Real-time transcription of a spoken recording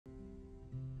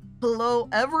Hello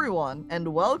everyone, and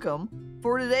welcome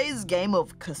for today's game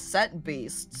of Cassette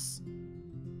Beasts.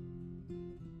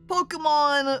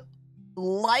 Pokemon-like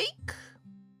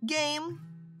game.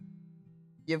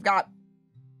 You've got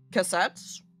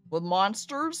cassettes with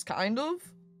monsters, kind of.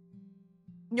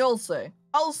 You'll see.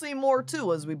 I'll see more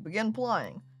too as we begin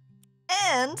playing.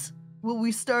 And what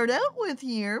we start out with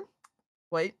here,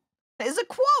 is a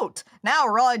quote. Now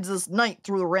rides this knight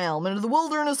through the realm into the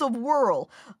wilderness of whirl.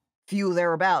 Few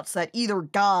thereabouts that either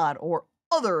God or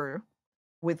other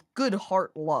with good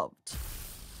heart loved.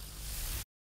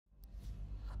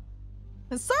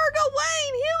 Sarga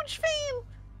Wayne, huge fan!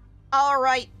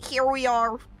 Alright, here we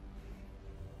are.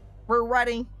 We're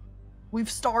ready. We've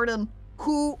started.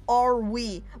 Who are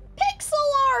we? Pixel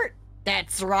art!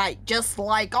 That's right, just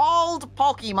like old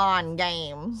Pokemon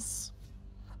games.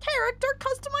 Character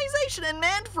customization in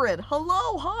Manfred.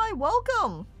 Hello, hi,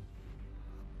 welcome.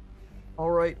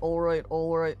 Alright.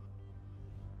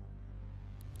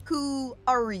 Who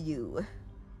are you?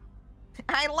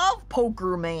 I love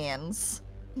Pokermans.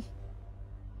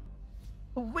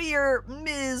 We're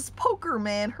Ms.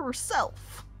 Pokerman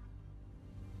herself.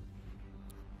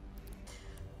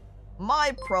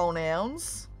 My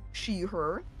pronouns, she,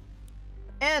 her.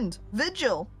 And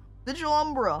Vigil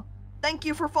Umbra. Thank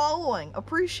you for following.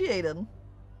 Appreciated.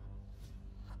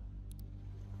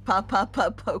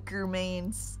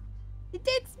 Pokermans.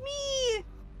 It's me!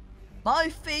 My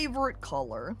favorite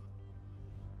color.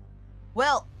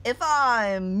 Well, if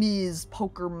I'm Ms.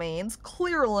 Pokermans,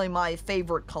 clearly my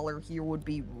favorite color here would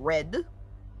be red.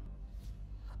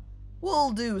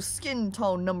 We'll do skin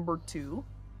tone number 2.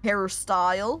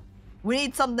 Hairstyle. We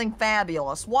need something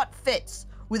fabulous. What fits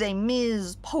with a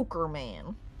Ms.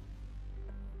 Pokerman?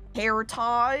 Hair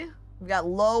tie. We've got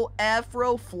low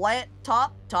afro, flat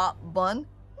top bun.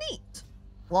 Neat.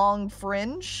 Long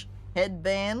fringe.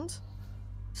 Headband,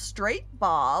 straight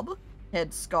bob,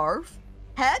 headscarf,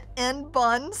 hat and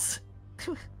buns. I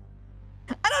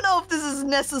don't know if this is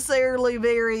necessarily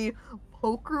very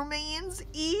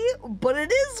Pokermans-y, but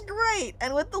it is great,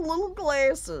 and with the little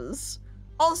glasses.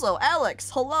 Also,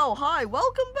 Alex, hello, hi,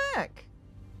 welcome back.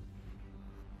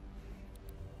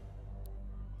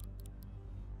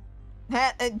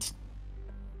 Hat and...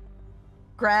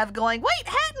 Grav going, wait,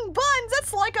 hat and buns,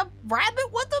 that's like a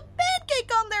rabbit with a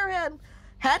pancake on their head.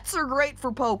 Hats are great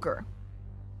for poker.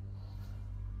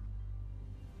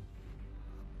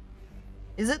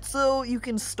 Is it so you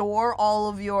can store all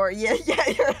of your, yeah,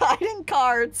 your hiding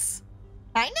cards?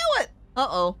 I knew it.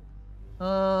 Uh-oh.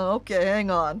 Okay, hang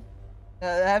on. I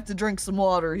have to drink some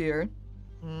water here.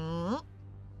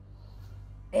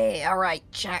 Hey, alright,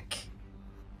 check.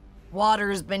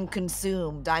 Water's been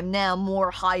consumed. I'm now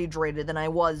more hydrated than I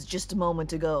was just a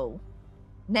moment ago.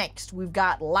 Next, we've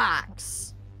got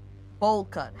Lax. Bowl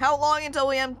cut. How long until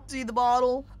we empty the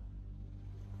bottle?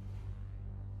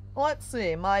 Let's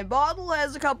see. My bottle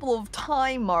has a couple of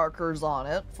time markers on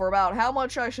it for about how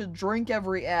much I should drink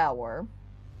every hour.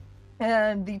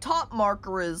 And the top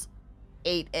marker is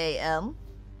 8 a.m.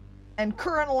 And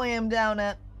currently I'm down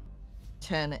at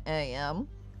 10 a.m.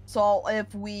 So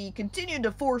if we continue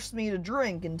to force me to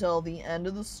drink until the end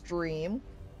of the stream,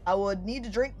 I would need to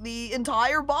drink the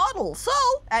entire bottle. So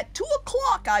at 2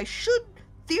 o'clock I should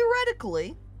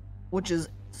theoretically, which is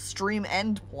stream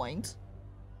end point,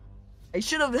 I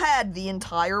should have had the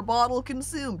entire bottle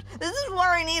consumed. This is where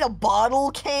I need a bottle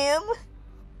cam,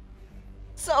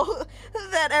 so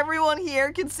that everyone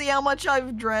here can see how much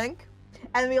I've drank.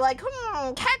 And be like,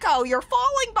 Caco, you're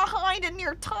falling behind in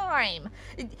your time.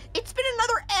 It's been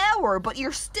another hour, but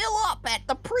you're still up at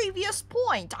the previous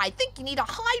point. I think you need to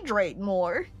hydrate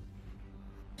more.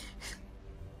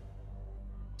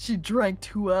 She drank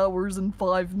 2 hours and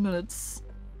 5 minutes.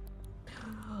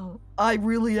 I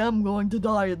really am going to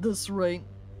die at this rate.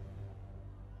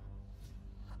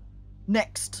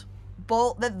 Next.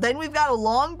 Then we've got a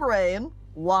long brain,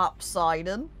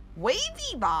 lopsided,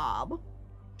 wavy bob,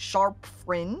 sharp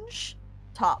fringe,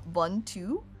 top bun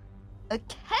 2, a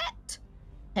cat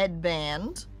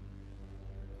headband,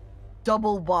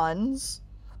 double buns,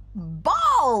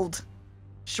 bald,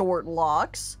 short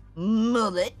locks,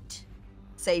 mullet,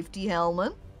 safety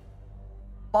helmet,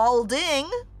 balding,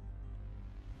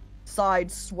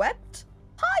 side swept,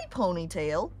 high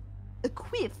ponytail, a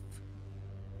quiff.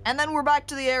 And then we're back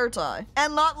to the air tie.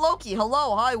 And not Loki.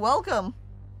 Hello, hi, welcome.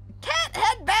 Cat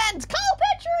headbands, Call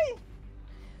Petrie!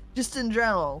 Just in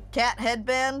general, cat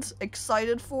headbands,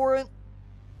 excited for it.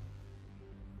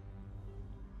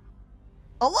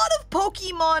 A lot of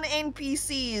Pokemon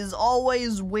NPCs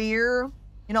always wear,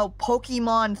 you know,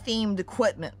 Pokemon themed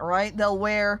equipment, right? They'll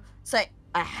wear, say,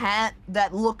 a hat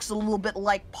that looks a little bit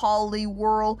like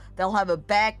Poliwhirl. They'll have a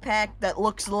backpack that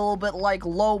looks a little bit like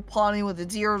Lopunny with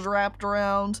its ears wrapped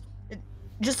around.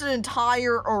 Just an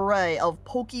entire array of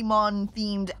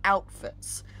Pokemon-themed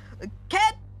outfits.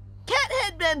 Cat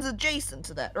headband's adjacent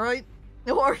to that, right?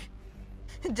 Or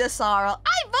Desara,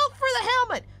 I vote for the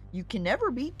helmet. You can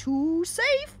never be too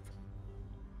safe.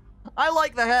 I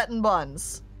like the hat and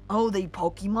buns. Oh, they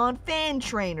Pokemon fan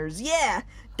trainers. Yeah,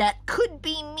 that could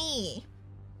be me.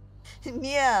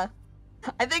 Yeah,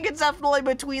 I think it's definitely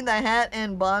between the hat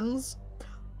and buns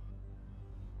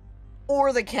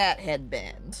or the cat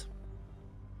headband.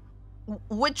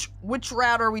 Which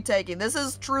route are we taking? This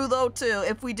is true though too.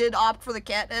 If we did opt for the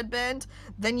cat headband,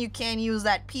 then you can use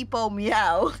that Peepo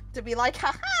Meow to be like,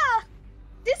 haha,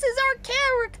 this is our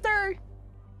character.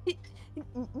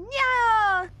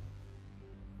 Yeah.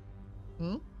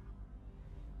 Hmm?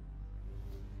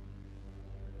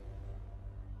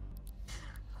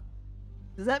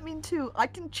 Does that mean too? I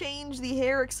can change the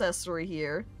hair accessory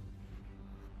here.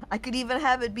 I could even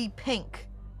have it be pink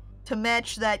to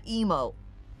match that emote.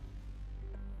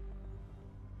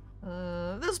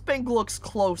 This pink looks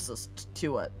closest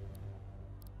to it.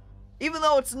 Even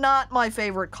though it's not my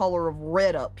favorite color of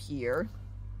red up here.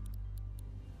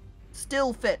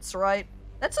 Still fits, right?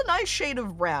 That's a nice shade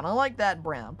of brown. I like that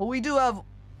brown. But we do have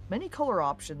many color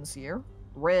options here.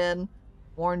 Red,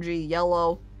 orangey,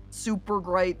 yellow, super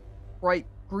bright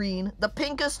green. The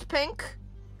pinkest pink?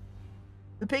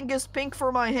 The pinkest pink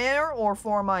for my hair or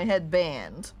for my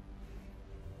headband?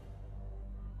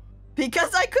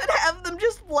 Because I could have them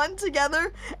just blend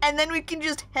together, and then we can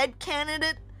just headcanon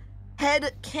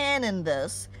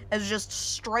this as just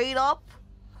straight up.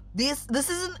 This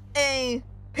isn't a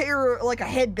pair, like a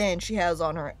headband she has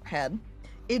on her head.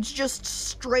 It's just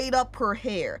straight up her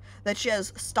hair that she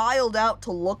has styled out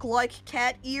to look like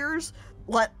cat ears,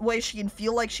 that way she can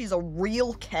feel like she's a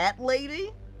real cat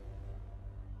lady.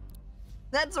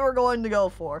 That's what we're going to go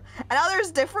for. And now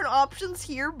there's different options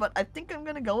here, but I think I'm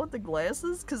gonna go with the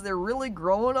glasses because they're really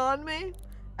growing on me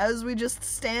as we just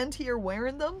stand here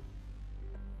wearing them.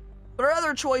 But our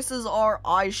other choices are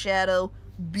eyeshadow,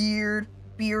 beard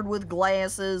with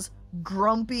glasses,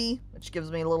 grumpy, which gives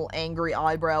me a little angry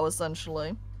eyebrow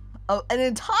essentially, an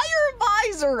entire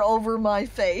visor over my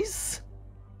face.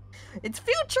 It's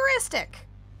futuristic.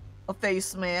 A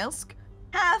face mask,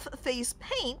 half face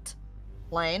paint,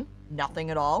 plain, nothing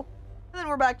at all. And then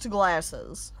we're back to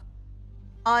glasses.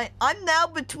 I'm now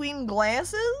between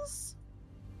glasses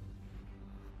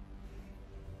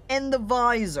and the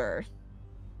visor.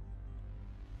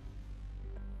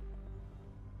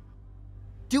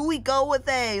 Do we go with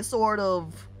a sort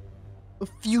of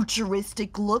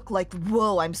futuristic look, like,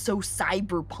 whoa, I'm so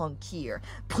cyberpunk here,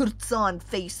 puts on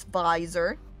face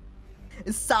visor,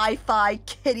 sci-fi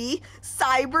kitty,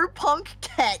 cyberpunk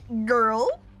cat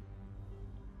girl?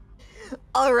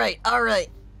 Alright.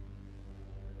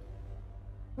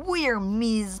 We're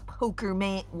Ms.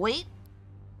 Pokerman. Wait.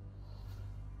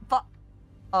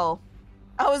 Oh.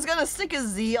 I was gonna stick a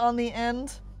Z on the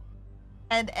end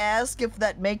and ask if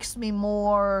that makes me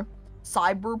more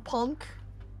cyberpunk.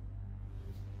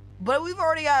 But we've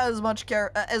already got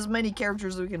as many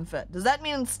characters as we can fit. Does that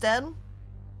mean instead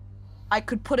I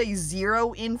could put a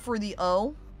 0 in for the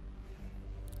O?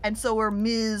 And so we're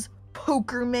Ms.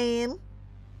 Pokerman.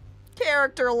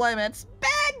 Character limits.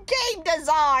 Bad game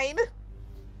design!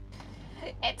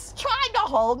 It's trying to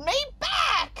hold me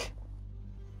back!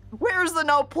 Where's the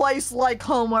no place like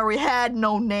home where we had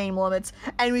no name limits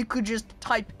and we could just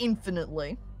type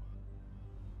infinitely?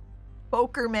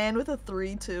 Pokerman with a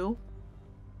 3 too.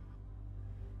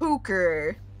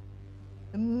 Poker.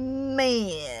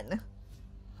 Man.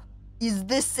 Is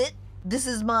this it? This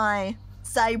is my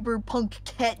cyberpunk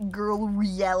cat girl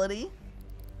reality?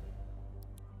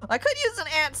 I could use an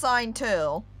ant sign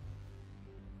too.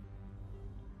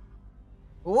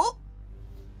 Whoop.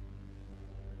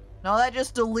 No, that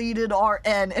just deleted our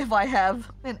N if I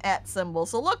have an @ symbol.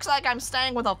 So looks like I'm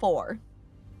staying with a 4.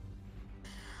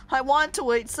 I want to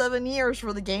wait 7 years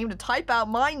for the game to type out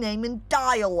my name in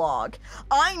dialogue.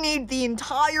 I need the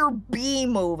entire B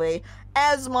movie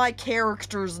as my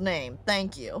character's name.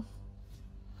 Thank you.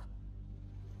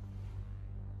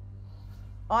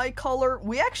 Eye color.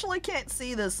 We actually can't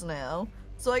see this now.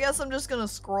 So I guess I'm just gonna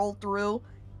scroll through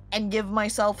and give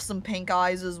myself some pink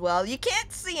eyes as well. You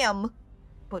can't see them,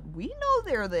 but we know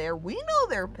they're there. We know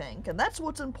they're pink, and that's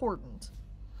what's important.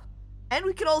 And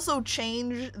we can also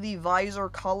change the visor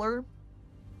color.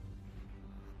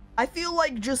 I feel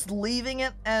like just leaving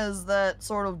it as that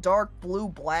sort of dark blue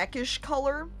blackish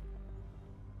color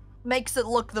makes it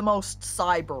look the most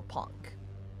cyberpunk.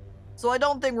 So I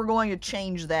don't think we're going to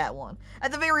change that one.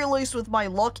 At the very least with my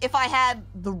look, if I had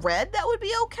the red, that would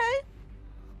be okay.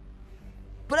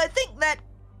 But I think that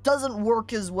doesn't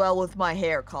work as well with my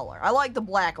hair color. I like the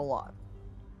black a lot.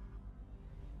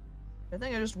 I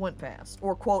think I just went past.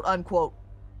 Or quote-unquote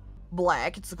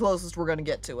black. It's the closest we're gonna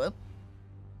get to it.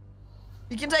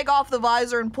 You can take off the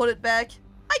visor and put it back.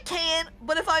 I can,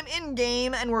 but if I'm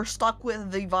in-game and we're stuck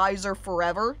with the visor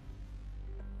forever,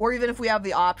 or even if we have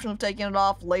the option of taking it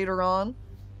off later on,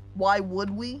 why would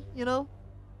we, you know?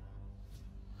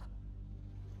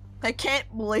 I can't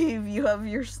believe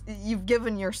you've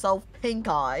given yourself pink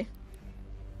eye.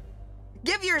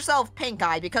 Give yourself pink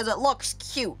eye because it looks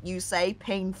cute, you say,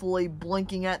 painfully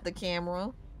blinking at the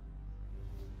camera.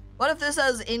 What if this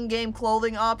has in-game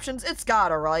clothing options? It's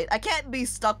gotta, right? I can't be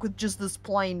stuck with just this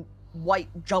plain white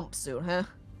jumpsuit, huh?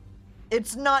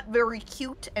 It's not very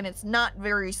cute, and it's not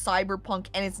very cyberpunk,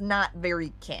 and it's not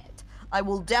very cat. I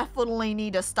will definitely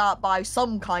need to stop by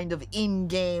some kind of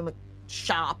in-game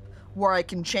shop where I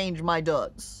can change my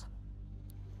duds.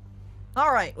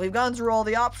 Alright, we've gone through all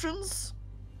the options.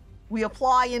 We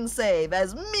apply and save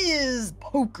as Ms.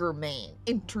 Pokerman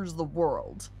enters the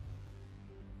world.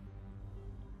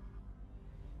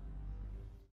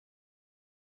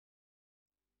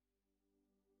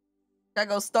 I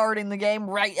go starting the game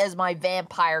right as my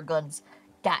vampire guns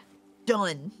got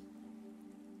done.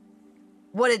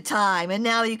 What a time, and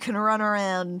now you can run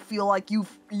around and feel like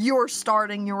you're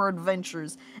starting your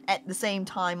adventures at the same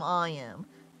time I am.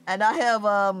 And I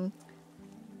have,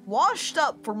 washed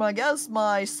up from, I guess,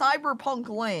 my cyberpunk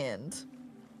land.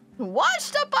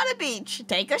 Washed up on a beach,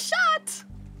 take a shot!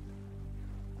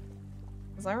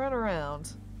 As I run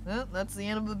around. That's the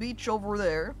end of the beach over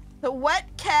there. The wet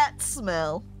cat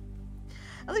smell.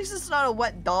 At least it's not a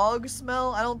wet dog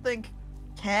smell. I don't think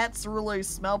cats really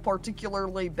smell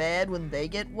particularly bad when they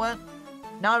get wet.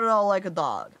 Not at all like a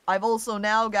dog. I've also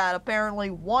now got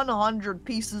apparently 100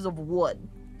 pieces of wood.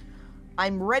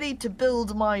 I'm ready to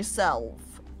build myself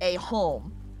a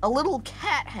home. A little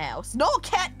cat house. No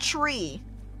cat tree.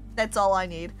 That's all I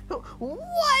need.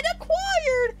 What?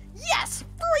 Acquired! Yes!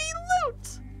 Free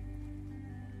loot!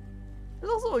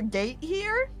 There's also a gate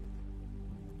here.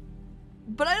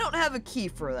 But I don't have a key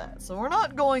for that, so we're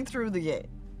not going through the gate.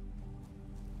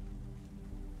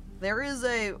 There is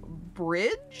a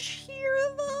bridge here,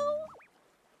 though?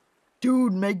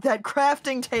 Dude, make that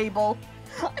crafting table.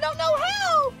 I don't know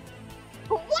how!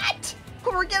 What?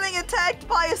 We're getting attacked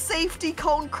by a safety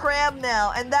cone crab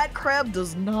now, and that crab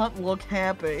does not look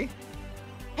happy.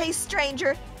 Hey,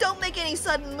 stranger, don't make any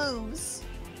sudden moves.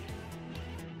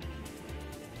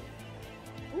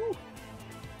 Ooh.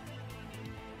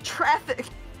 Traffic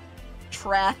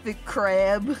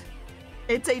crab.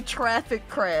 It's a traffic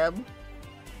crab.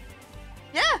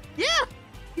 Yeah.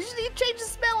 You just need to change the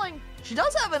spelling. She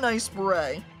does have a nice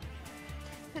beret.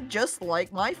 Just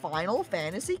like my Final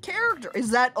Fantasy character.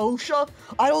 Is that OSHA?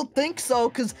 I don't think so,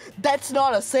 because that's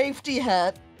not a safety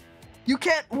hat. You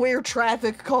can't wear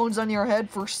traffic cones on your head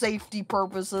for safety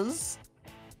purposes.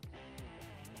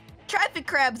 Traffic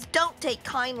crabs don't take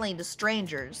kindly to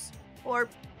strangers. Or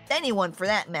anyone for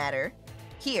that matter.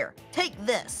 Here, take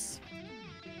this.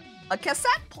 A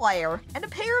cassette player and a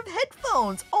pair of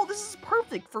headphones. Oh, this is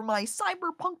perfect for my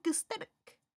cyberpunk aesthetic.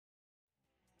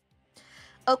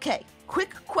 Okay,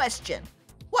 quick question.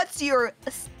 What's your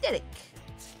aesthetic?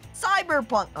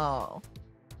 Cyberpunk. Oh.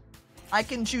 I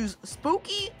can choose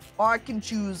spooky or I can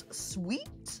choose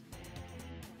sweet.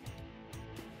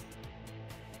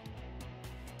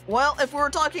 Well, if we were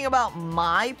talking about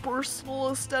my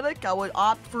personal aesthetic, I would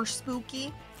opt for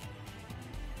spooky.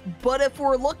 But if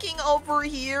we're looking over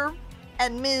here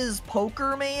at Ms.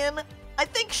 Pokerman, I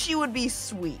think she would be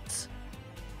sweet.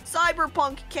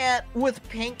 Cyberpunk cat with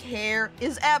pink hair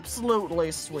is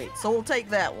absolutely sweet, so we'll take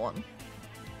that one.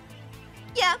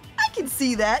 Yeah, I can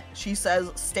see that, she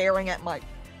says, staring at my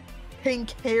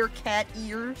pink hair cat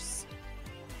ears.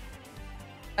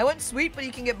 I went sweet, but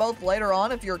you can get both later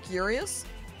on if you're curious.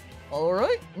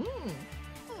 Alright.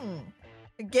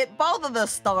 Get both of the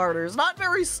starters. Not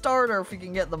very starter if you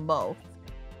can get them both.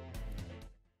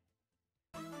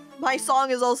 My song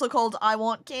is also called I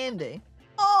Want Candy.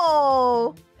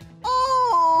 Oh!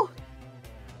 Oh!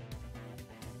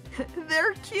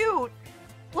 They're cute.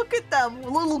 Look at them. A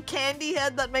little candy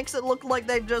head that makes it look like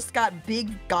they've just got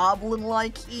big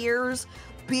goblin-like ears.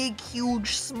 Big,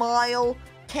 huge smile.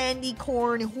 Candy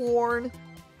corn horn.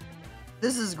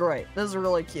 This is great. This is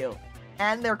really cute.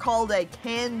 And they're called a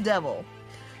Can Devil.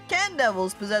 Can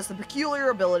Devils possess the peculiar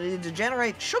ability to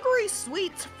generate sugary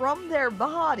sweets from their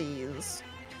bodies,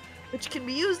 which can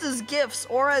be used as gifts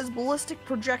or as ballistic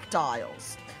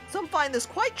projectiles. Some find this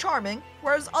quite charming,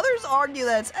 whereas others argue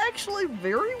that it's actually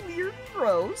very weird and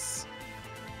gross.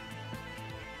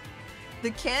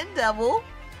 The can devil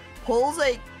pulls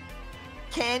a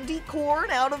candy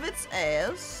corn out of its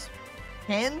ass,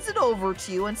 hands it over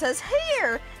to you, and says,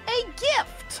 "Here, a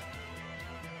gift!"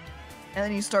 And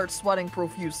then you start sweating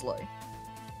profusely.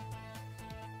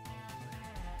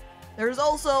 There's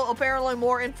also apparently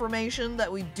more information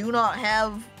that we do not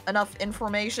have enough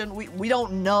information. We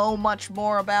don't know much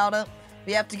more about it.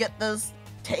 We have to get this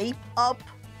tape up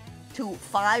to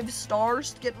 5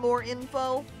 stars to get more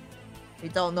info. We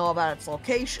don't know about its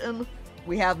location.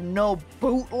 We have no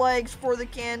bootlegs for the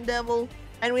Can Devil.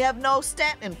 And we have no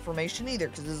stat information either,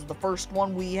 because this is the first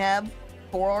one we have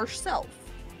for ourselves.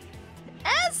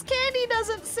 Ass candy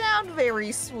doesn't sound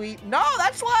very sweet. No,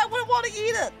 that's why I wouldn't want to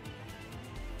eat it.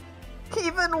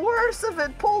 Even worse if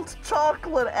it pulled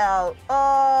chocolate out.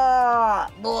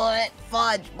 Bleh,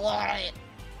 fudge, bleh.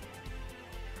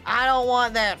 I don't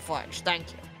want that fudge,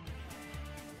 thank you.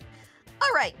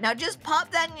 Alright, now just pop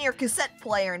that in your cassette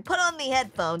player and put on the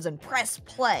headphones and press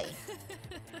play.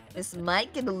 This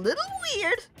might get a little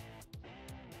weird.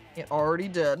 It already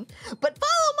did. But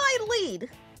follow my lead.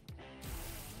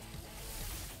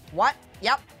 What?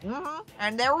 Yep.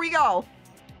 And there we go.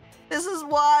 This is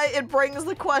why it brings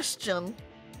the question.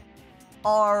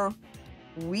 Are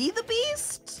we the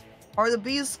beasts? Are the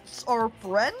beasts our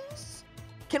friends?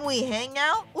 Can we hang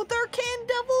out with our Can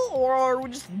Devil? Or are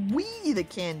we just we the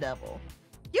Can Devil?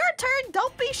 Your turn,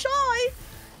 don't be shy.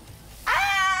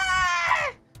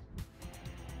 Ah!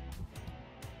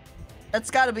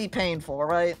 That's gotta be painful,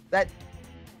 right? That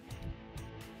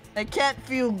can't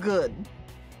feel good.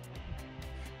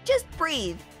 Just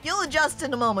breathe. You'll adjust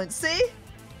in a moment, see?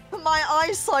 My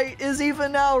eyesight is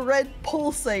even now red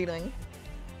pulsating.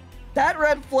 That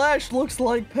red flash looks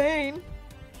like pain.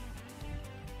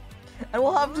 And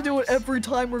we'll have to do it every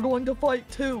time we're going to fight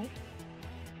too.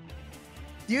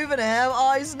 Do you even have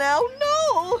eyes now?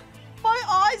 No! My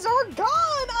eyes are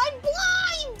gone! I'm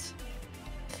blind!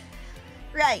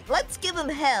 Right, let's give them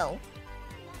hell.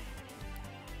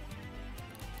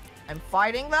 I'm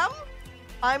fighting them?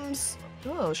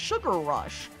 Sugar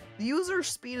Rush. The user's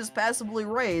speed is passively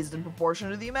raised in proportion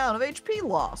to the amount of HP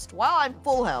lost. Wow, I'm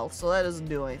full health, so that doesn't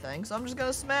do anything, so I'm just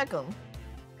gonna smack them.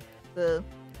 There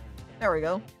we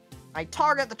go. I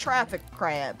target the traffic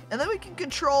crab, and then we can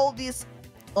control this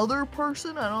other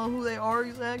person. I don't know who they are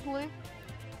exactly.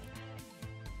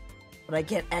 But I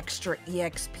get extra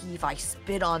EXP if I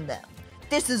spit on them.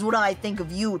 This is what I think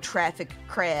of you, traffic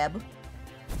crab.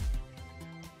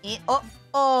 I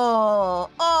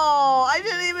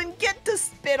didn't even get to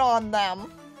spit on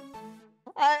them.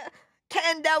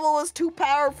 Can Devil was too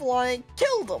powerful and I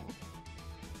killed him.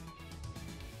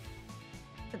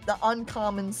 The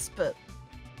uncommon spit.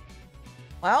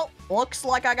 Well, looks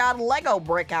like I got a Lego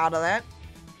brick out of that.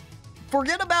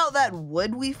 Forget about that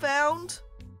wood we found.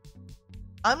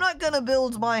 I'm not gonna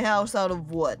build my house out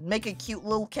of wood. Make a cute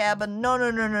little cabin.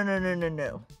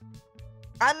 No.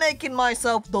 I'm making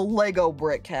myself the Lego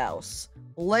brick house.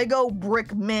 Lego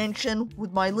brick mansion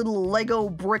with my little Lego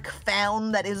brick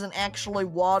fountain that isn't actually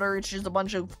water. It's just a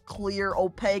bunch of clear,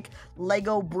 opaque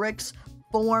Lego bricks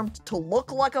formed to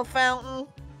look like a fountain.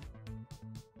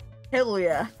 Hell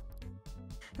yeah.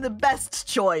 The best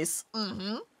choice.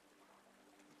 You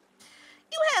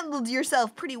handled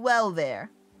yourself pretty well there.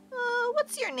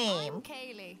 What's your name? I'm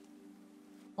Kaylee.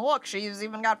 Look, she's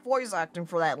even got voice acting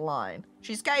for that line.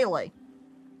 She's Kaylee.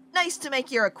 Nice to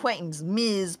make your acquaintance,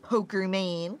 Ms.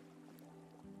 Pokerman.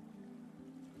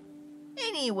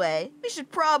 Anyway, we should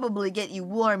probably get you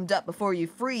warmed up before you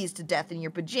freeze to death in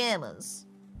your pajamas.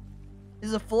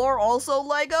 Is the floor also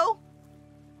Lego?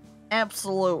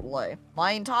 Absolutely.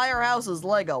 My entire house is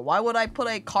Lego. Why would I put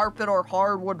a carpet or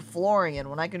hardwood flooring in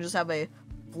when I can just have a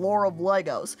floor of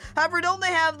Legos? However, don't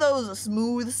they have those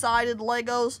smooth-sided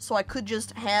Legos? So I could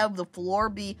just have the floor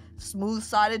be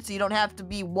smooth-sided so you don't have to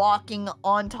be walking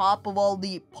on top of all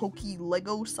the pokey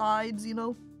Lego sides, you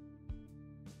know?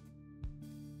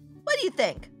 What do you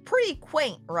think? Pretty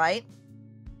quaint, right?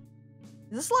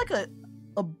 Is this like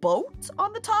a boat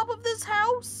on the top of this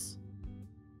house?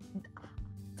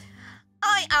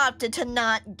 I opted to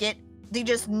not get the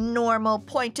just normal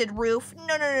pointed roof.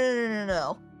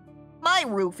 No. My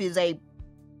roof is a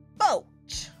boat.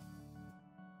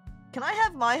 Can I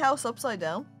have my house upside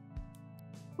down?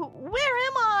 Where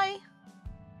am I?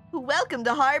 Welcome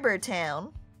to Harbor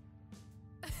Town.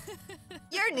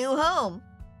 Your new home.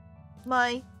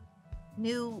 My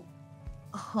new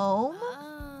home?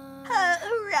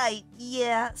 Right,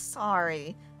 yeah,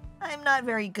 sorry. I'm not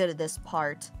very good at this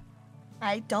part.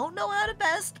 I don't know how to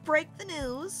best break the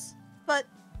news, but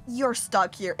You're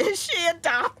stuck here. Is she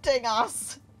adopting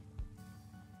us?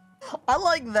 I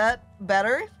like that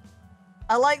better.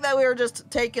 I like that we were just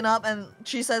taken up and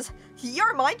she says,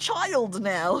 you're my child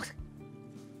now.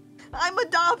 I'm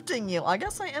adopting you. I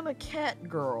guess I am a cat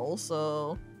girl,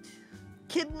 so...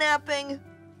 Kidnapping,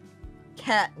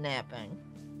 catnapping.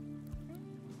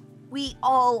 We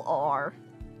all are.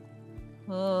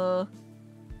 I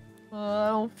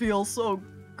don't feel so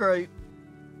great.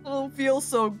 I don't feel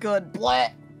so good. Blah.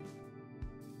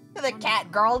 The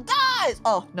cat girl dies!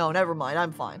 Oh, no, never mind.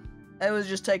 I'm fine. I was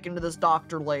just taken to this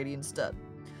doctor lady instead.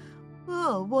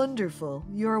 Oh, wonderful.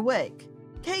 You're awake.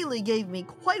 Kaylee gave me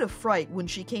quite a fright when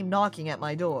she came knocking at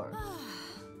my door.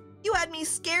 You had me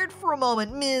scared for a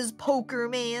moment, Ms.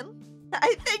 Pokerman.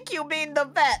 I think you mean the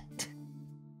vet.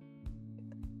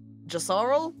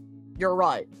 Jasaro? You're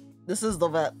right. This is the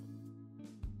vet.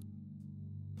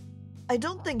 I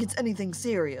don't think it's anything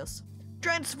serious.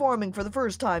 Transforming for the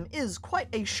first time is quite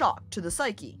a shock to the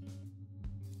psyche.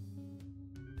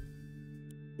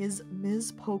 Is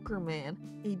Ms. Pokerman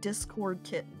a Discord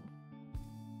kitten?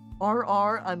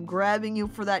 RR, I'm grabbing you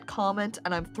for that comment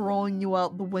and I'm throwing you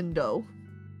out the window.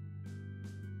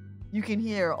 You can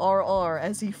hear RR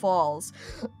as he falls.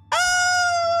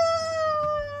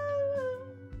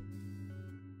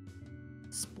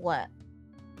 Splat.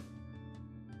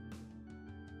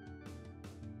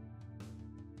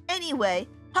 Anyway,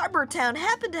 Harbortown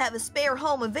happened to have a spare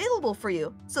home available for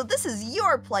you, so this is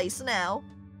your place now.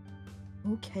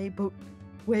 Okay, but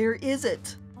where is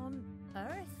it? On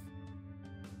Earth?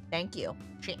 Thank you.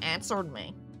 She answered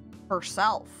me.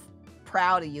 Herself.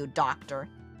 Proud of you, Doctor.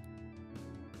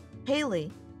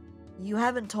 Haley, you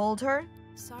haven't told her?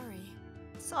 Sorry.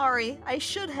 Sorry, I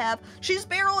should have. She's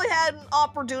barely had an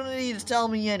opportunity to tell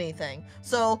me anything.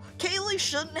 So, Kaylee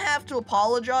shouldn't have to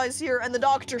apologize here, and the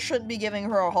doctor shouldn't be giving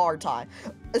her a hard time.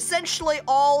 Essentially,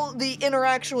 all the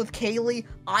interaction with Kaylee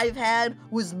I've had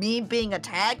was me being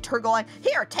attacked, her going,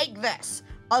 here, take this.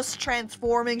 Us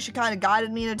transforming, she kind of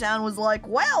guided me into town, was like,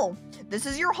 well, this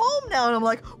is your home now. And I'm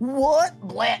like, what?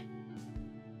 Bleh.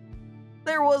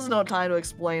 There was no time to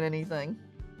explain anything.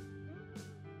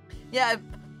 Yeah,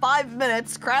 5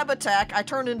 minutes, crab attack, I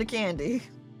turned into candy.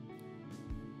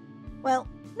 Well,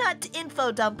 not to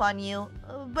info dump on you,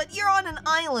 but you're on an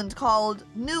island called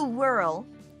New World.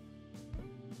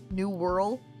 New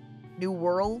World? New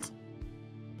World?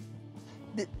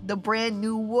 The brand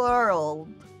new world.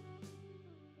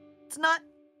 It's not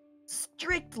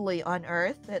strictly on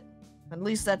Earth, at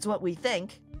least that's what we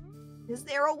think. Is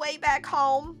there a way back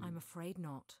home? I'm afraid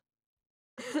not.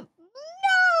 No!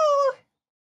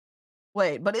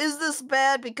 Wait, but is this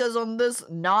bad because on this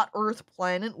not Earth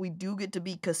planet, we do get to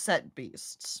be cassette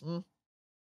beasts?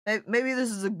 Maybe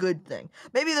this is a good thing.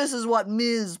 Maybe this is what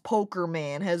Ms.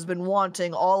 Pokerman has been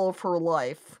wanting all of her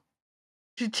life.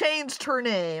 She changed her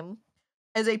name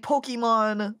as a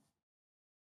Pokemon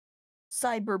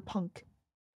cyberpunk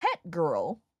pet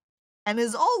girl and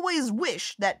has always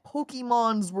wished that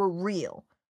Pokemons were real.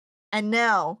 And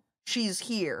now she's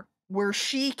here, where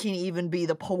she can even be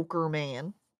the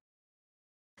Pokerman.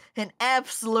 An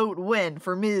absolute win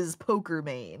for Ms.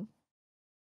 Pokerman.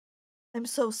 I'm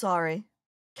so sorry.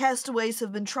 Castaways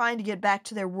have been trying to get back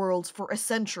to their worlds for a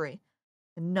century,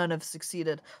 and none have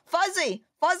succeeded. Fuzzy!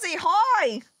 Fuzzy,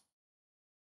 hi!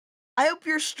 I hope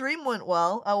your stream went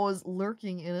well. I was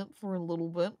lurking in it for a little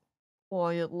bit,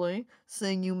 quietly,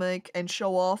 seeing you make and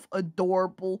show off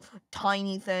adorable,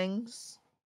 tiny things.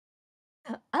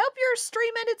 I hope your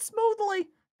stream ended smoothly.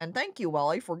 And thank you,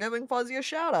 Welly, for giving Fuzzy a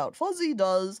shout out. Fuzzy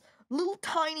does little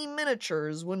tiny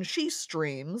miniatures when she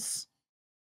streams.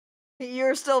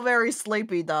 You're still very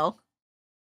sleepy, though.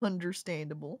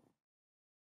 Understandable.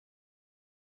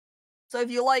 So if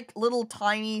you like little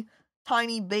tiny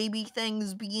baby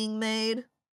things being made,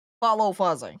 follow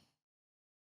Fuzzy.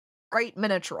 Great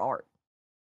miniature art.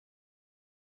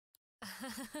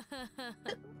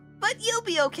 But you'll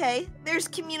be okay. There's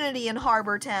community in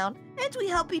Harbortown, and we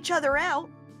help each other out.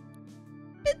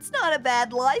 It's not a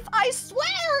bad life, I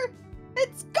swear!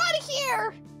 It's good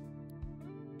here!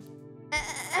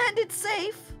 And it's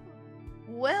safe.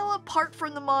 Well, apart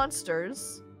from the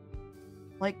monsters.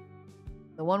 Like,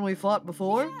 the one we fought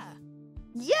before?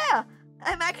 Yeah!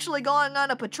 I'm actually going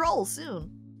on a patrol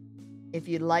soon. If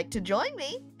you'd like to join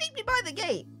me, meet me by the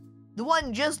gate. The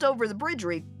one just over the bridge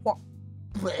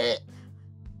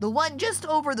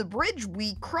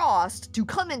we crossed to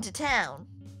come into town.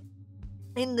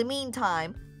 In the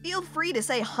meantime, feel free to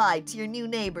say hi to your new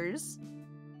neighbors.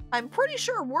 I'm pretty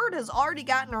sure word has already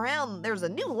gotten around there's a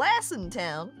new lass in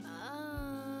town.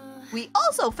 We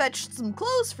also fetched some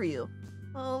clothes for you.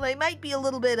 Oh, they might be a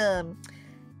little bit,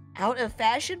 Out of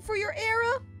fashion for your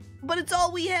era? But it's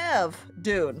all we have.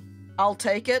 Dude, I'll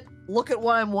take it. Look at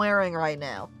what I'm wearing right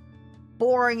now.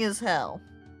 Boring as hell.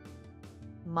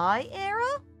 My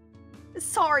era?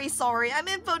 Sorry, I'm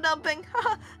info dumping.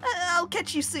 I'll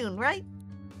catch you soon, right?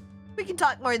 We can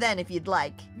talk more then if you'd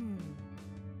like.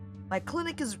 My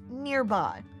clinic is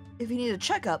nearby. If you need a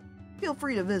checkup, feel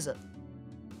free to visit.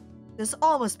 This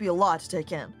all must be a lot to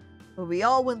take in, but we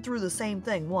all went through the same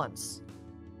thing once.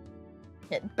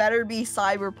 It better be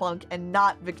cyberpunk and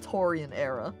not Victorian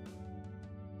era.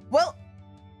 Well,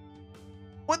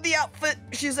 with the outfit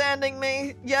she's handing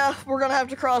me, yeah, we're gonna have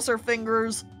to cross our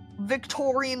fingers.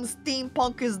 Victorian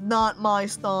steampunk is not my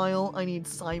style. I need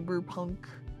cyberpunk.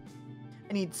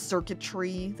 I need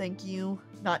circuitry, thank you,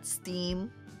 not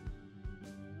steam.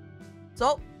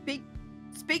 So,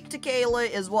 speak to Kayla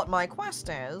is what my quest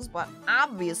is, but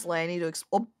obviously I need to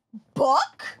a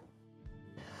book?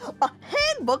 A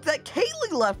handbook that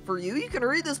Kaylee left for you. You can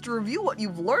read this to review what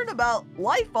you've learned about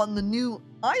life on the new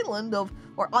island of,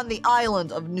 or on the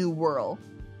island of New World.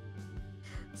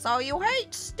 So you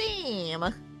hate Steam?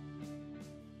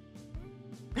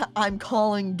 I'm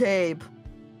calling Gabe.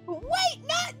 Wait,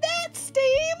 not that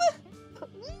Steam!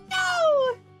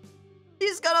 No!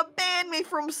 He's gonna ban me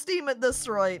from Steam at this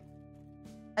rate.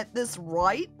 At this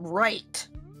rate?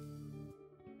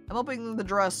 I'm opening the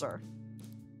dresser.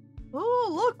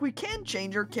 Oh, look, we can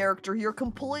change our character here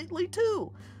completely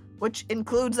too. Which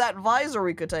includes that visor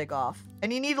we could take off.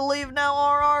 And you need to leave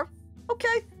now, RR?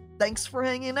 Okay, thanks for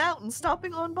hanging out and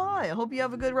stopping on by. I hope you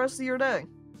have a good rest of your day.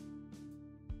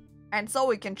 And so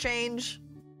we can change...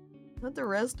 Not the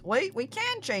rest... Wait, we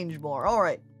can change more.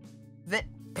 Alright.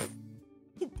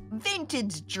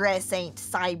 Vintage dress ain't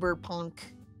cyberpunk.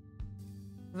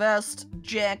 Vest,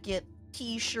 jacket,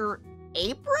 t-shirt,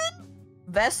 apron?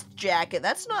 Vest, jacket,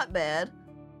 that's not bad.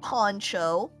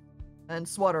 Poncho. And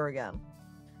sweater again.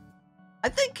 I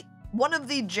think one of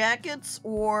the jackets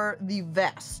or the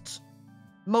vest.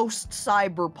 Most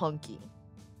cyberpunky.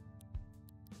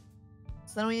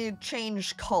 So then we need to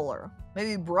change color.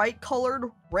 Maybe bright colored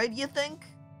red, you think?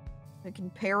 I can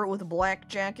pair it with a black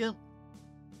jacket.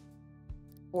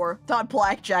 Or, not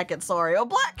black jacket, sorry, a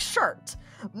black shirt.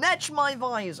 Match my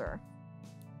visor.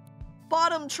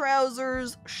 Bottom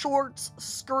trousers, shorts,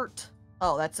 skirt.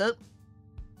 Oh, that's it?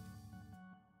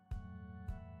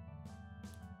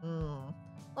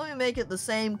 Let me make it the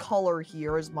same color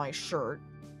here as my shirt.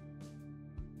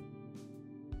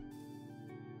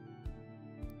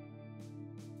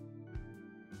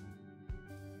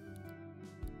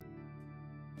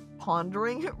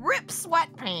 Pondering, rip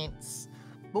sweatpants.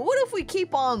 But what if we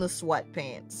keep on the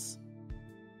sweatpants?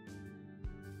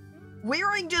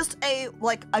 Wearing just a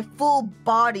full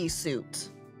bodysuit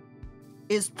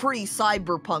is pretty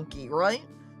cyberpunky, right?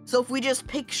 So if we just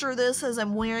picture this as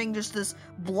I'm wearing just this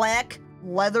black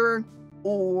leather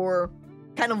or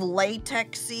kind of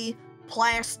latexy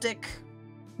plastic,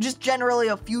 just generally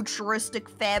a futuristic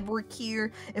fabric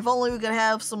here. If only we could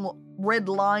have some red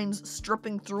lines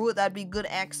stripping through it, that'd be good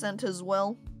accent as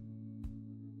well.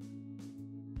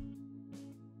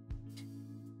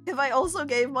 If I also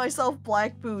gave myself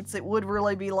black boots, it would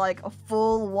really be like a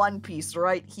full one piece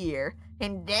right here.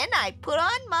 And then I put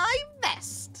on my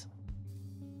vest.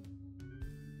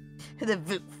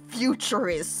 The future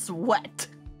is sweat.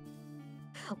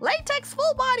 Latex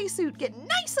full bodysuit, get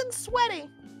nice and sweaty.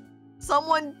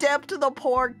 Someone dipped the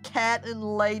poor cat in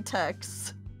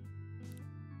latex.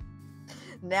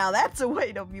 Now that's a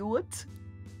way to view it.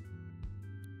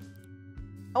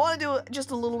 I want to do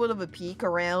just a little bit of a peek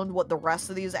around what the rest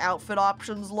of these outfit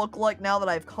options look like now that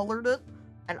I've colored it.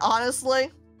 And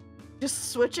honestly,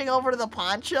 just switching over to the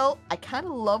poncho, I kind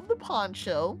of love the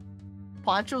poncho.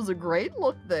 Poncho's a great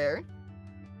look there.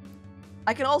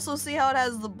 I can also see how it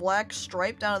has the black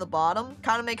stripe down at the bottom.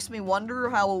 Kind of makes me wonder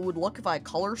how it would look if I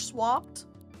color swapped.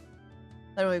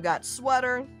 Then we've got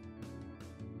sweater,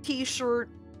 t-shirt,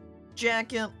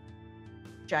 jacket,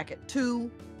 jacket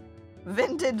 2,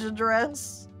 vintage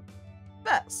dress,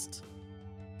 vest,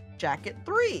 jacket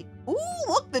 3. Ooh,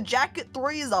 look, the jacket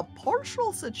 3 is a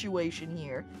partial situation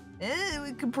here.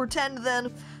 We can pretend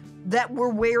then that we're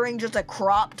wearing just a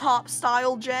crop top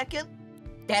style jacket.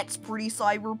 That's pretty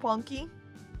cyberpunky.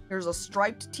 There's a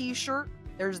striped t-shirt.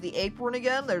 There's the apron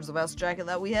again. There's the vest jacket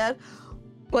that we had.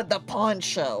 But the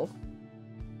poncho.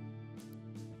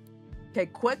 Okay,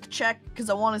 quick check, because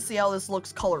I want to see how this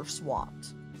looks color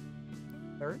swapped.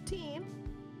 13.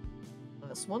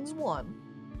 And this one's 1.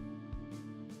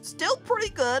 Still pretty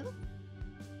good.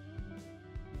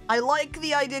 I like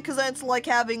the idea, because it's like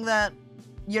having that,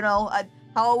 you know,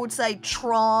 how I would say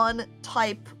Tron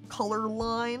type color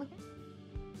line.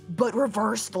 but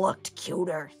reversed looked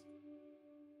cuter.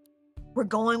 We're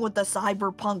going with the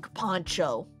cyberpunk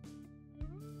poncho.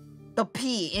 The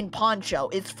P in poncho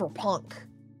is for punk.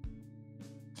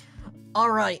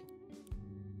 Alright.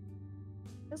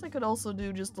 Guess I could also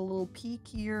do just a little peek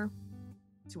here.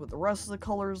 See what the rest of the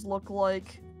colors look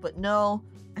like. But no,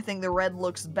 I think the red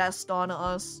looks best on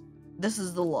us. This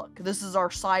is the look. This is our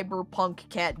cyberpunk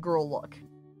cat girl look.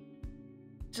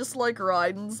 Just like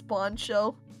Raiden's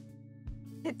poncho.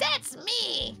 That's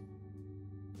me!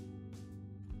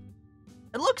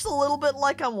 It looks a little bit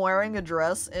like I'm wearing a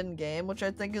dress in-game, which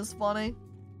I think is funny.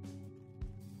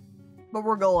 But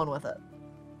we're going with it.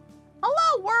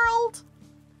 Hello, world!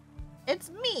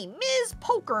 It's me, Ms.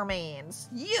 Pokermans.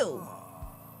 You!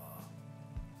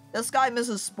 This guy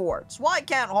misses sports. Why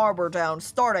can't Harbortown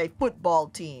start a football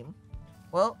team?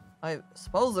 Well, I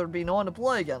suppose there'd be no one to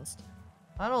play against.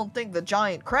 I don't think the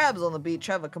giant crabs on the beach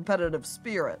have a competitive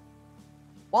spirit.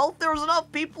 Well, if there was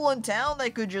enough people in town, they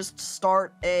could just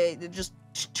start just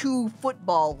 2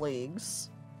 football leagues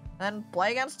and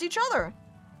play against each other.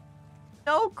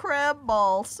 No crab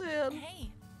ball, Sid.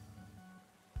 Hey.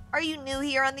 Are you new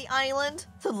here on the island?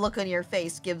 The look on your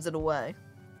face gives it away.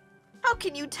 How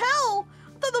can you tell?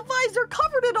 The visor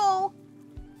covered it all.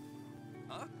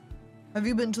 Huh? Have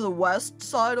you been to the west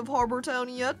side of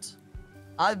Harbortown yet?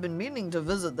 I've been meaning to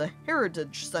visit the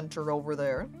Heritage Center over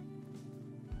there.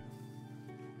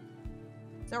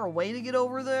 Is there a way to get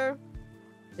over there?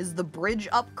 Is the bridge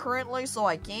up currently so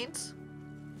I can't?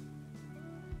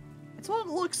 It's what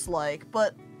it looks like,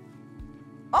 but...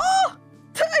 Oh!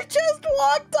 I just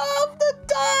walked off the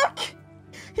dock!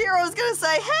 Hero's gonna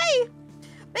say, hey!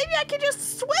 Maybe I can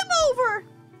just swim over!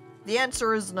 The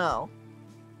answer is no.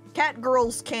 Cat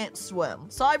girls can't swim.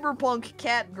 Cyberpunk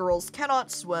cat girls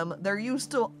cannot swim. They're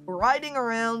used to riding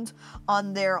around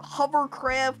on their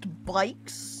hovercraft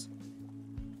bikes.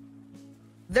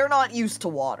 They're not used to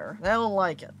water. They don't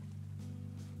like it.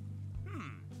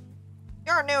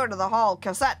 You're new to the whole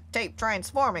cassette tape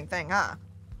transforming thing, huh?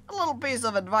 A little piece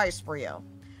of advice for you.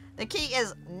 The key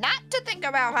is not to think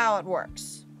about how it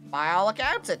works. By all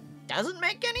accounts, it doesn't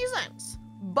make any sense.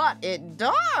 But it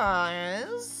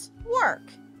does work.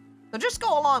 So just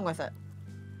go along with it.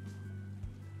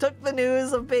 Took the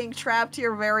news of being trapped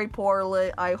here very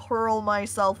poorly. I hurl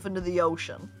myself into the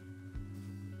ocean.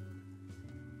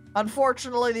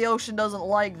 Unfortunately, the ocean doesn't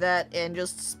like that and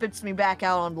just spits me back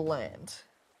out onto land.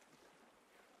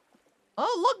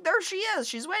 Oh, look, there she is.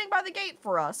 She's waiting by the gate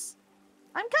for us.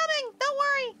 I'm coming. Don't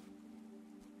worry.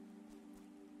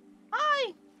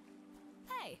 Hi.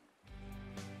 Hey.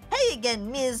 Hey again,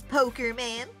 Ms.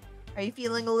 Pokerman. Are you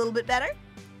feeling a little bit better?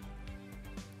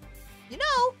 You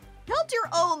know, you held your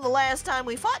own the last time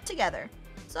we fought together.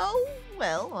 So,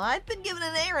 well, I've been given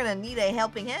an errand and need a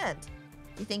helping hand.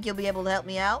 You think you'll be able to help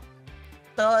me out?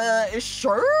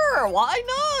 Sure, why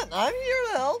not? I'm here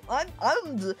to help.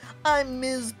 I'm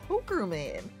Ms.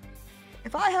 Pokerman.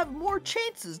 If I have more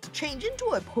chances to change into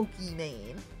a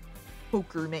Pokerman,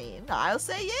 I'll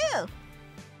say yeah.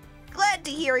 Glad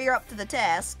to hear you're up to the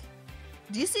task.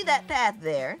 Do you see that path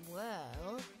there?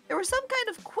 Well. There was some kind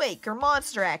of quake or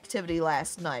monster activity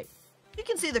last night. You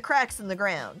can see the cracks in the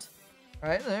ground.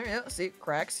 Right there, yeah, see,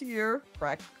 cracks here,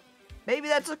 crack. Maybe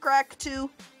that's a crack too,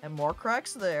 and more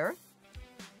cracks there.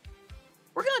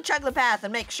 We're gonna check the path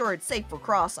and make sure it's safe for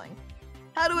crossing.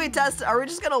 How do we test it? Are we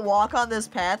just gonna walk on this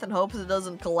path and hope it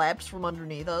doesn't collapse from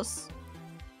underneath us?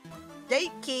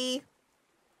 Gate key.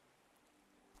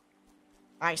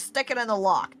 I stick it in the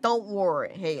lock. Don't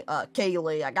worry. Hey,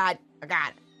 Kaylee, I got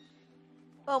it.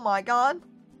 Oh my god.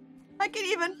 I can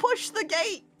even push the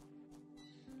gate.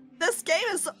 This game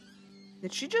is...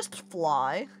 Did she just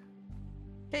fly?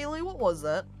 Kaylee, what was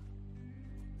that?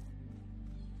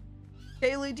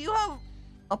 Kaylee, do you have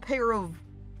a pair of...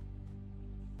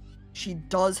 She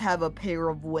does have a pair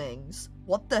of wings.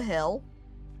 What the hell?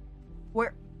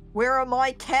 Where are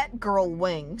my cat girl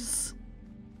wings?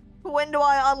 When do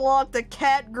I unlock the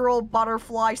cat girl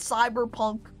butterfly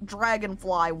cyberpunk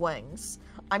dragonfly wings?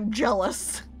 I'm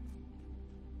jealous.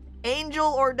 Angel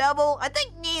or devil? I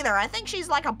think neither. I think she's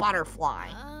like a butterfly.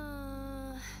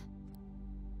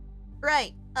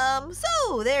 Right.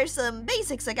 So there's some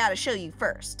basics I gotta show you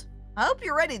first. I hope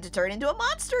you're ready to turn into a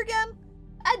monster again.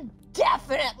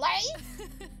 Definitely.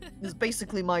 It's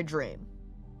basically my dream.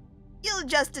 You'll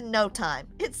adjust in no time.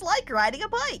 It's like riding a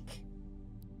bike.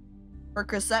 Her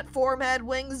cassette form had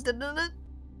wings, didn't it?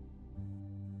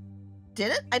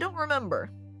 Did it? I don't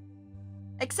remember.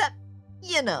 Except,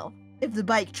 you know, if the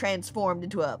bike transformed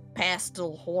into a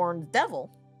pastel-horned devil.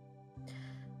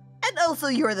 And also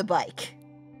you're the bike.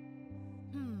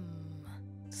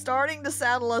 Starting to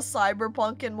sound less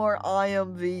cyberpunk and more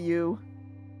IMVU.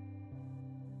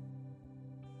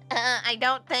 I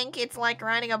don't think it's like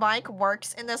riding a bike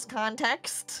works in this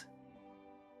context.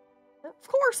 Of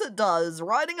course it does.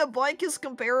 Riding a bike is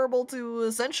comparable to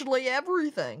essentially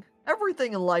everything.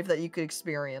 Everything in life that you could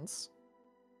experience.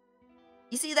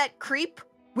 You see that creep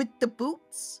with the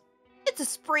boots? It's a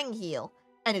spring heel,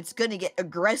 and it's gonna get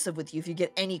aggressive with you if you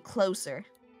get any closer.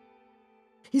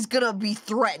 He's gonna be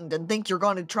threatened and think you're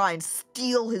gonna try and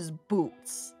steal his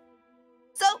boots.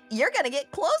 So, you're gonna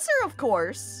get closer, of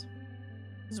course.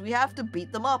 Because we have to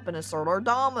beat them up and assert our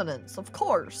dominance, of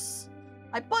course.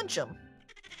 I punch him.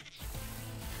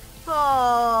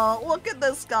 Oh, look at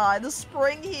this guy, the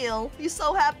spring heel. He's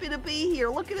so happy to be here.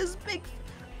 Look at his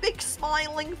big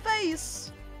smiling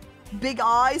face. Big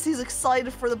eyes, he's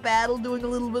excited for the battle, doing a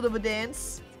little bit of a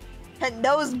dance. And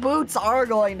those boots are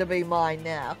going to be mine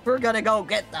now. We're gonna go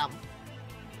get them.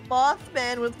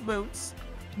 Mothman with boots.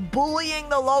 Bullying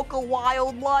the local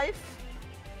wildlife.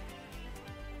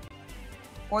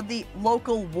 Or the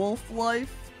local wolf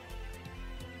life.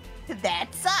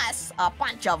 That's us, a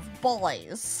bunch of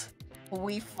bullies.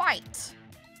 We fight.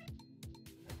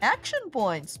 Action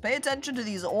points. Pay attention to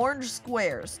these orange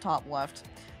squares, top left.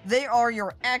 They are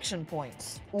your action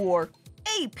points, or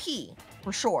AP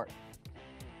for short.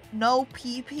 No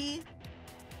PP?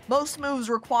 Most moves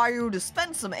require you to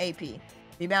spend some AP.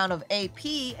 The amount of AP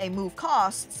a move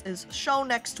costs is shown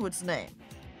next to its name.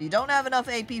 If you don't have enough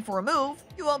AP for a move,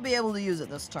 you won't be able to use it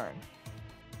this turn.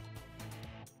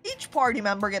 Each party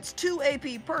member gets 2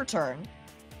 AP per turn,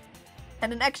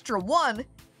 and an extra 1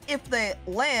 if they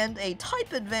land a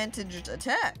type-advantaged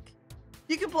attack.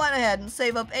 You can plan ahead and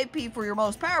save up AP for your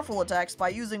most powerful attacks by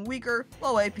using weaker,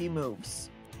 low AP moves.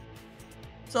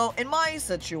 So, in my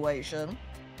situation,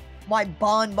 my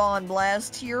Bonbon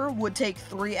Blast here would take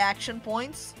 3 action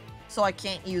points, so I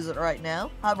can't use it right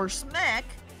now. However, Smack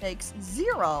takes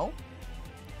 0,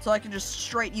 so I can just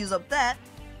straight use up that,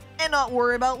 and not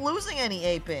worry about losing any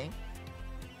AP.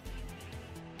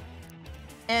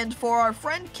 And for our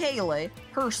friend Kaylee,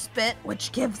 her Spit,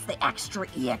 which gives the extra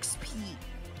EXP,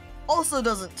 also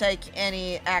doesn't take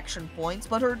any action points,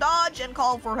 but her Dodge and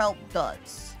Call for Help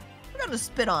does. We're gonna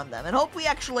spit on them and hope we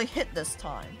actually hit this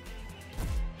time.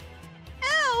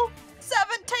 Ow!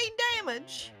 17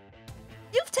 damage!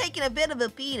 You've taken a bit of a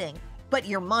beating, but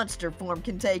your monster form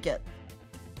can take it.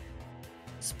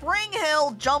 Spring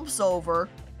Hill jumps over,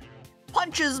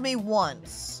 punches me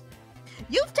once.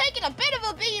 You've taken a bit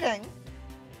of a beating!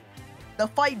 The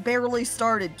fight barely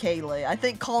started, Kaylee. I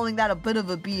think calling that a bit of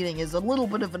a beating is a little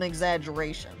bit of an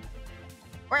exaggeration.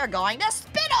 We're going to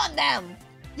spit on them!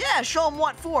 Yeah, show them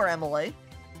what for, Emily.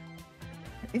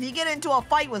 If you get into a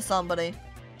fight with somebody,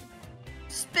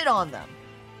 spit on them.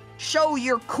 Show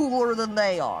you're cooler than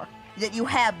they are. That you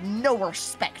have no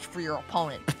respect for your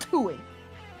opponent. Patooey.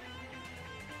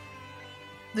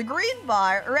 The green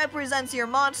bar represents your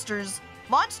monster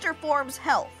form's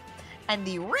health, and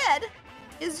the red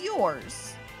is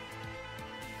yours.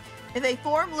 If a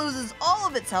form loses all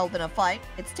of its health in a fight,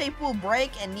 its tape will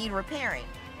break and need repairing.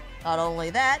 Not only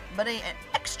that, but an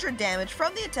extra damage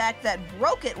from the attack that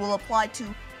broke it will apply to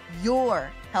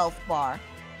your health bar,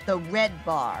 the red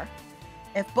bar.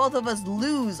 If both of us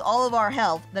lose all of our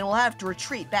health, then we'll have to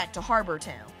retreat back to Harbor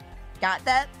Town. Got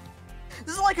that?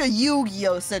 This is like a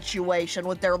Yu-Gi-Oh situation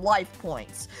with their life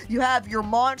points. You have your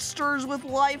monsters with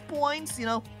life points, you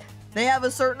know, they have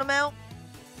a certain amount,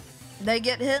 they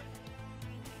get hit,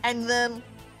 and then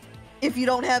if you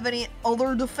don't have any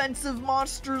other defensive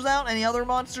monsters out, any other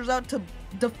monsters out to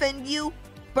defend you,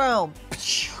 boom,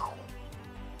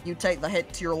 you take the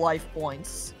hit to your life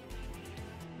points.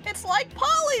 It's like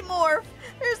polymorph!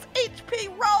 There's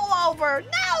HP rollover!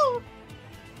 No!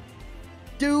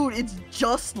 Dude, it's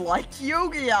just like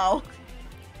Yu-Gi-Oh!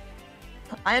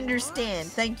 I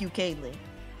understand. Thank you, Kaylee.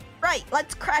 Right,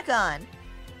 let's crack on.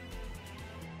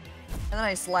 And then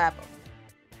I slap him.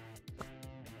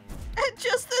 And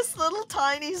just this little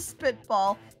tiny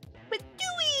spitball. But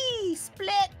dooey!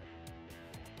 Split!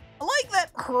 I like that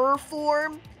her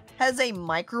form has a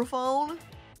microphone.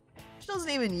 She doesn't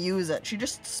even use it. She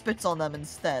just spits on them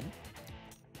instead.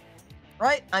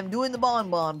 Right, I'm doing the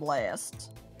Bonbon Blast,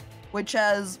 which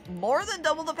has more than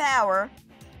double the power,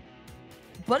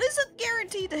 but isn't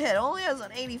guaranteed to hit. It only has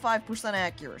an 85%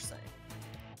 accuracy.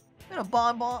 I'm gonna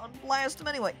Bonbon Blast him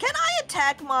anyway. Can I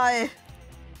attack my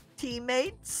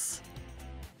teammates?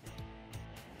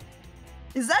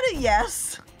 Is that a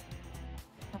yes?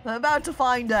 I'm about to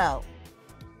find out.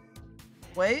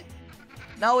 Wait.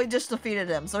 No, we just defeated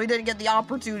him, so he didn't get the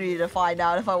opportunity to find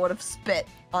out if I would have spit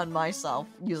on myself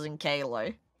using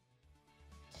Kaylee.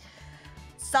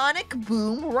 Sonic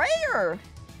Boom Rare.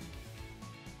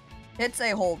 Hits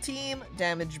a whole team,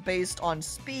 damage based on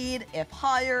speed, if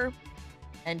higher,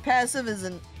 and passive is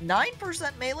a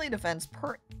 9% melee defense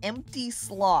per empty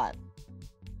slot.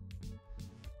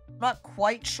 I'm not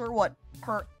quite sure what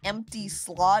per empty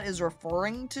slot is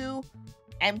referring to.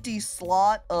 Empty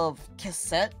slot of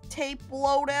cassette tape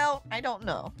loadout? I don't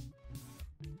know.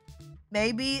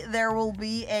 Maybe there will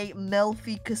be a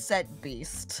Melfi Cassette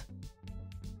Beast.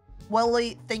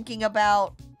 Welly thinking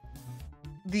about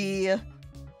the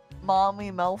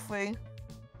Mommy Melfi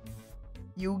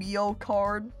Yu-Gi-Oh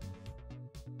card.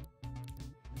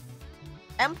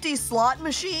 Empty slot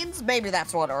machines? Maybe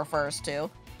that's what it refers to.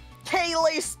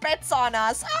 Kaylee spits on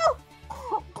us. Oh,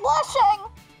 blushing.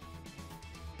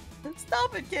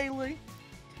 Stop it, Kaylee.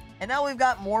 And now we've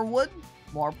got more wood,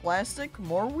 more plastic,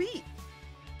 more wheat.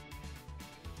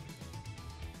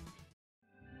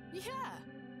 Yeah.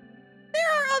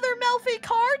 There are other Melfi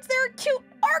cards. They're a cute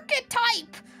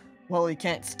archetype. Well, you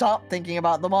can't stop thinking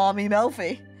about the Mommy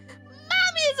Melfi.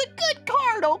 Mommy is a good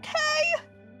card, okay?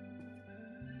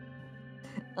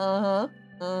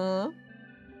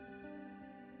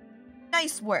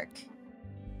 Nice work.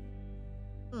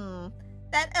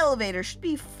 That elevator should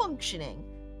be functioning.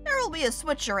 There will be a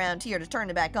switch around here to turn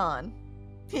it back on.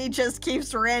 He just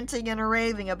keeps ranting and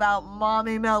raving about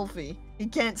Mommy Melfi. He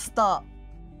can't stop.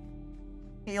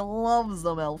 He loves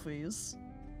the Melfis.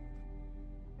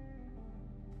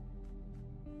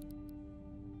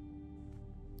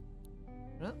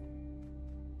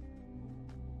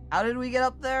 How did we get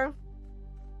up there?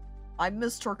 I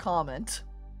missed her comment.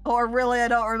 Or really, I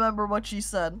don't remember what she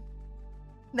said.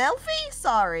 Melfi?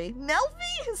 Sorry.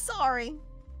 Melfi? Sorry.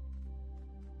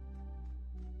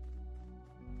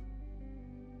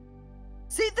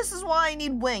 See, this is why I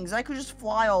need wings. I could just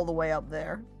fly all the way up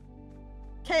there.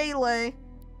 Kaylee.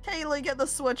 Kaylee, get the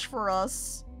switch for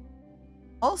us.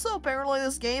 Also, apparently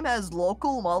this game has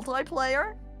local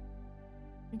multiplayer.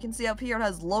 You can see up here it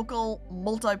has local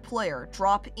multiplayer.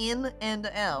 Drop in and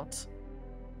out.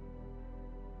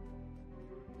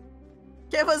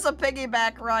 Give us a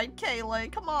piggyback ride,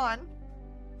 Kaylee. Come on.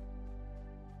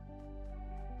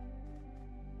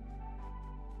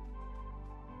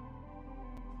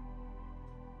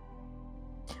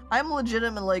 I'm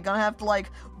legitimately gonna have to, like...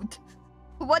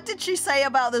 What did she say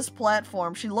about this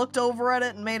platform? She looked over at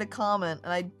it and made a comment,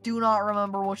 and I do not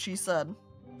remember what she said.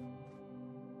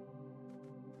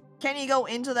 Can you go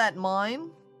into that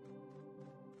mine?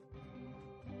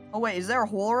 Oh wait, is there a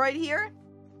hole right here?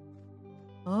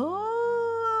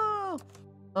 Oh!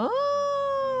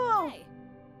 Oh! Hey.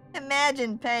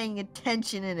 Imagine paying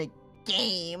attention in a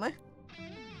game.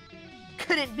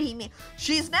 Couldn't be me.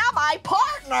 She's now my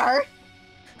partner!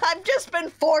 I've just been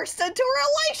forced into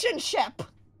a relationship!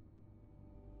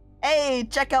 Hey,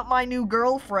 check out my new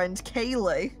girlfriend,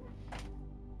 Kaylee.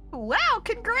 Wow,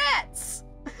 congrats!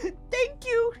 Thank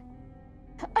you!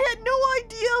 I had no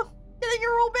idea getting a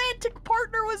romantic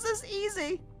partner was this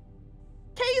easy.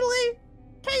 Kaylee!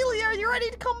 Kaylee, are you ready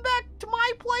to come back to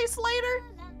my place later?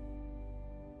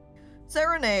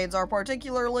 Serenades are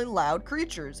particularly loud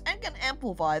creatures and can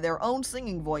amplify their own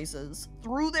singing voices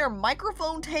through their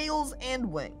microphone tails and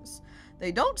wings.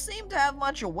 They don't seem to have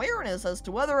much awareness as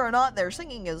to whether or not their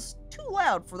singing is too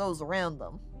loud for those around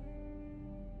them.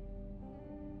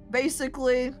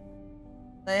 Basically,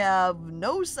 they have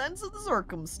no sense of the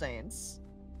circumstance.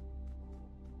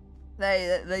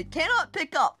 They cannot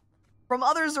pick up from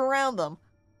others around them,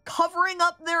 covering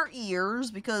up their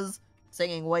ears because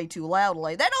singing way too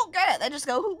loudly. They don't get it. They just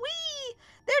go, wee!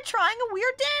 They're trying a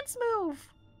weird dance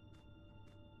move.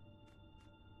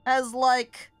 As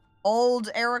like old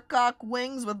Ericock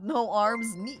wings with no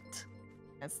arms. Neat.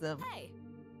 That's them. Hey.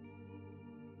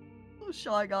 Oh,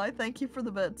 Shy Guy, thank you for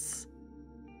the bits.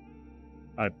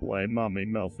 I play Mommy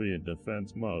Melfi in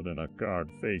defense mode and a card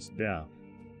face down.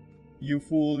 You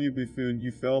fool, you buffoon,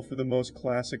 you fell for the most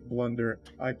classic blunder.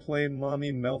 I play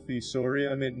Mommy Melfi, sorry,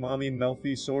 I meant Mommy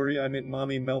Melfi, sorry, I meant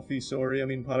Mommy Melfi, sorry, I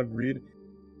mean pot of greed.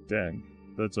 Dang,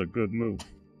 that's a good move.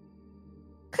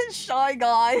 Shy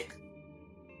Guy.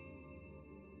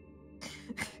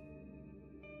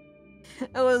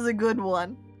 It was a good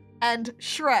one. And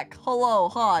Shrek, hello,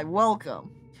 hi,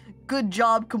 welcome. Good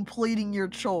job completing your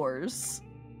chores.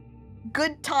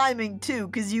 Good timing, too,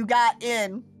 because you got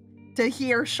in to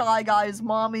hear Shy Guy's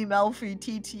Mommy Melfi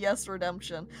TTS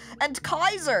Redemption. And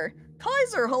Kaiser!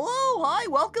 Kaiser, hello, hi,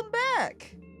 welcome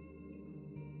back.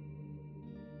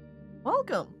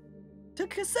 Welcome to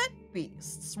Cassette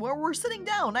Beasts, where we're sitting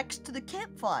down next to the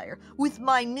campfire with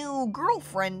my new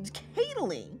girlfriend,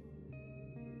 Kaylee.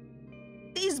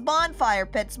 These bonfire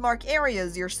pits mark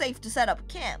areas you're safe to set up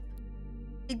camp.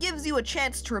 It gives you a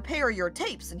chance to repair your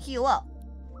tapes and heal up.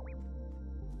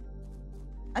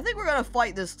 I think we're gonna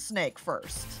fight this snake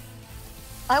first.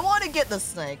 I want to get the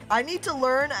snake. I need to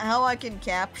learn how I can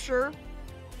capture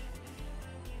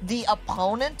the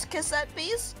opponent Cassette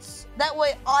Beasts. That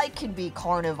way I can be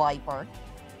Carniviper.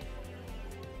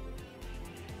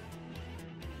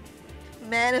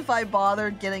 Man, if I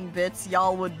bothered getting bits,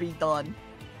 y'all would be done.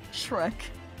 Shrek.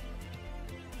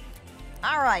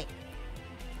 Alright.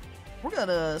 We're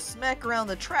gonna smack around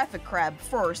the traffic crab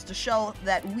first to show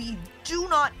that we do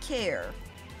not care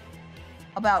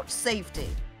about safety.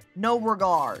 No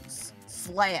regards.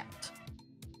 Slapped.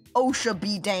 OSHA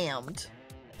be damned.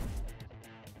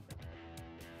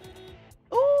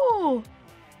 Ooh!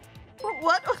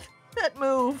 What? That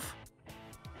move.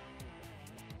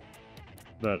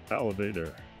 That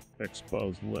elevator.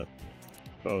 Exposed lip.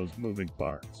 Exposed moving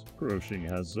parts. Crushing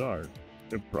hazard.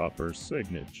 Improper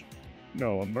signage.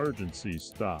 No emergency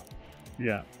stop.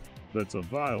 Yeah, that's a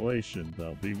violation.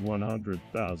 There'll be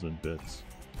 100,000 bits.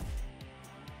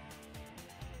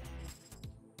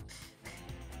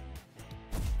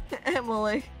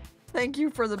 Emily, thank you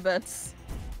for the bits.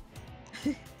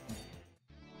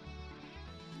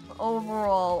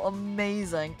 Overall,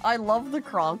 amazing. I love the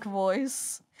Kronk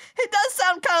voice. It does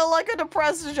sound kind of like a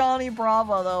depressed Johnny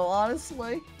Bravo, though,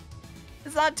 honestly.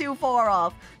 It's not too far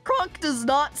off. Kronk does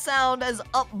not sound as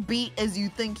upbeat as you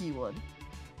think he would.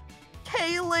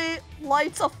 Kaylee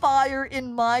lights a fire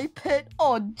in my pit.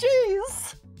 Oh,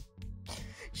 jeez.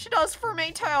 She does for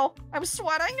me, too. I'm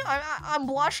sweating. I'm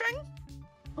blushing.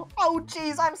 Oh,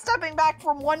 jeez. I'm stepping back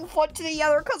from one foot to the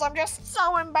other because I'm just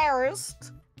so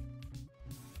embarrassed.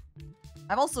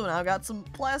 I've also now got some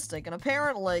plastic, and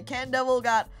apparently Candevil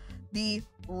got the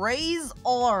raise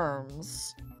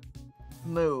arms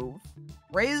move.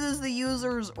 Raises the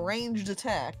user's ranged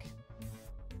attack.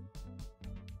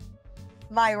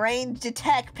 My ranged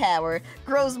attack power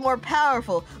grows more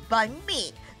powerful by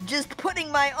me just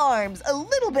putting my arms a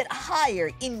little bit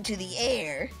higher into the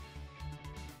air.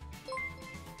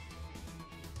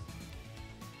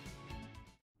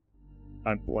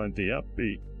 I'm plenty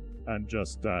upbeat. I'm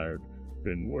just tired.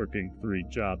 Been working 3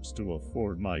 jobs to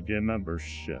afford my gym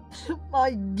membership.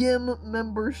 My gym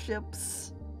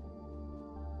memberships.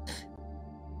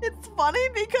 It's funny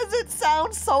because it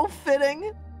sounds so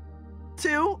fitting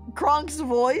to Kronk's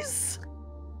voice.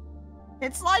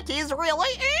 It's like he's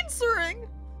really answering.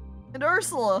 And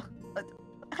Ursula,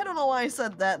 I don't know why I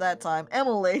said that time.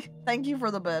 Emily, thank you for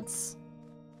the bits.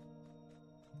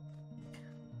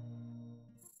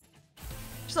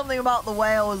 Something about the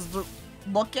way I was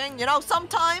looking. You know,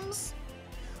 sometimes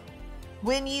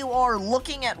when you are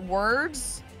looking at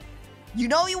words, you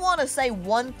know you want to say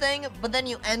one thing, but then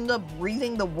you end up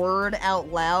reading the word out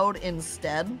loud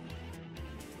instead.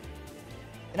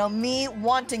 You know, me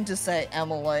wanting to say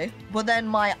Emily, but then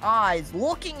my eyes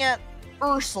looking at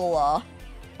Ursula,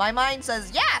 my mind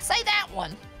says, yeah, say that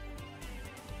one.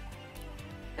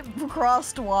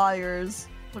 Crossed wires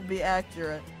would be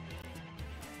accurate.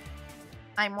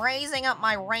 I'm raising up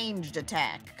my ranged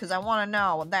attack, because I want to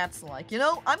know what that's like. You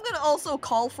know, I'm going to also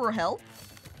call for help.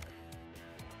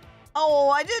 Oh,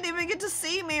 I didn't even get to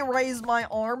see me raise my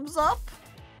arms up.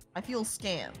 I feel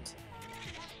scammed.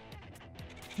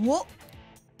 Whoa.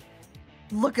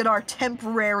 Look at our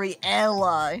temporary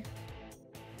ally.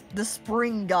 The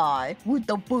spring guy with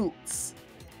the boots.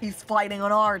 He's fighting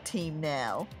on our team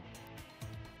now.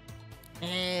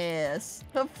 Yes.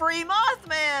 The free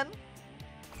Mothman.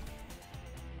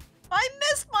 I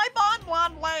missed my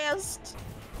Bonbon blast.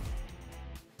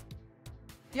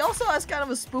 He also has kind of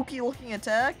a spooky looking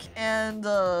attack, and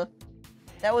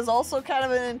that was also kind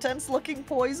of an intense looking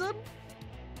poison.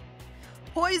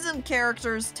 Poison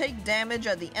characters take damage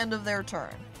at the end of their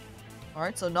turn.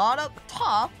 Alright, so not up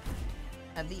top,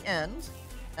 at the end.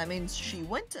 That means she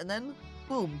went and then,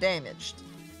 boom, damaged.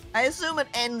 I assume it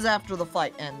ends after the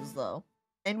fight ends, though.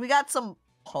 And we got some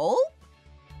pulp?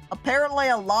 Apparently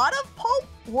a lot of pulp?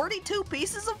 42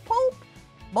 pieces of pulp?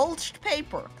 Mulched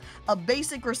paper. A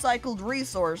basic recycled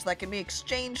resource that can be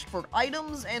exchanged for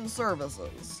items and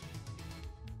services.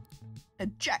 A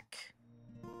check.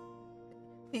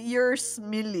 You're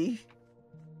smelly.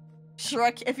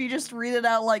 Shrek, if you just read it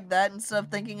out like that instead of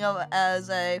thinking of it as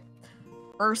a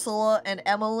Ursula and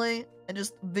Emily, and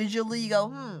just visually you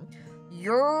go,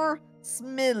 you're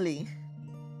smelly.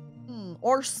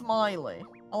 Or smiley.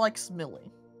 I like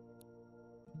smilly.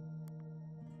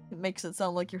 It makes it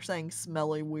sound like you're saying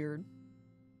smelly weird.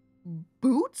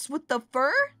 Boots with the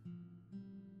fur?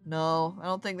 No, I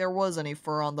don't think there was any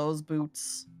fur on those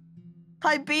boots.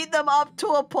 I beat them up to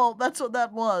a pulp, that's what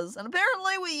that was. And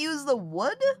apparently we use the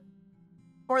wood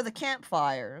for the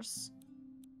campfires,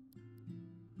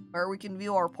 where we can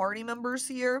view our party members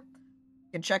here.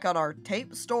 We can check out our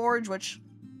tape storage, which,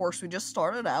 of course, we just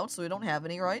started out, so we don't have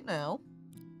any right now.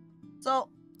 So,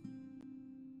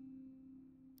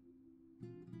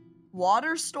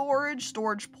 water storage,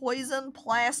 poison,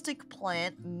 plastic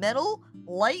plant, metal,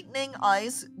 lightning,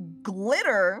 ice,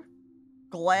 glitter,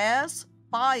 glass,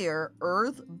 fire,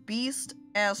 earth, beast,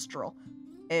 astral,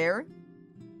 air.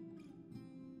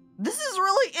 This is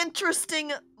really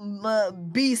interesting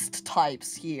beast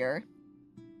types here.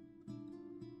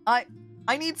 I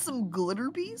need some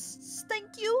glitter beasts,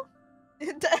 thank you.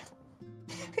 Glitter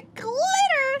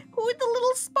with the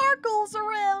little sparkles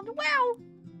around. Wow.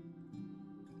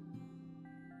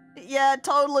 Yeah,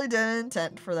 totally didn't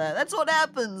intend for that. That's what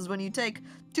happens when you take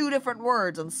two different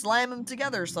words and slam them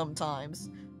together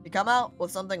sometimes. You come out with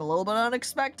something a little bit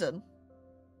unexpected.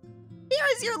 Here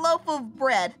is your loaf of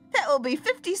bread. That will be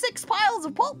 56 piles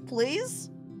of pulp, please.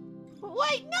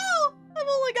 Wait, no! I've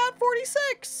only got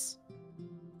 46.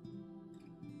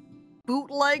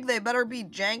 Bootleg, they better be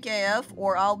jank AF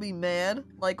or I'll be mad.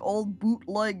 Like old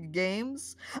bootleg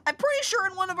games. I'm pretty sure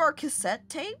in one of our cassette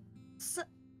tapes,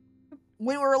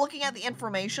 when we were looking at the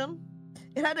information,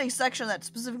 it had a section that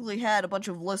specifically had a bunch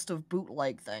of list of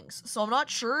bootleg things. So I'm not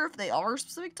sure if they are a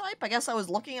specific type. I guess I was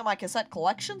looking at my cassette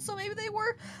collection, so maybe they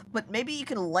were. But maybe you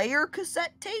can layer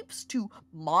cassette tapes to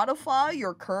modify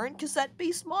your current Cassette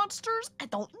Beast monsters? I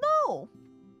don't know.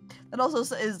 That also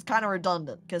is kind of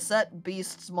redundant. Cassette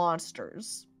Beasts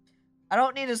monsters. I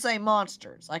don't need to say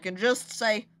monsters. I can just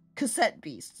say Cassette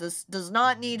Beasts. This does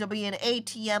not need to be an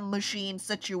ATM machine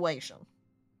situation.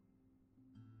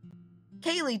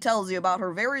 Kaylee tells you about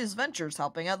her various ventures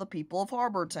helping out the people of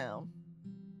Harbor Town.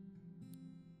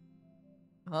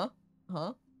 Huh?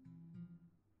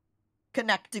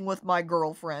 Connecting with my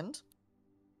girlfriend.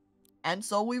 And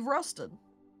so we've rested.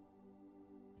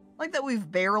 Like that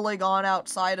we've barely gone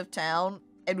outside of town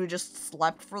and we just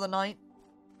slept for the night.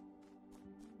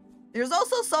 There's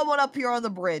also someone up here on the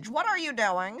bridge. What are you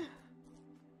doing?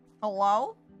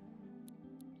 Hello?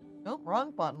 Oh,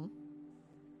 wrong button.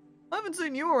 I haven't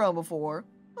seen you around before.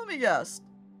 Let me guess.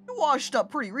 You washed up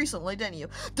pretty recently, didn't you?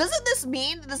 Doesn't this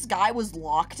mean that this guy was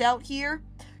locked out here?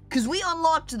 Because we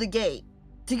unlocked the gate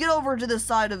to get over to this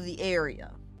side of the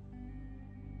area.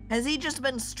 Has he just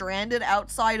been stranded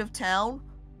outside of town?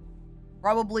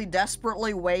 Probably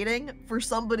desperately waiting for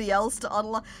somebody else to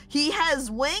unlock. He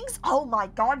has wings? Oh my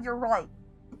god, you're right.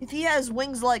 If he has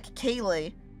wings like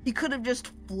Kaylee, he could have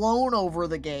just flown over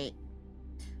the gate.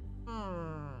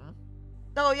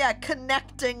 Oh yeah,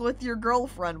 connecting with your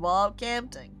girlfriend while out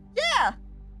camping. Yeah,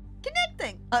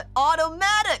 connecting. An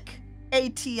automatic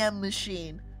ATM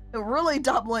machine. They're really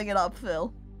doubling it up,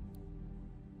 Phil.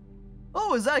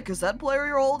 Oh, is that a cassette player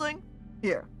you're holding?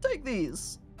 Here, take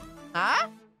these. Huh?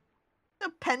 A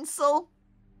pencil?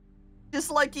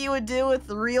 Just like you would do with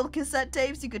the real cassette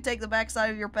tapes, you could take the back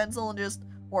side of your pencil and just,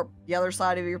 or the other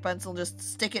side of your pencil, and just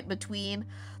stick it between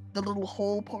the little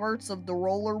hole parts of the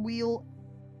roller wheel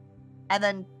and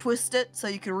then twist it so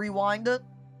you can rewind it.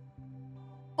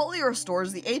 Fully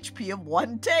restores the HP of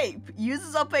one tape.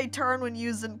 Uses up a turn when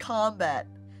used in combat.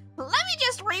 Let me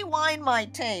just rewind my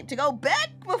tape to go back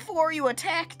before you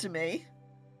attacked me.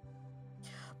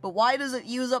 But why does it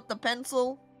use up the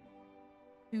pencil?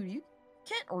 Dude, you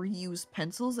can't reuse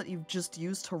pencils that you've just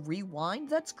used to rewind.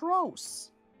 That's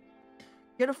gross.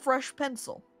 Get a fresh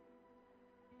pencil.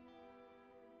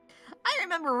 I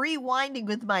remember rewinding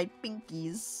with my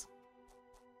pinkies.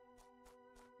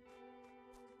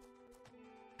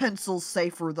 Pencil's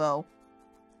safer, though.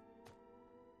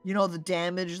 You know the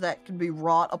damage that can be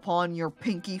wrought upon your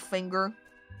pinky finger?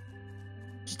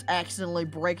 Just accidentally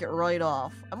break it right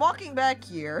off. I'm walking back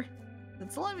here.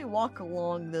 It's letting me walk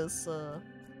along this,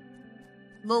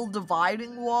 little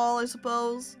dividing wall, I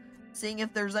suppose. Seeing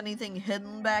if there's anything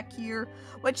hidden back here.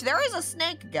 Which, there is a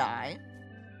snake guy.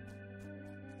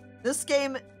 This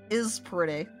game is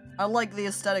pretty. I like the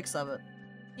aesthetics of it.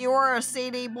 You were a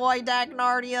CD boy,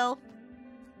 Dagnardio?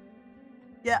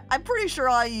 Yeah, I'm pretty sure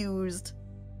I used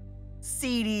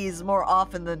CDs more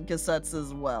often than cassettes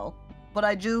as well. But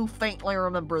I do faintly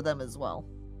remember them as well.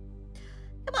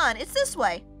 Come on, it's this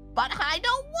way. But I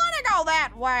don't want to go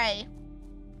that way.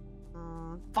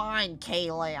 Fine,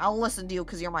 Kaylee. I'll listen to you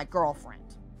because you're my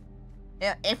girlfriend.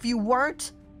 If you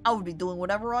weren't, I would be doing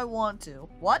whatever I want to.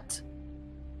 What?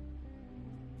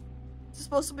 Is this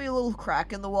supposed to be a little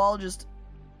crack in the wall just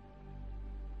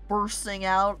bursting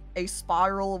out a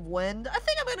spiral of wind? I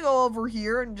think I'm gonna go over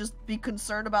here and just be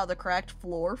concerned about the cracked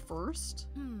floor first.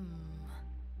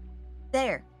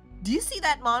 There. Do you see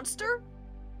that monster?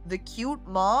 The cute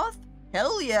moth?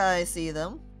 Hell yeah, I see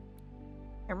them.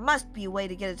 There must be a way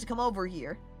to get it to come over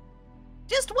here.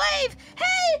 Just wave!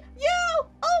 Hey, you!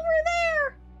 Over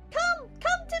there!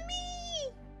 Come to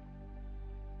me!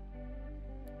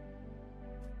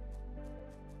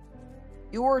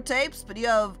 You were tapes, but you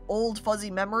have old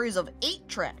fuzzy memories of 8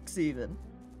 tracks even.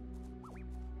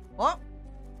 What?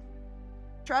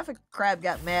 Traffic crab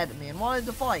got mad at me and wanted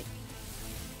to fight.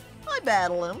 I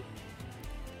battle him.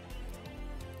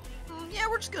 Yeah,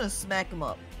 we're just gonna smack him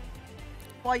up.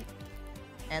 Fight.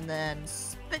 And then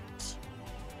spit.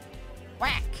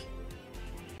 Whack.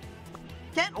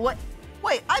 Can't what?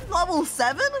 Wait, I'm level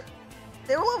 7?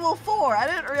 They were level 4. I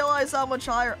didn't realize how much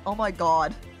higher. Oh my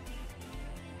god.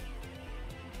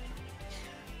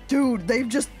 Dude, they've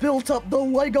just built up the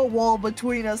Lego wall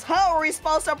between us. How are we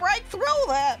supposed to break through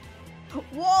that?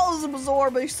 Walls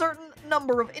absorb a certain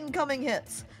number of incoming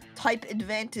hits.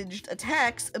 Type-advantaged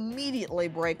attacks immediately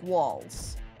break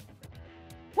walls.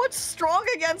 What's strong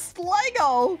against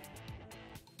Lego?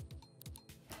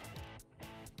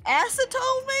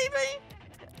 Acetone, maybe?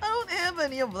 I don't have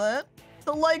any of that.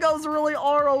 The Legos really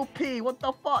ROP. What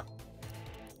the fuck?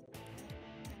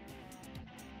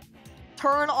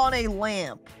 Turn on a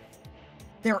lamp.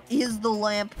 There is the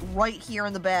lamp right here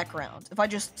in the background. If I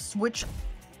just switch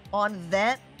on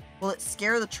that, will it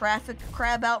scare the traffic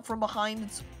crab out from behind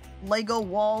its Lego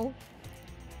wall?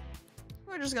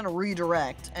 We're just gonna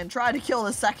redirect and try to kill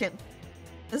the second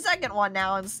one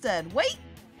now instead. Wait!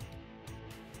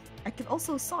 I can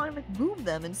also sonic boom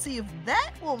them and see if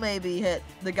that will maybe hit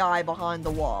the guy behind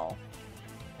the wall.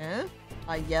 Eh?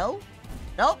 I yell?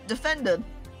 Nope, defended.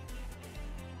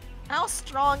 How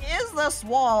strong is this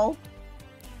wall?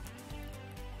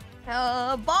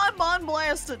 Bonbon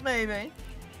blast it maybe.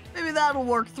 Maybe that'll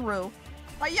work through.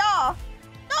 Hi-ya!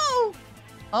 No!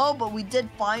 Oh, but we did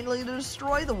finally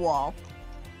destroy the wall.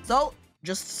 So,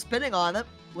 just spitting on it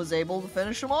was able to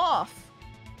finish him off.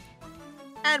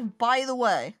 And by the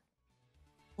way,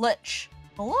 Lich.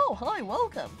 Hello, hi,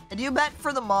 welcome. Did you bet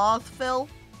for the moth, Phil?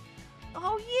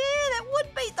 Oh yeah, that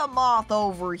would beat the moth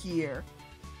over here.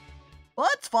 Well,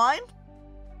 that's fine.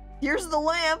 Here's the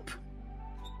lamp.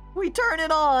 We turn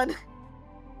it on.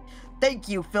 Thank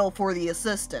you, Phil, for the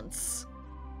assistance.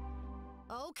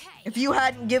 Okay. If you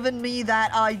hadn't given me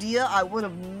that idea, I would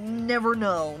have never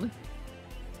known.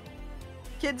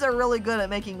 Kids are really good at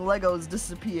making Legos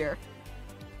disappear.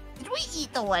 Did we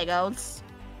eat the Legos?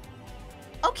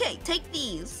 Okay, take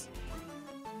these.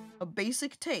 A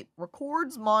basic tape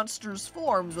records monsters'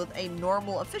 forms with a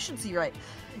normal efficiency rate.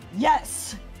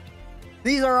 Yes!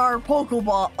 These are our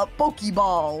Pokeballs.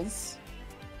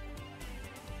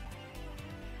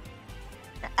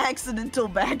 Accidental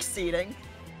backseating.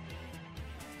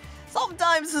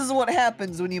 Sometimes this is what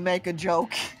happens when you make a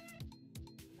joke.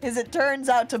 Is it turns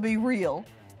out to be real.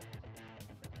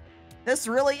 This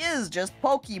really is just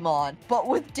Pokemon, but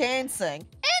with dancing.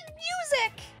 And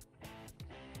music!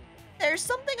 There's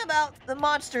something about the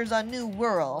monsters on New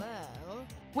World. Well,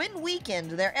 When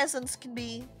weakened, their essence can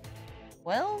be,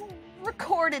 well,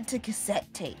 recorded to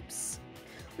cassette tapes.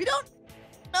 We don't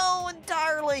know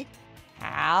entirely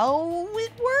how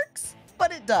it works,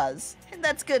 but it does, and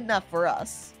that's good enough for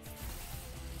us.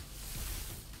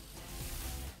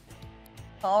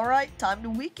 Alright, time to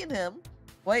weaken him.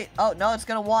 Wait, oh no, it's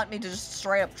gonna want me to just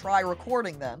straight up try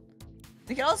recording them.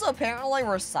 We can also apparently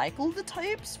recycle the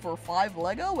tapes for 5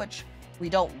 Lego, which we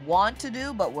don't want to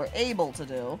do, but we're able to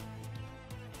do.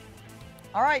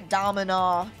 Alright,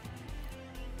 Dominoth.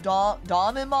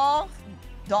 Domimoth?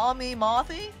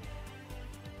 Domimothy?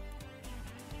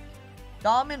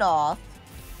 Dominoth.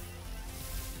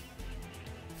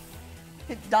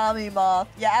 Domimoth.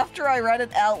 Yeah, after I read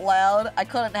it out loud, I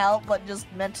couldn't help but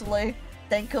just mentally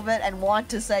think of it and want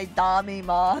to say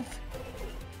Domimoth.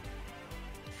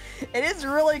 It is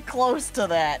really close to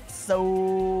that,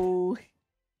 so...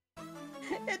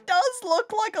 It does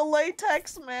look like a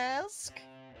latex mask.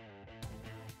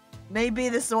 Maybe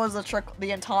this was a trick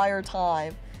the entire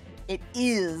time. It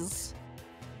is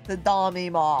the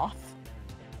Domimoth.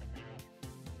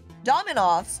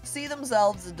 Dominoths see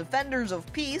themselves as defenders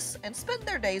of peace and spend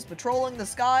their days patrolling the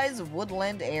skies of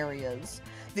woodland areas.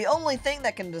 The only thing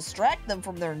that can distract them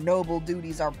from their noble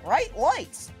duties are bright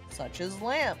lights, such as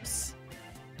lamps.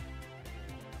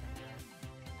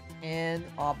 And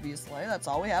obviously, that's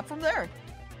all we have from there.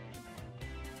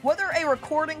 Whether a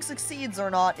recording succeeds or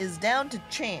not is down to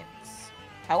chance.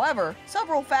 However,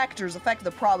 several factors affect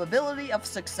the probability of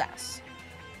success.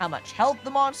 How much health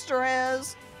the monster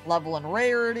has, level and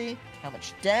rarity, how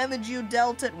much damage you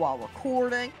dealt it while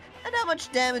recording, and how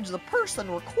much damage the person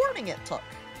recording it took.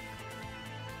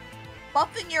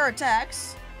 Buffing your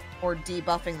attacks or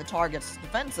debuffing the target's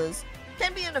defenses,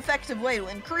 can be an effective way to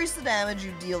increase the damage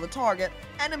you deal the target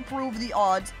and improve the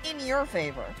odds in your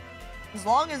favor. As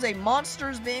long as a monster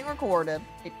is being recorded,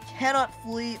 it cannot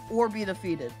flee or be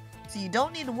defeated, so you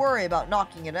don't need to worry about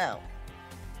knocking it out.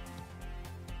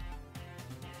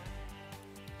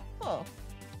 Huh.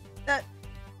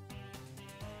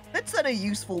 That's a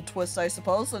useful twist, I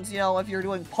suppose, since, you know, if you're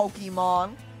doing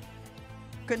Pokemon,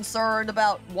 concerned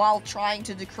about, while trying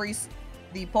to decrease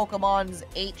the Pokemon's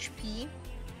HP,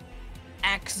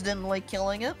 accidentally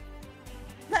killing it.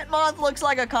 That moth looks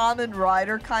like a common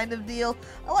rider kind of deal.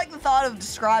 I like the thought of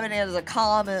describing it as a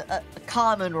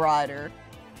common rider.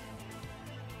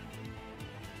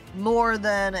 More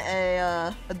than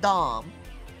a Dom.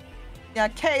 Yeah,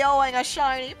 KOing a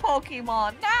shiny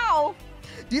Pokemon now!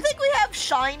 Do you think we have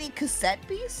shiny Cassette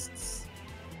Beasts?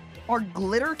 Are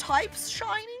glitter types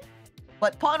shiny?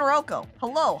 But Ponoroco,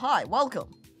 hello, hi, welcome.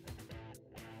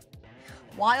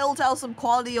 Wild how some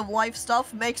quality of life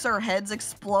stuff makes our heads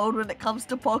explode when it comes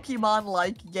to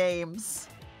Pokemon-like games.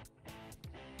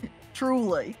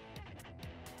 Truly.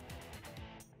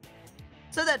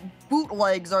 Said that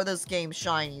bootlegs are this game's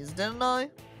shinies, didn't I?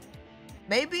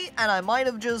 Maybe, and I might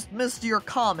have just missed your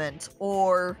comment,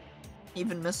 or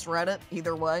even misread it,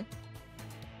 either way.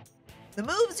 The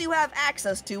moves you have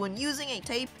access to when using a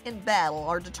tape in battle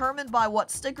are determined by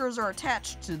what stickers are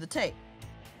attached to the tape.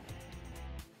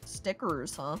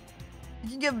 Stickers, huh? You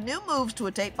can give new moves to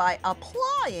a tape by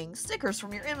applying stickers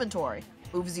from your inventory.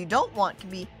 Moves you don't want can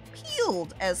be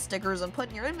peeled as stickers and put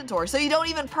in your inventory, so you don't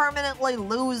even permanently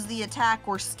lose the attack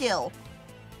or skill,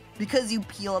 because you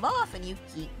peel it off and you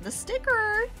keep the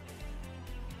sticker.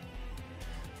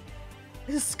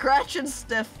 Scratch and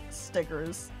stiff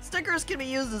stickers. Stickers can be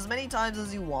used as many times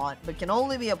as you want, but can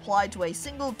only be applied to a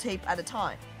single tape at a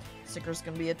time. Stickers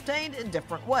can be obtained in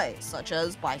different ways, such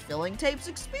as by filling tape's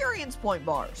experience point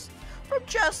bars, from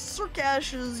chests or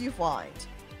caches you find,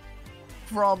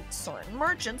 from certain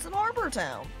merchants in Harbor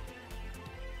Town.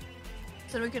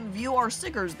 So we can view our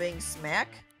stickers being Smack,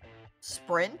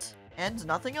 Sprint, and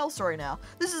nothing else right now.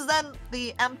 This is then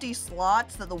the empty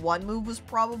slots that the one move was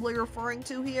probably referring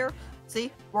to here.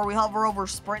 See, where we hover over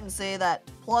Sprint and say that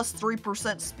plus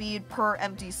 3% speed per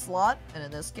empty slot, and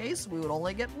in this case, we would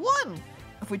only get 1.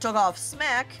 If we took off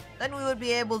Smack, then we would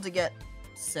be able to get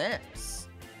 6.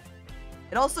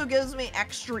 It also gives me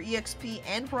extra EXP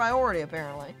and priority,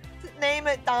 apparently. Name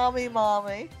it Dami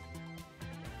Mommy.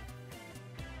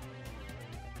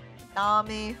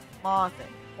 Dami Mothy.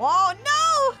 Whoa,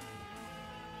 no!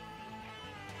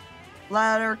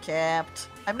 Letter capped.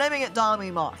 I'm naming it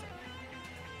Dami Mothy.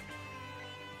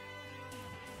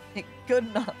 Good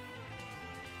enough.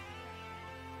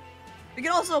 We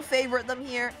can also favorite them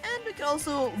here, and we can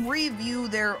also review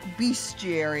their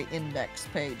bestiary index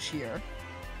page here.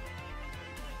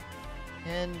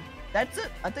 And that's it.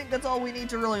 I think that's all we need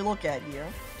to really look at here.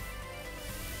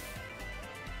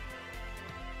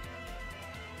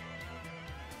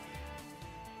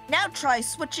 Now try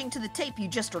switching to the tape you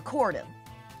just recorded.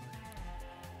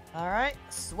 Alright,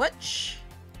 switch.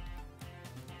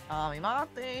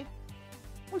 Amimate.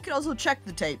 We can also check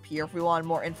the tape here if we wanted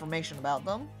more information about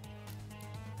them.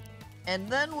 And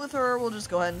then with her, we'll just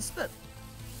go ahead and spit.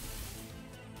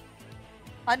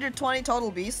 120 total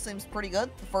beasts seems pretty good.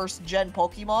 The first gen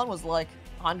Pokemon was like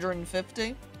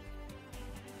 150.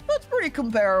 That's pretty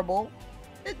comparable.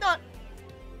 It's not...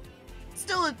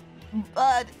 Still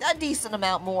a decent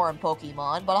amount more in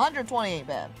Pokemon, but 120 ain't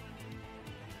bad.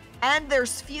 And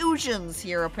there's fusions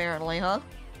here, apparently, huh?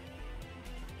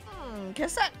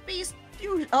 Cassette Beast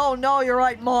fusion. Oh no, you're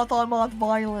right, moth-on-moth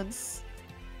violence.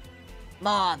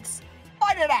 Moths,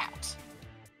 fight it out!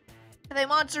 If a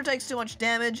monster takes too much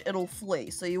damage, it'll flee,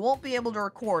 so you won't be able to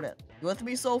record it. You with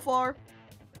me so far?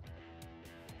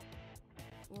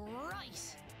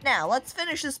 Right. Now, let's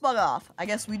finish this bug off. I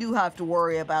guess we do have to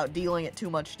worry about dealing it too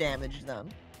much damage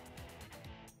then.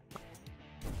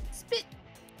 Spit.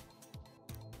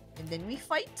 And then we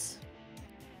fight.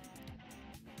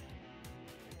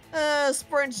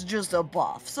 Sprint's just a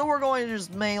buff, so we're going to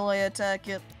just melee attack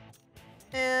it.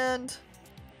 And...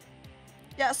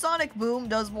 yeah, Sonic Boom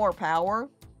does more power.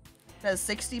 It has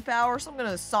 60 power, so I'm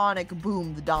gonna Sonic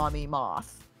Boom the Dami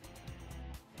Moth.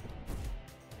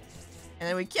 And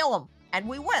then we kill him, and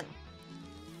we win.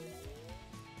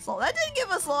 So that didn't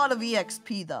give us a lot of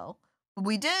EXP though. But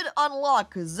we did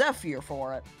unlock Zephyr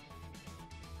for it.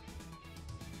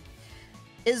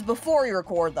 Is before you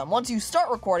record them. Once you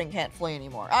start recording, can't flee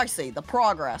anymore. I see, the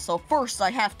progress. So first I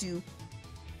have to...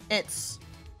 it's...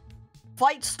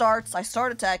 fight starts, I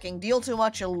start attacking, deal too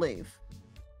much, you'll leave.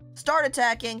 Start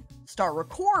attacking, start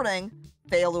recording,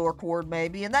 fail to record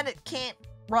maybe, and then it can't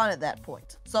run at that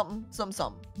point. Something.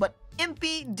 But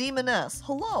Impy Demoness,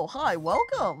 hello, hi,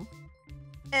 welcome.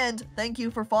 And thank you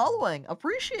for following.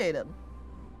 Appreciate it.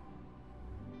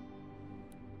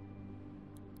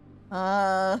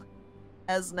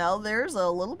 As now there's a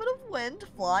little bit of wind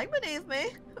flying beneath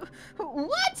me.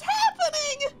 What's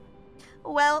happening?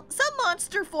 Well, some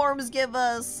monster forms give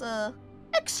us,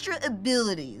 extra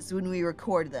abilities when we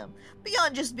record them,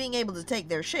 beyond just being able to take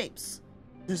their shapes.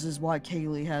 This is why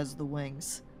Kaylee has the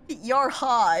wings. You're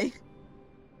high.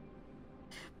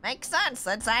 Makes sense.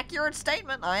 That's an accurate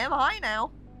statement. I am high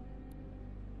now.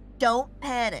 Don't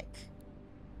panic.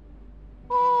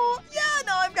 Oh, yeah,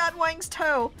 no, I've got wings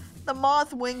too. The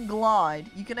Moth Wing Glide.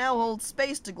 You can now hold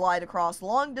space to glide across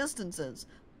long distances,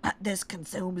 but this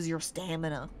consumes your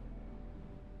stamina.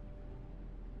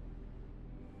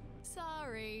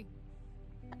 Sorry.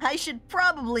 I should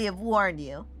probably have warned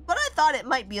you, but I thought it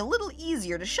might be a little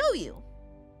easier to show you.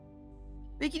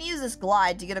 We can use this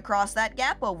glide to get across that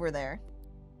gap over there.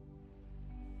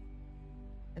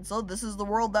 And so this is the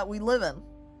world that we live in.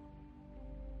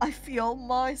 I feel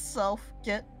myself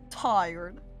get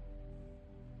tired.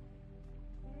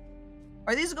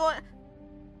 Are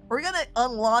we gonna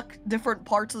unlock different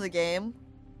parts of the game?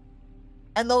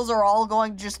 And those are all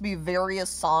going to just be various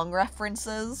song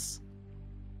references?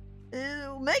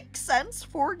 It makes sense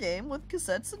for a game with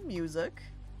cassettes and music.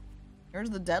 There's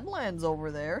the Deadlands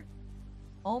over there.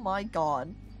 Oh my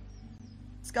god.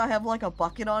 This guy have like a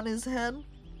bucket on his head?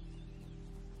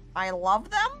 I love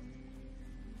them.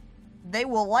 They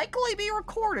will likely be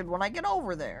recorded when I get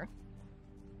over there.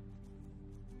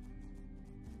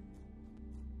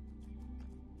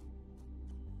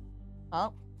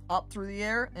 Up through the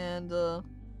air, and,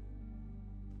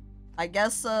 I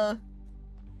guess, I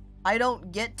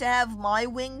don't get to have my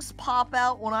wings pop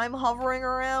out when I'm hovering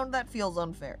around? That feels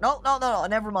unfair. No,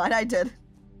 never mind, I did.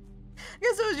 I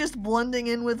guess it was just blending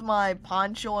in with my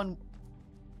poncho and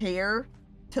hair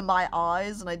to my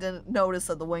eyes, and I didn't notice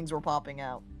that the wings were popping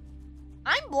out.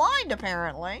 I'm blind,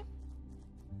 apparently.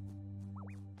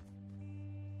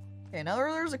 Okay, now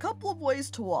there's a couple of ways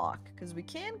to walk, because we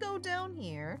can go down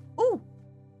here. Ooh!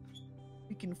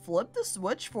 We can flip the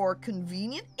switch for a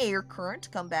convenient air current to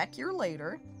come back here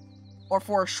later. Or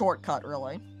for a shortcut,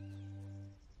 really.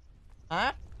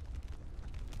 Huh?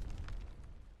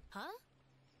 Huh?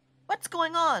 What's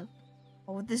going on?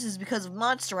 Oh, this is because of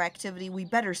monster activity. We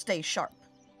better stay sharp.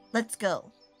 Let's go.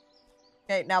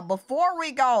 Okay, now before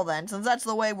we go then, since that's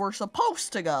the way we're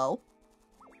supposed to go,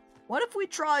 what if we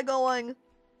try going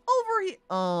over here?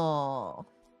 Oh.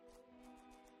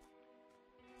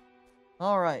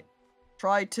 Alright.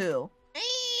 Try two.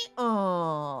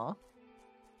 Oh.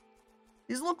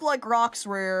 These look like rocks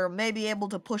we're maybe able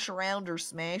to push around or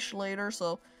smash later,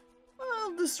 so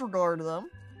I'll disregard them.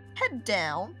 Head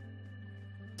down.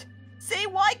 See,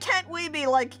 why can't we be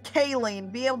like Kaylee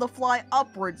and be able to fly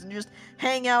upwards and just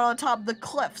hang out on top of the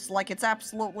cliffs like it's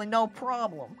absolutely no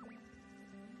problem?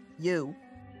 You.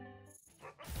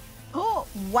 Oh,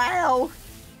 wow!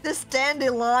 This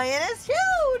dandelion is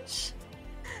huge!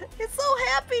 It's so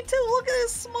happy too, look at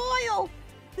his smile!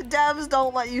 The devs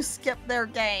don't let you skip their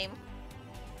game.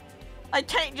 I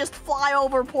can't just fly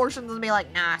over portions and be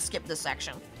like, nah, skip this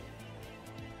section.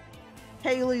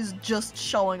 Haley's just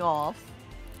showing off.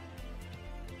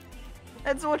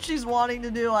 That's what she's wanting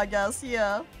to do, I guess,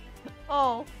 yeah.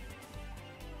 Oh.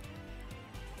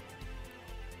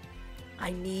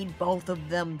 I need both of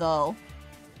them, though.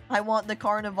 I want the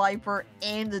Carniviper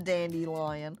and the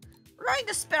Dandelion. We're going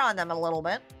to spit on them a little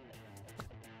bit.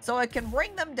 So I can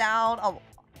bring them down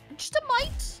just a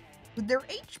mite with their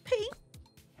HP.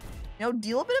 You know,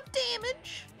 deal a bit of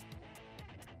damage.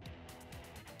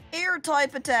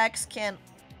 Air-type attacks can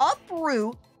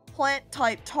uproot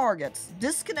plant-type targets,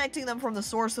 disconnecting them from the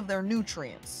source of their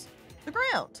nutrients, the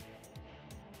ground.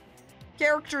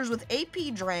 Characters with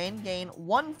AP drain gain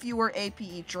 1 fewer AP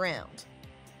each round.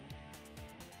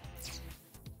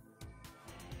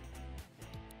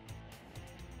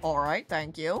 Alright,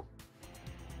 thank you.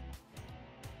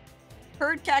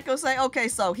 Heard Caco say, okay,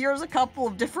 so here's a couple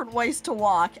of different ways to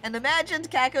walk, and imagined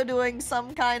Caco doing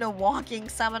some kind of walking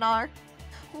seminar.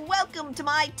 Welcome to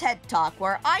my TED Talk,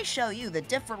 where I show you the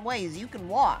different ways you can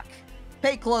walk.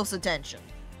 Pay close attention.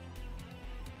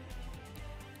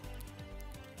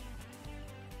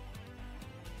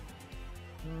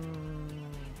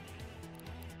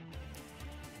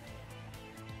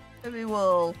 Maybe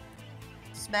we'll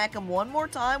smack him one more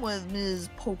time with Ms.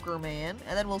 Pokerman,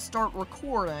 and then we'll start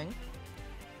recording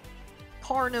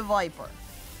Carniviper.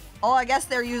 Oh, I guess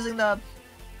they're using that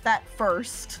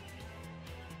first.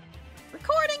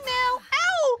 Recording now!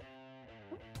 Ow!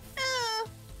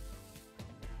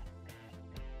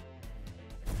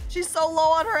 She's so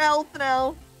low on her health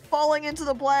now. Falling into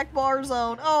the black bar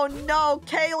zone. Oh no,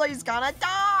 Kaylee's gonna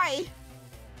die!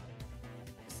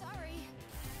 Sorry.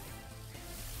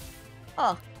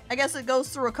 Huh. I guess it goes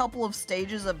through a couple of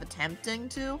stages of attempting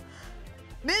to.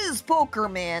 Ms.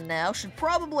 Pokerman now should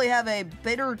probably have a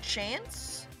better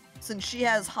chance since she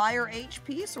has higher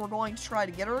HP, so we're going to try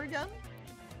to get her again.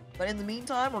 But in the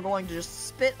meantime, we're going to just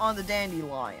spit on the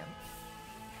dandelion.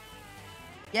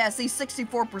 Yeah, see,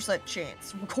 64%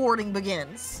 chance. Recording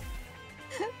begins.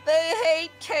 They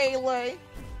hate Kaylee.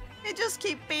 They just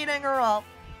keep beating her up.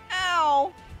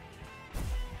 Ow.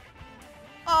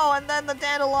 Oh, and then the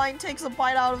dandelion takes a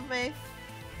bite out of me,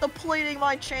 depleting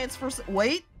my chance for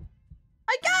wait.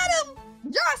 I got him!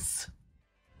 Yes!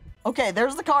 Okay,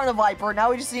 there's the Carniviper.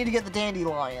 Now we just need to get the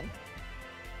dandelion.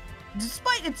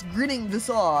 Despite its grinning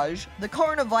visage, the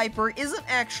Carniviper isn't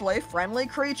actually a friendly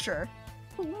creature.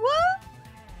 What?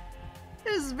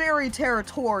 It is very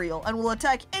territorial and will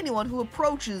attack anyone who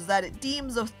approaches that it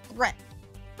deems a threat,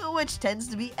 which tends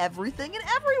to be everything and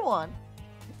everyone.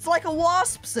 It's like a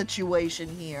wasp situation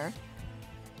here.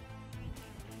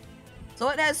 So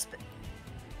it has...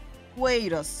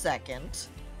 Wait a second.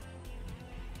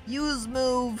 Use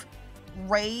move,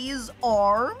 raise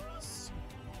arms?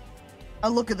 I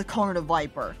look at the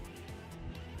Carniviper.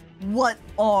 What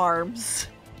arms?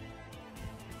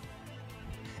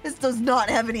 This does not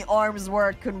have any arms where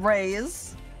it can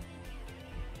raise.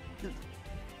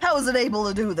 How is it able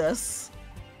to do this?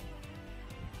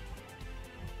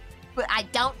 But I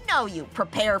don't know you.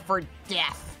 Prepare for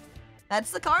death.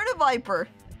 That's the Carniviper.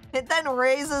 It then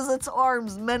raises its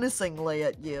arms menacingly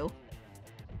at you.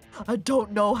 I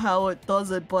don't know how it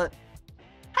does it, but...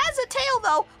 Has a tail,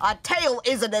 though. A tail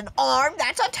isn't an arm,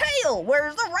 that's a tail.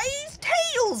 Where's the raised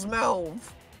tails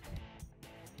move?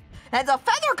 Has a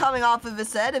feather coming off of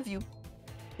his head, if you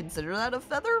consider that a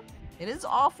feather. It is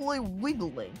awfully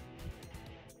wiggly.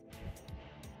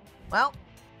 Well,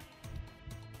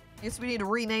 I guess we need to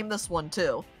rename this one,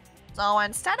 too. So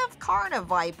instead of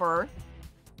Carniviper...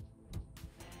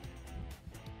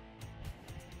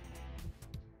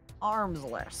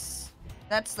 Armsless.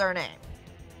 That's their name.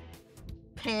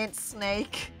 Pant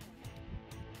Snake.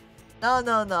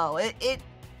 No. It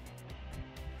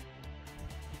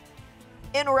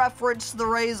in reference to the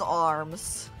raise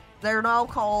arms. They're now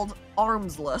called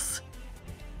armsless.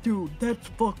 Dude, that's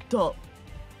fucked up.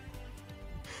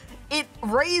 It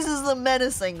raises the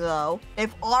menacing, though,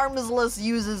 if armsless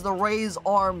uses the raise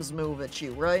arms move at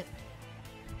you, right?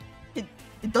 It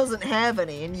doesn't have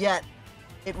any, and yet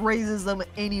it raises them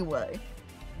anyway.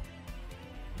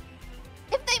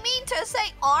 If they mean to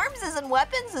say arms as in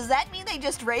weapons, does that mean they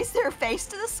just raise their face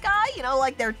to the sky? You know,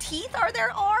 like their teeth are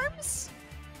their arms?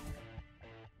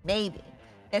 Maybe.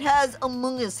 It has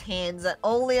Among Us hands that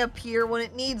only appear when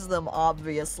it needs them,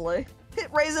 obviously. It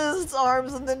raises its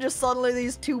arms and then just suddenly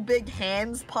these two big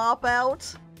hands pop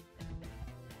out.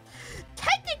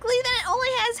 Technically, then it only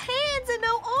has hands and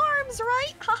no arms,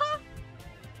 right? Haha.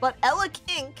 But Alec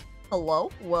Inc., hello,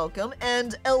 welcome,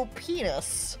 and El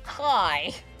Penis,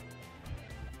 hi.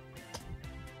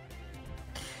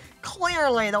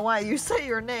 Clearly the way you say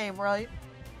your name, right?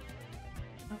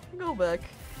 Go back.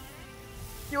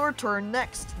 Your turn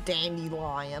next,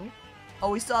 Dandelion.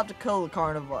 Oh, we still have to kill the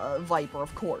Carniviper,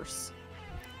 of course.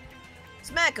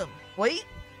 Smack him. Wait.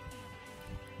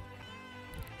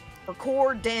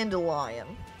 Record Dandelion.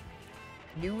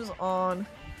 Use on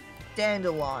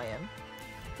Dandelion.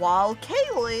 While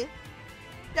Kaylee,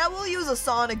 yeah, we'll use a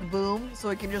Sonic Boom so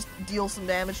it can just deal some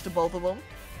damage to both of them.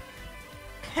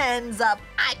 Hands up.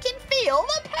 I can feel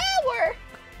the power.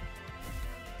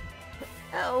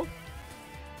 Ow.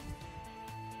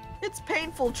 It's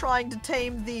painful trying to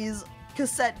tame these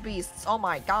Cassette Beasts. Oh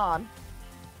my god.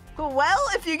 Well,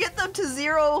 if you get them to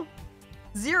zero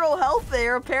health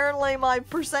there, apparently my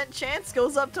percent chance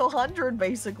goes up to 100,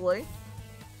 basically.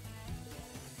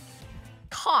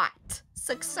 Caught.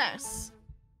 Success.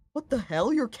 What the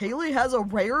hell? Your Kaylee has a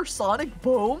rare Sonic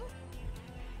Boom?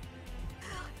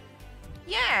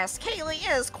 Yes,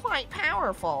 Kaylee is quite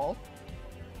powerful.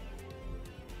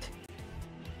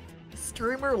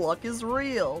 Streamer luck is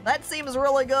real. That seems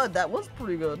really good. That was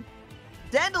pretty good.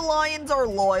 Dandelions are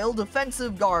loyal,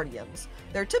 defensive guardians.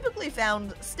 They're typically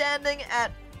found standing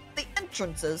at the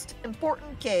entrances to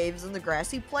important caves in the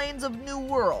grassy plains of New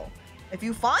World. If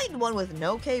you find one with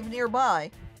no cave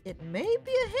nearby, it may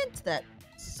be a hint that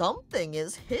something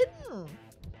is hidden.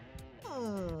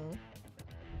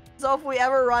 So if we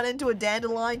ever run into a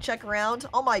dandelion, check around.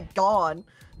 Oh my god.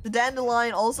 The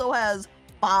dandelion also has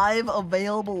 5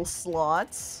 available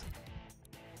slots.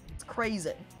 It's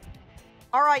crazy.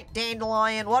 Alright,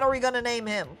 Dandelion, what are we gonna name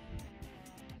him?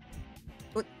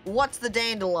 What's the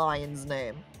dandelion's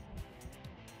name?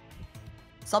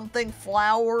 Something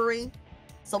flowery?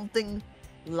 Something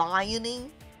liony?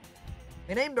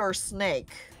 We named our snake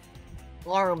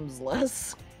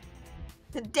Armsless.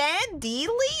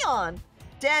 Dandelion!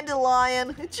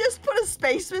 Dandelion. Just put a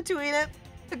space between it.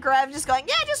 The Grav just going,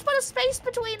 yeah, just put a space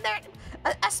between their...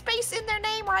 A space in their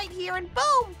name right here, and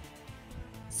boom!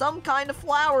 Some kind of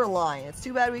flower lion. It's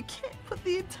too bad we can't put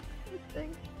the entire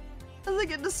thing. As I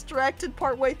get distracted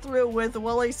partway through with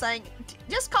Willie saying,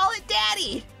 just call it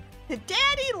Daddy!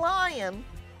 Daddy Lion!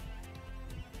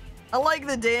 I like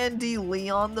the Dandy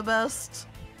Leon the best.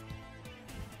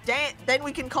 Dan, then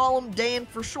we can call him Dan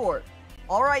for short.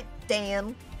 Alright,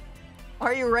 Dan.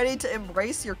 Are you ready to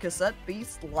embrace your Cassette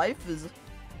Beast life as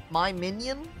my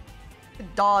minion?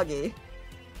 Doggy.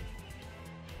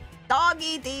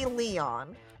 Doggy D.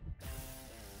 Leon.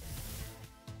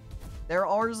 They're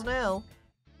ours now.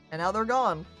 And now they're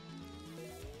gone.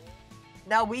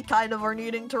 Now we kind of are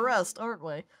needing to rest, aren't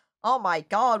we? Oh my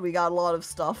god, we got a lot of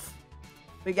stuff.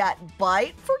 We got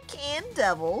Bite for Can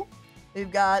Devil.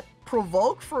 We've got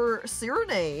Provoke for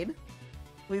Serenade.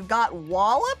 We've got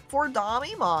Wallop for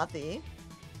Dami Mothi.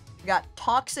 We got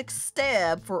Toxic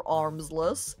Stab for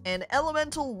Armsless. And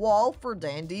Elemental Wall for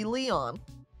Dandy Leon.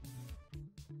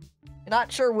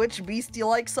 Not sure which beast you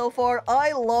like so far.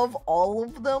 I love all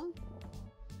of them.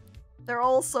 They're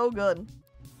all so good.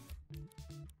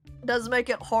 It does make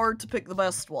it hard to pick the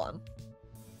best one.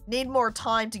 Need more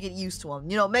time to get used to them.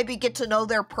 You know, maybe get to know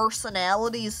their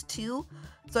personalities too,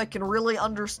 so I can really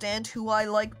understand who I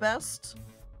like best.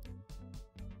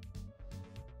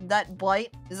 That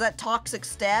Bite, is that Toxic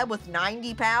Stab with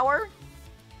 90 power?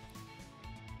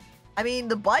 I mean,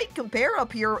 the Bite compare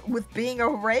up here with being a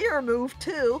rare move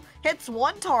too. Hits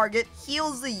one target,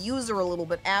 heals the user a little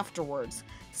bit afterwards.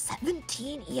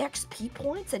 17 EXP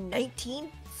points and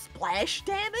 19 splash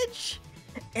damage?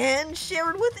 And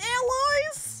shared with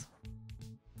allies?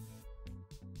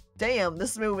 Damn,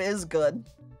 this move is good.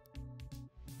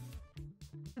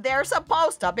 They're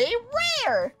supposed to be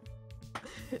rare!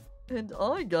 And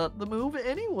I got the move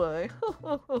anyway.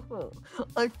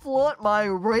 I flaunt my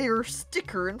rare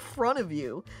sticker in front of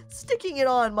you, sticking it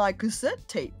on my cassette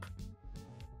tape.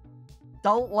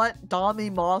 Don't let Dami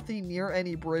Mothi near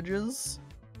any bridges.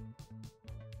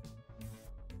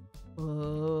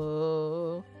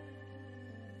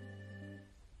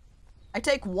 I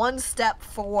take one step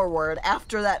forward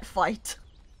after that fight.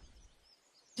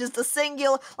 Just a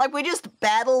singular, like we just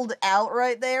battled out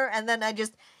right there, and then I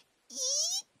just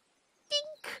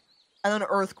dink, and then an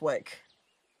earthquake.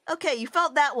 Okay, you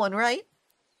felt that one, right?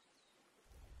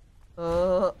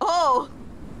 Oh!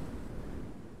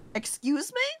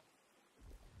 Excuse me?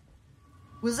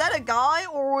 Was that a guy,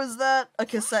 or was that a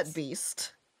cassette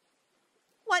beast?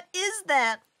 What is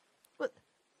that? What,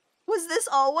 was this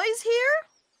always here?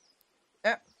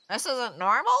 This isn't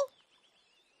normal?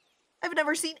 I've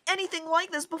never seen anything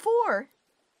like this before.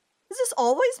 Has this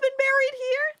always been buried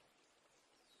here?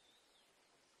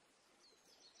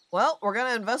 Well, we're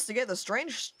gonna investigate the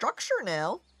strange structure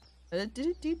now. I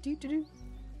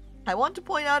want to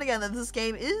point out again that this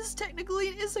game is technically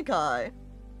an isekai.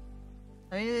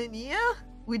 I mean, yeah,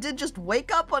 we did just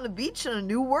wake up on a beach in a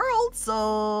new world,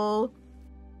 so...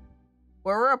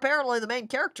 we're apparently the main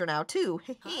character now, too.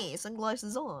 Hey,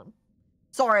 sunglasses on.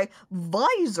 Sorry,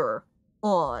 visor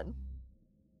on.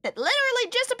 It literally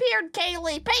just appeared,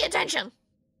 Kaylee. Pay attention!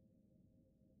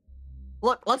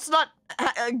 Look, let's not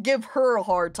give her a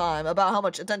hard time about how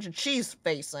much attention she's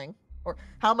facing. Or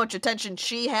how much attention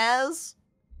she has.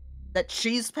 That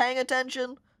she's paying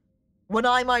attention. When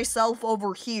I myself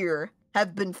over here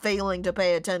have been failing to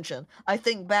pay attention. I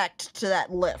think back to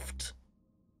that lift.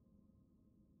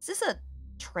 Is this a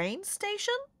train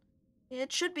station?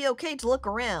 It should be okay to look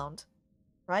around.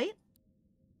 Right?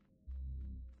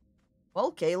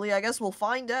 Well, Kaylee, I guess we'll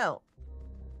find out.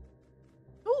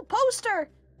 Ooh, poster!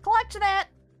 Collect that!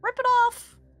 Rip it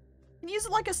off! And use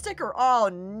it like a sticker. Oh,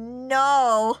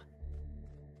 no!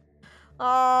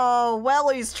 Oh,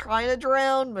 Welly's trying to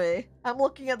drown me. I'm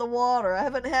looking at the water. I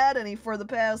haven't had any for the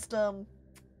past,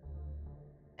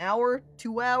 hour?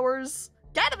 2 hours?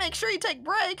 Gotta make sure you take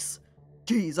breaks!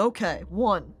 Jeez, okay.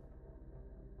 1.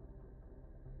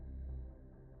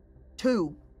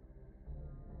 2.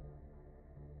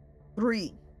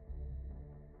 3.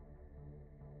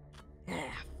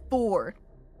 4.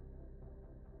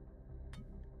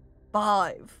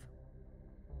 5.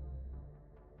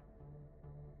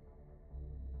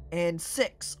 And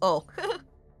 6. Oh.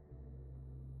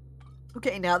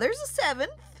 Okay, now there's a 7th.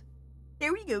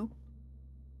 There we go.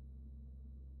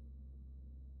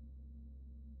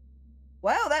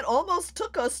 Wow, that almost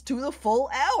took us to the full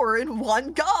hour in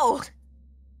one go.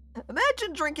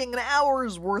 Imagine drinking an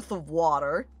hour's worth of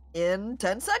water in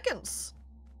 10 seconds.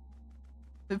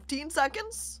 15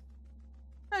 seconds?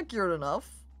 Accurate enough.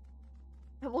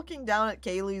 I'm looking down at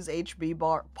Kaylee's HP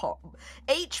bar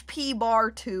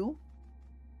 2.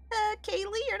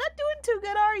 Kaylee, you're not doing too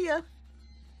good, are you?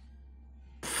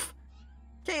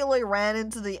 Kaylee ran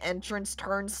into the entrance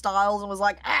turnstiles and was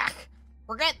like, "Ah,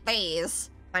 forget these.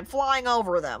 I'm flying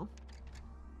over them."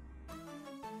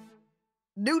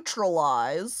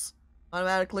 Neutralize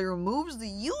automatically removes the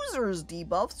user's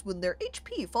debuffs when their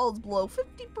HP falls below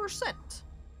 50%.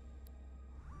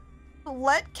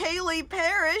 Let Kaylee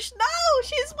perish? No,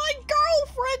 she's my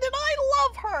girlfriend and I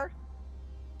love her.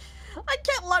 I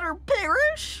can't let her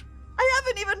perish. I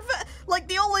haven't even, like,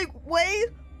 the only way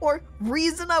or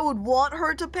reason I would want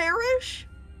her to perish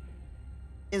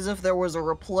is if there was a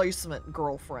replacement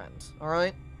girlfriend,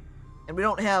 alright? And we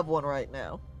don't have one right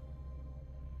now.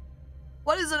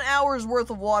 What is an hour's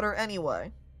worth of water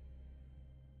anyway?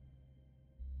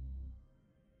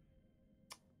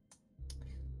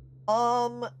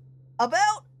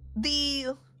 About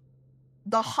the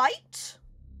height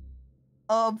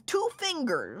of 2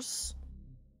 fingers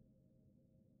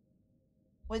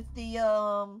with the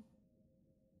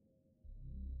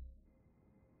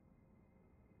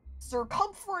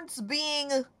circumference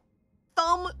being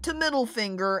thumb to middle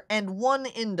finger and 1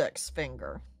 index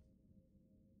finger,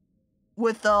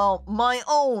 with my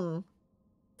own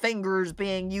fingers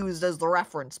being used as the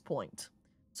reference point.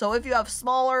 So if you have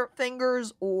smaller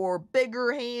fingers or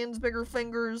bigger hands, bigger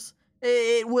fingers,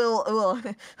 it will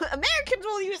Americans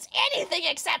will use anything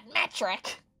except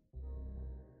metric.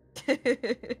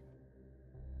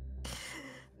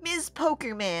 Ms.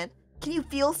 Pokerman, can you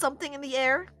feel something in the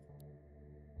air?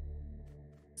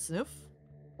 Sniff?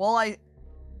 Well, I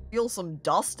feel some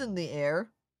dust in the air.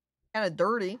 Kinda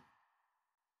dirty.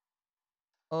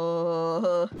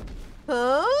 Huh?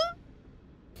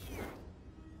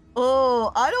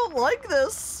 Oh, I don't like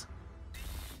this.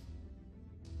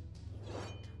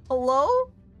 Hello?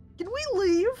 Can we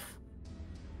leave?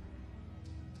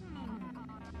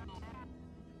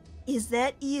 Is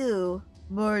that you,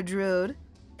 Mordred?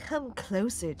 Come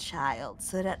closer, child,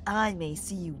 so that I may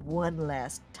see you one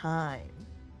last time.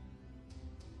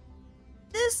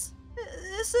 This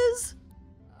is...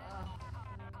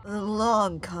 The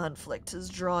long conflict has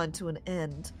drawn to an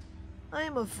end. I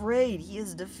am afraid he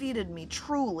has defeated me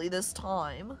truly this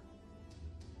time.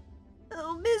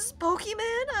 Oh, Ms.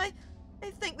 Pokemon, I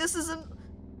think this is an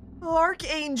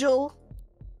Archangel.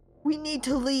 We need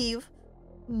to leave.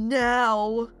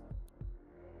 Now.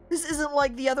 This isn't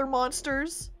like the other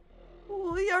monsters.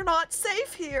 We are not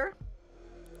safe here.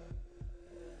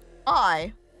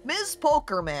 I, Ms.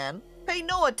 Pokerman, pay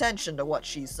no attention to what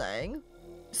she's saying.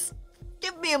 Just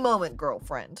give me a moment,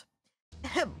 girlfriend.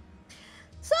 Ahem.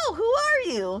 So, who are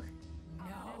you?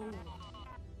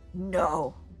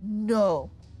 No. No.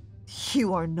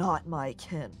 You are not my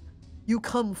kin. You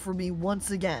come for me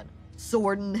once again,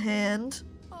 sword in hand.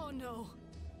 Oh no.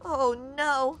 Oh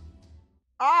no.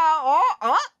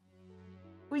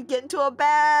 We get into a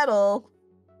battle.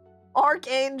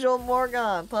 Archangel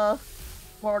Morgante.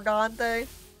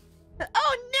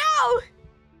 Oh no!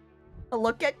 A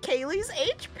look at Kaylee's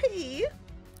HP.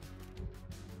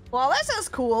 Well, that sounds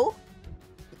cool.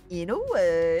 In a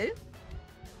way.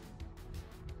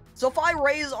 So if I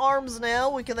raise arms now,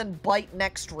 we can then bite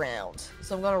next round.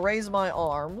 So I'm gonna raise my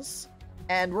arms.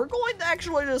 And we're going to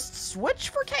actually just switch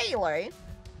for Kaylee.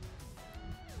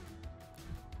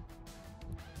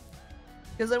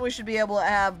 Because then we should be able to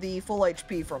have the full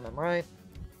HP from him, right?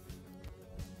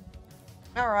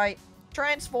 Alright.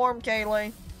 Transform,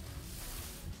 Kaylee.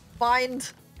 Find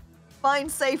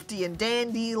safety in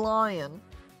Dandelion.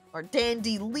 Or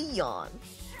Dandelion.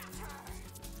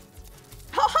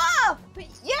 Haha!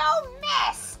 You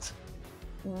missed!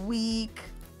 Weak.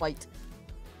 Bite.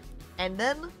 And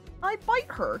then I bite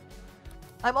her.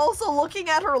 I'm also looking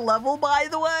at her level, by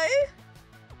the way.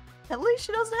 At least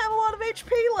she doesn't have a lot of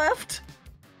HP left.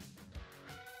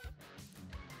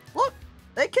 Look,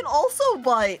 they can also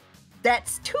bite.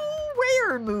 That's 2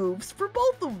 rare moves for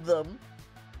both of them.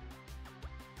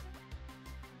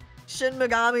 Shin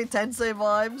Megami Tensei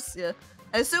vibes, yeah.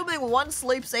 Assuming one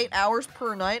sleeps 8 hours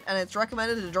per night, and it's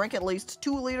recommended to drink at least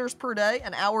 2 liters per day,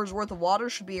 an hour's worth of water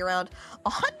should be around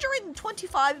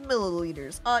 125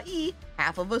 milliliters, i.e.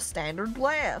 half of a standard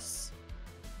glass.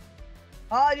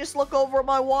 I just look over at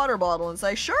my water bottle and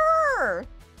say, sure!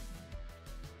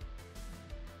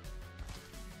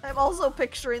 I'm also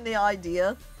picturing the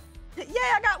idea. Yay,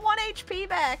 I got 1 HP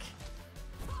back!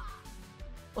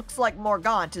 Looks like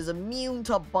Morgant is immune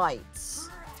to bites.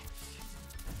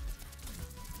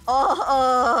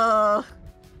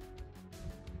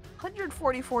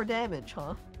 144 damage,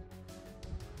 huh?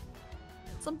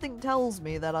 Something tells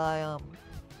me that I,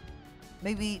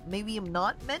 maybe I'm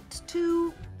not meant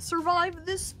to survive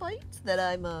this fight? That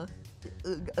I'm a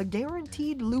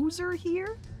guaranteed loser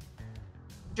here?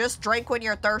 Just drink when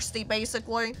you're thirsty,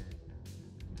 basically?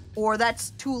 Or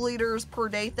that's 2 liters per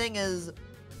day thing is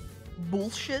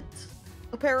bullshit,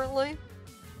 apparently?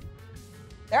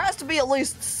 There has to be at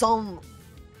least some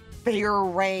fair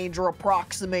range or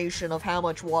approximation of how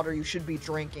much water you should be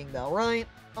drinking, though, right?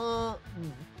 I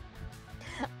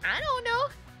don't know.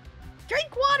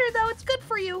 Drink water, though. It's good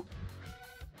for you.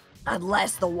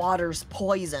 Unless the water's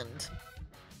poisoned.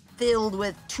 Filled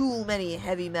with too many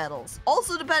heavy metals.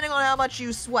 Also depending on how much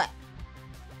you sweat.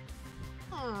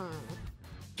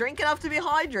 Drink enough to be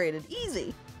hydrated.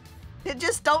 Easy.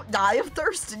 Just don't die of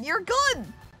thirst and you're good.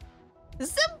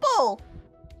 Simple.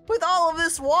 With all of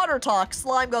this water talk,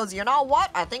 Slime goes, you know what?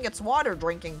 I think it's water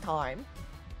drinking time.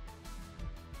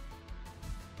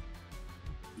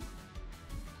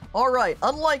 Alright,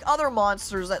 unlike other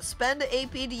monsters that spend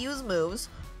AP to use moves,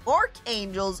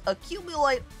 Archangels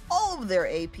accumulate all of their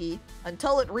AP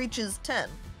until it reaches 10.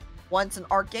 Once an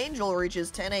Archangel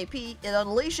reaches 10 AP, it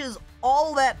unleashes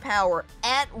all that power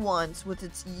at once with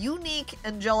its unique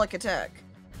angelic attack.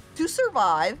 To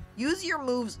survive, use your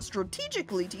moves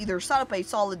strategically to either set up a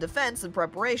solid defense in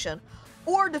preparation,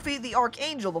 or defeat the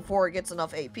Archangel before it gets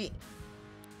enough AP.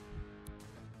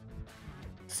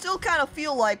 Still kind of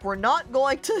feel like we're not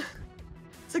going to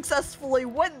successfully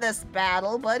win this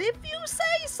battle, but if you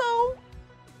say so.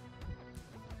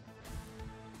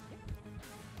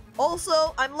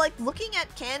 Also, I'm like looking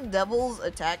at Candevil's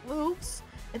attack moves,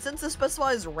 and since it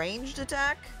specifies ranged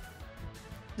attack,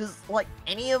 does like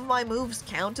any of my moves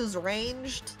count as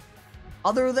ranged?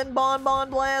 Other than Bonbon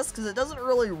Blast? Because it doesn't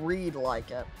really read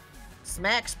like it.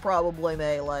 Smack's probably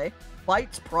melee.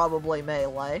 Bite's probably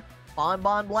melee.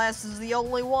 Bonbon Blast is the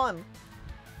only one.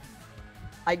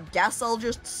 I guess I'll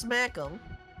just smack him,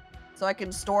 so I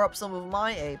can store up some of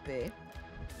my AP.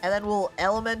 And then we'll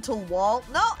Elemental Wall.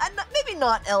 No, maybe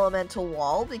not Elemental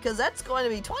Wall, because that's going to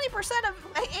be 20% of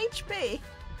my HP.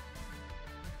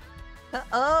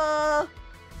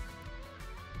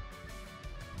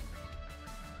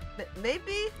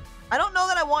 Maybe? I don't know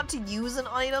that I want to use an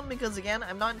item, because again,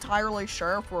 I'm not entirely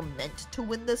sure if we're meant to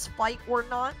win this fight or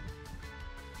not.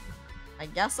 I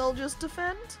guess I'll just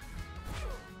defend.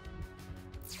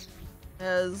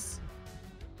 As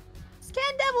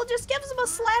Scandevil just gives him a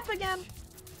slap again.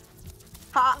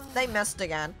 Ha, they missed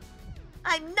again.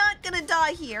 I'm not gonna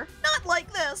die here. Not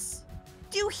like this.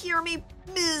 Do you hear me,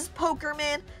 Ms.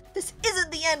 Pokerman? This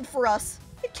isn't the end for us.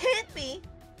 It can't be.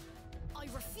 I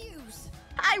refuse.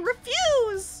 I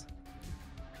refuse!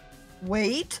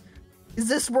 Wait. Is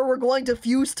this where we're going to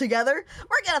fuse together?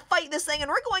 We're gonna fight this thing and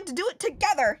we're going to do it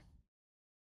together.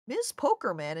 Ms.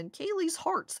 Pokerman and Kaylee's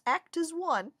hearts act as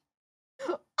one.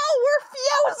 Oh, we're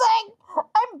fusing!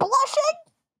 I'm blushing?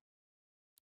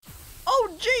 Oh,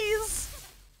 jeez!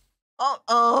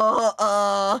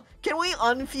 Can we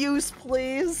unfuse,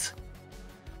 please?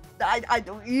 I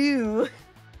don't, ew.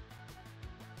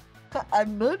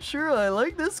 I'm not sure I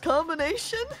like this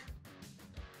combination.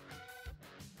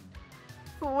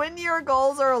 When your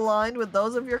goals are aligned with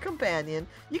those of your companion,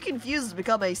 you can fuse to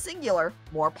become a singular,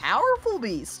 more powerful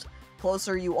beast.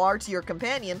 Closer you are to your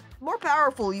companion, the more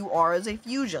powerful you are as a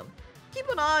fusion. Keep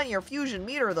an eye on your fusion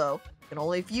meter though. You can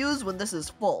only fuse when this is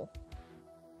full.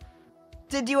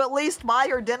 Did you at least buy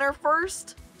your dinner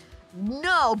first?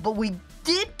 No, but we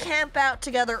did camp out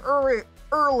together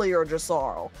earlier,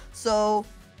 Jasarl. So,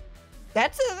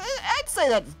 I'd say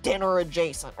that's dinner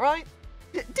adjacent, right?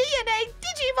 DNA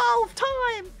Digivolve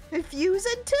time! Fuse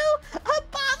into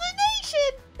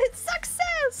Abomination! It's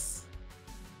success!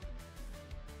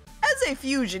 As a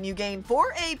fusion, you gain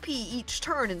 4 AP each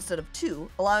turn instead of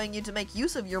 2, allowing you to make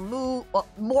use of your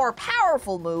more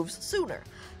powerful moves sooner.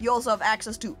 You also have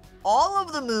access to all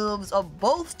of the moves of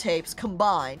both tapes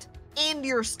combined, and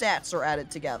your stats are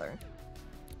added together.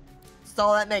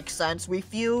 So that makes sense. We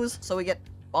fuse, so we get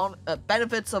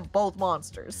benefits of both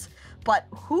monsters. But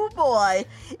hoo boy,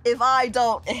 if I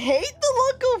don't hate the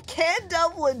look of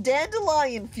Candevil and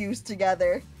Dandelion fused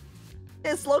together.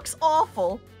 This looks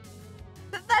awful.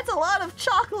 That's a lot of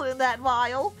chocolate in that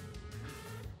vial.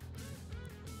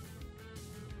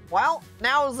 Well,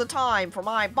 now's the time for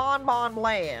my Bonbon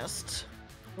Blast.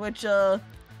 Which,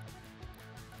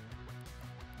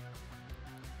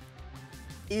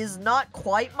 is not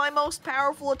quite my most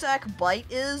powerful attack. Bite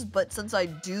is, but since I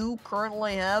do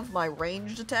currently have my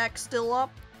ranged attack still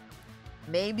up,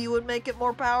 maybe would make it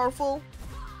more powerful.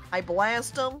 I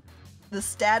blast him. The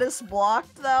status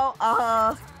blocked, though.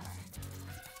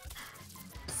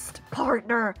 Psst,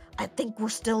 partner, I think we're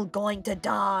still going to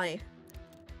die.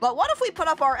 But what if we put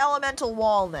up our elemental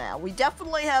wall now? We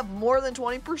definitely have more than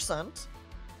 20%.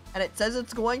 And it says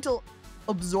it's going to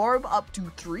absorb up to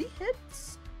 3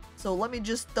 hits. So let me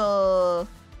just, put up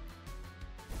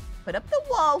the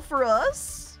wall for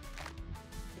us.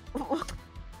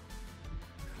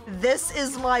 This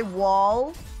is my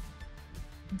wall.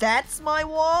 That's my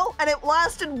wall, and it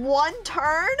lasted 1 turn?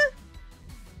 I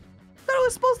thought it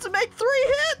was supposed to make 3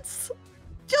 hits!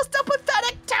 Just a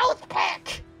pathetic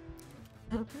toothpick!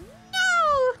 No!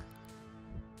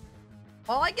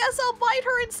 Well, I guess I'll bite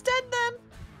her instead then.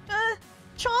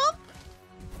 Chomp?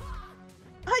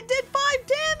 I did 5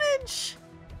 damage!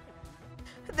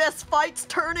 This fight's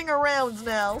turning around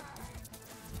now.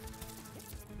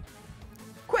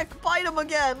 Quick, bite him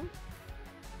again.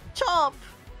 Chomp.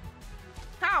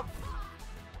 Chomp.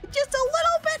 Just a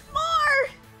little bit more!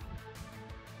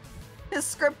 His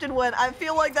scripted win. I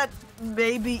feel like that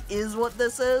maybe is what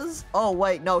this is. Oh,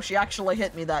 wait, no, she actually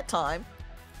hit me that time.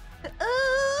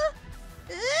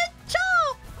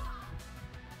 Chomp!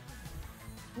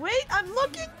 Wait, I'm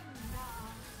looking.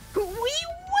 We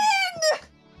win!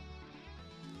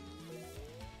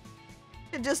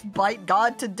 And just bite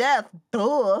God to death.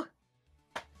 Duh.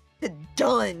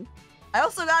 Done. I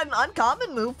also got an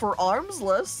uncommon move for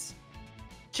Armsless.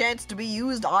 Chance to be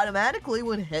used automatically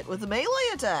when hit with a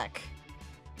melee attack.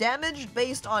 Damage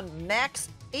based on max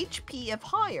HP if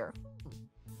higher.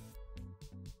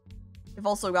 We've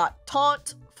also got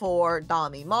Taunt for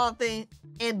Dami Mothi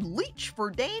and Leech for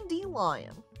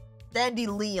Dandelion.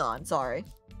 Dandelion, sorry.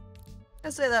 I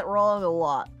say that wrong a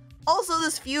lot. Also,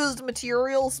 this fused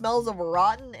material smells of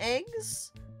rotten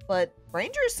eggs, but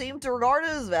Rangers seem to regard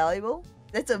it as valuable.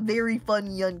 That's a very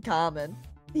funny uncommon.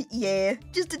 Yeah,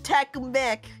 just attack them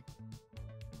back.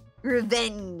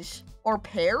 Revenge. Or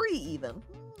parry, even.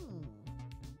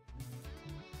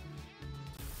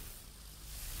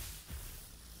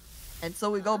 And so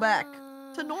we go back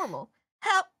to normal.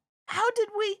 How did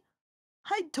we?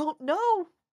 I don't know.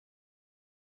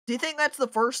 Do you think that's the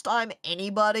first time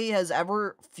anybody has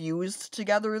ever fused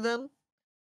together then?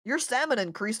 Your stamina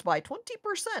increased by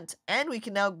 20%, and we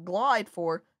can now glide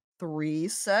for 3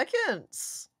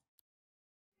 seconds.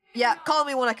 Yeah, call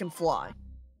me when I can fly.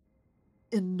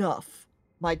 Enough.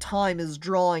 My time is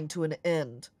drawing to an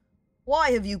end.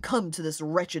 Why have you come to this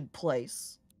wretched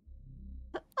place?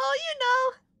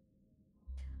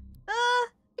 Oh,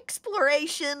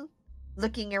 exploration.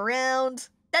 Looking around.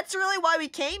 That's really why we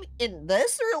came in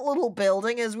this little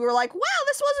building, is we were like, wow,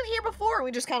 this wasn't here before, and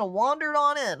we just kind of wandered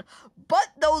on in. But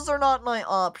those are not my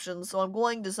options, so I'm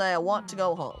going to say I want to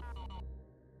go home.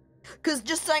 Because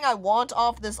just saying I want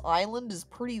off this island is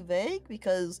pretty vague,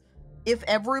 because if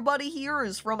everybody here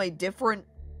is from a different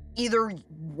either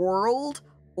world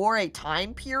or a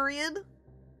time period,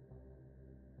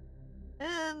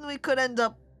 and we could end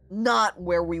up not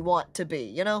where we want to be,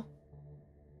 you know?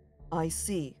 I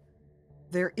see.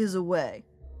 There is a way.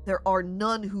 There are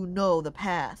none who know the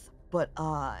path, but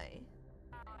I.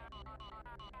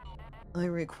 I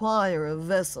require a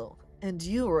vessel, and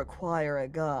you require a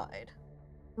guide.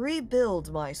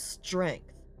 Rebuild my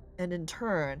strength, and in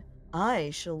turn,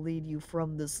 I shall lead you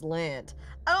from this land.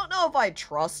 I don't know if I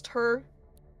trust her.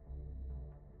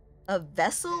 A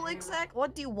vessel, exact?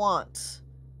 What do you want?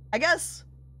 I guess,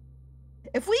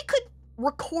 if we could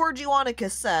record you on a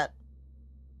cassette,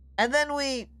 and then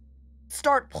we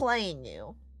start playing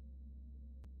you,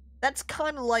 that's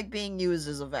kind of like being used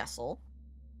as a vessel.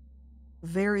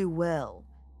 Very well.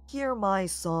 Hear my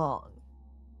song.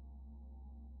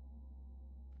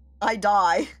 I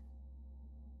die.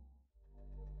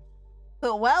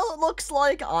 But well, it looks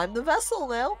like I'm the vessel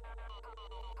now.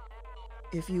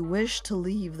 If you wish to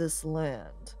leave this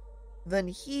land, then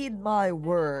heed my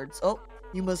words. Oh,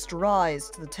 you must rise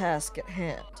to the task at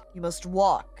hand. You must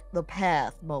walk the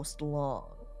path most long.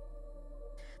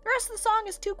 The rest of the song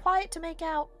is too quiet to make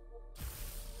out.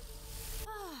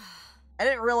 I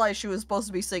didn't realize she was supposed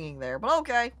to be singing there, but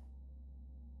okay.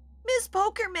 Miss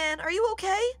Pokerman, are you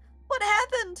okay? What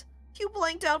happened? You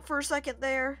blanked out for a second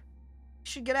there. You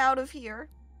should get out of here.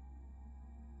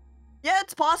 Yeah,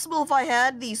 it's possible if I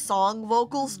had the song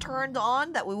vocals turned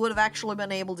on that we would have actually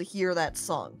been able to hear that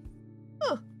song.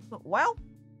 Huh. Well,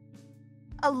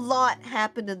 a lot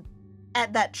happened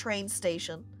at that train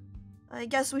station. I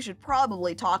guess we should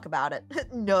probably talk about it.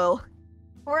 No,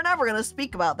 we're never gonna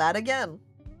speak about that again.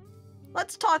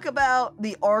 let's talk about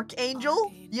the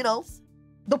Archangel. You know,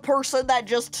 the person that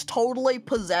just totally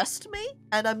possessed me,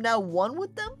 and I'm now one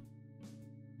with them.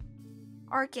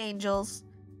 Archangels.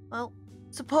 Well,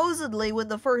 supposedly when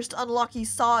the first unlucky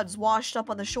sods washed up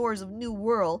on the shores of New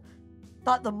World,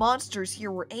 thought the monsters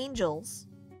here were angels.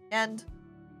 And,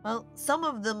 well, some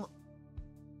of them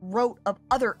wrote of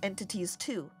other entities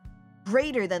too,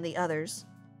 greater than the others.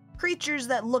 Creatures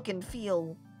that look and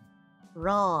feel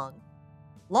wrong.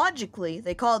 Logically,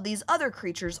 they called these other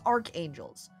creatures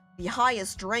archangels, the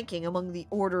highest ranking among the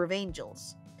Order of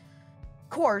Angels. Of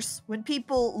course, when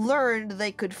people learned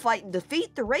they could fight and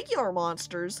defeat the regular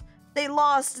monsters, they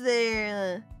lost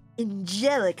their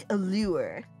angelic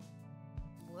allure.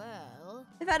 Well,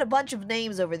 They've had a bunch of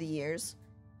names over the years.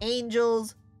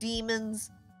 Angels,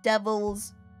 demons,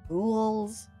 devils,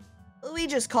 ghouls. We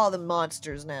just call them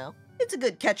monsters now. It's a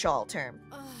good catch-all term.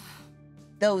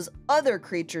 Those other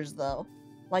creatures, though,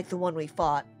 like the one we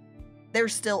fought, they're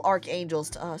still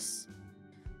archangels to us.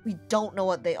 We don't know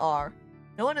what they are.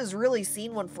 No one has really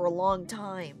seen one for a long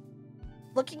time.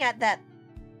 Looking at that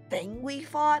thing we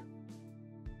fought,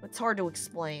 it's hard to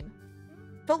explain.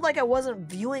 Felt like I wasn't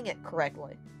viewing it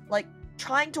correctly. Like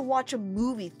trying to watch a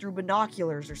movie through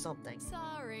binoculars or something.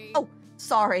 sorry. Oh,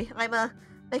 sorry. I'm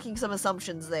making some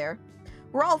assumptions there.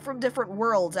 We're all from different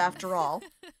worlds after all.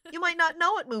 You might not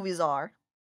know what movies are.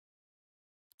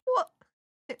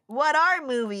 What are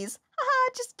movies?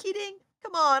 Haha, just kidding.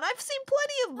 Come on, I've seen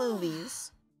plenty of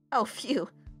movies. Oh, phew.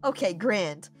 Okay,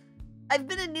 grand. I've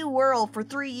been in New World for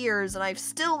 3 years, and I've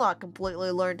still not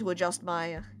completely learned to adjust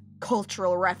my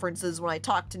cultural references when I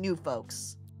talk to new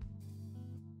folks.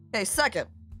 Okay, second.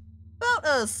 About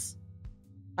us.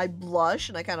 I blush,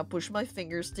 and I kind of push my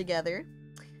fingers together.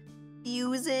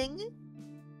 Fusing.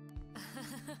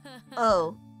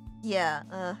 Oh,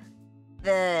 yeah,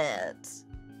 that.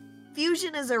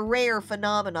 Fusion is a rare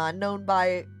phenomenon known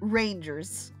by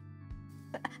rangers.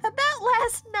 About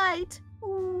last night.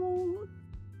 Ooh.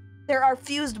 There are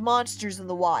fused monsters in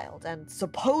the wild, and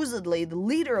supposedly the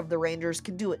leader of the rangers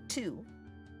can do it too.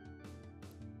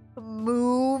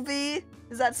 Movie?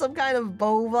 Is that some kind of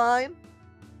bovine?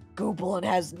 Goblin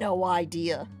has no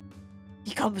idea.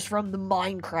 He comes from the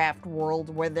Minecraft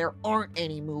world where there aren't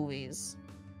any movies.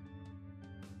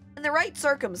 In the right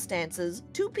circumstances,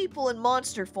 two people in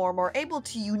monster form are able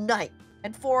to unite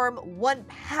and form one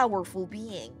powerful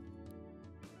being.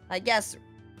 I guess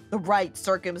the right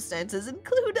circumstances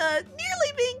include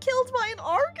nearly being killed by an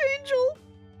archangel.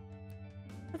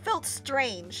 It felt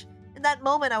strange. In that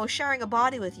moment, I was sharing a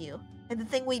body with you, and the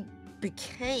thing we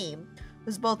became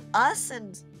was both us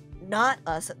and not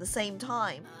us at the same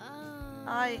time.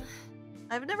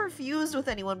 I've never fused with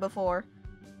anyone before.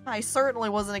 I certainly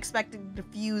wasn't expecting to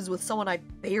fuse with someone I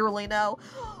barely know.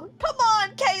 Come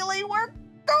on, Kaylee, we're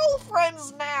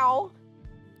girlfriends now!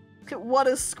 What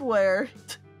a square.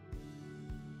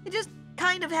 It just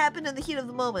kind of happened in the heat of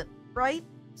the moment, right?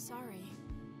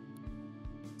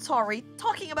 Sorry,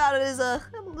 talking about it is a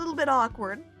little bit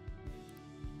awkward.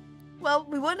 Well,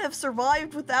 we wouldn't have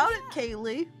survived without it,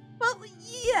 Kaylee. Well,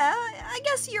 yeah, I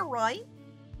guess you're right.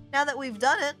 Now that we've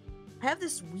done it, I have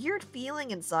this weird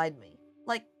feeling inside me.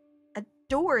 Like a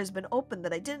door has been opened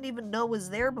that I didn't even know was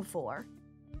there before.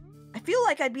 I feel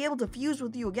like I'd be able to fuse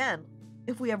with you again,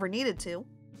 if we ever needed to.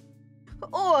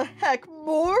 Oh, heck,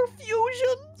 more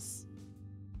fusions?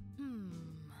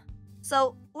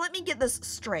 So, let me get this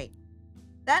straight.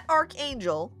 That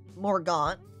Archangel,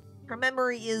 Morgant, her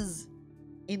memory is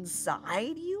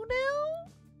inside you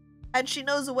now? And she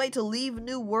knows a way to leave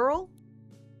New World?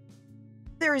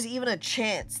 There is even a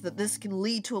chance that this can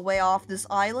lead to a way off this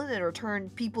island and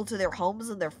return people to their homes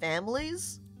and their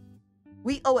families?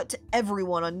 We owe it to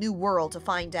everyone on New World to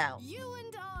find out. You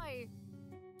and I.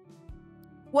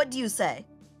 What do you say?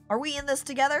 Are we in this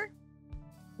together?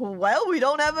 Well, we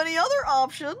don't have any other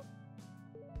option.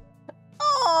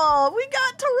 Oh, we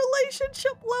got to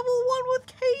relationship level 1 with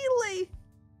Kaylee.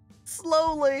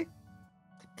 Slowly.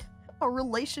 Our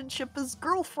relationship as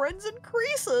girlfriends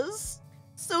increases.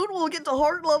 Soon we'll get to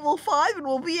heart level 5 and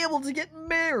we'll be able to get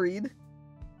married.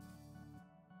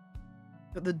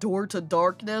 The door to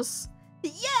darkness?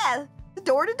 Yeah, the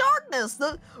door to darkness.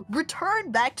 The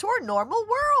return back to our normal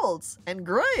worlds. And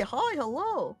Gray, hi,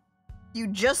 hello. You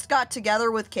just got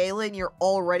together with Kayla and you're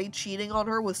already cheating on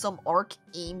her with some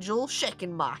archangel?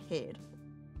 Shaking my head.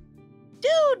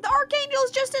 Dude, the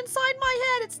archangel's just inside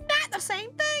my head. It's not the same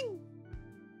thing.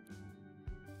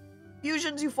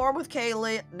 Fusions you form with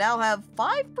Kaylee now have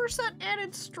 5%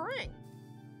 added strength.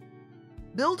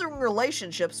 Building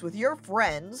relationships with your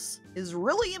friends is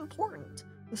really important.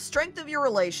 The strength of your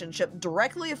relationship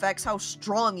directly affects how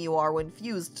strong you are when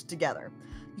fused together.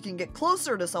 You can get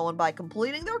closer to someone by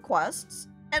completing their quests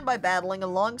and by battling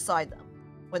alongside them.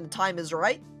 When the time is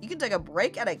right, you can take a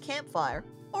break at a campfire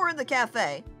or in the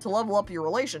cafe to level up your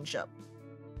relationship.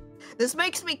 This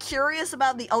makes me curious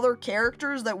about the other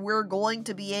characters that we're going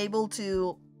to be able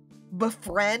to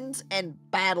befriend and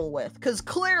battle with, because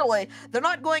clearly they're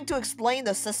not going to explain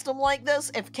the system like this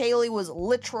if Kaylee was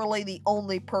literally the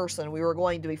only person we were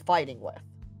going to be fighting with.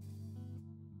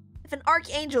 If an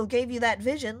archangel gave you that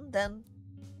vision, then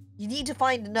you need to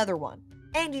find another one,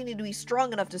 and you need to be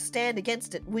strong enough to stand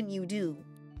against it when you do.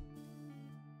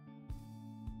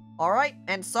 Alright,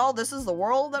 and so this is the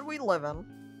world that we live in.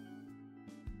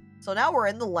 So now we're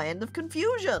in the land of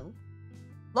confusion.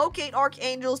 Locate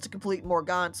archangels to complete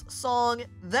Morgant's song,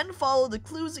 then follow the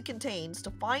clues it contains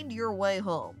to find your way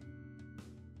home.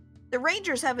 The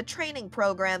Rangers have a training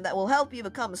program that will help you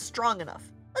become strong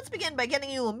enough. Let's begin by getting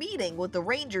you a meeting with the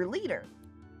Ranger leader.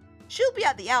 She'll be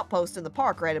at the outpost in the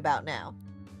park right about now.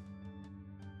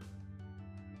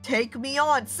 Take me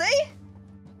on, see?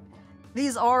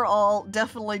 These are all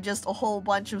definitely just a whole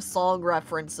bunch of song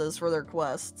references for their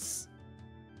quests.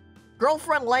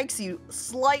 Girlfriend likes you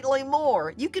slightly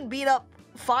more. You can beat up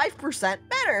 5%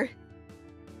 better.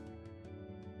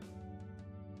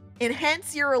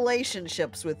 Enhance your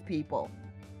relationships with people.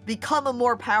 Become a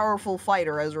more powerful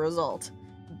fighter as a result.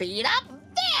 Beat up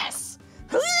this!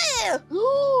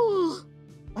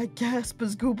 I gasp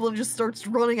as Goblin just starts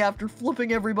running after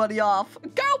flipping everybody off.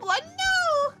 Goblin,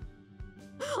 no!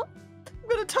 I'm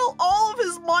gonna tell all of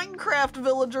his Minecraft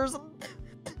villagers and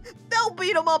they'll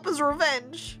beat him up as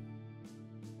revenge.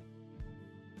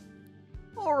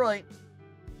 Alright.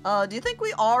 Do you think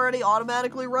we already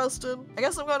automatically rested? I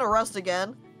guess I'm gonna rest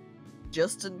again.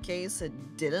 Just in case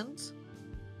it didn't.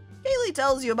 Kaylee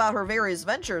tells you about her various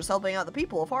ventures helping out the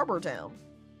people of Harbor Town.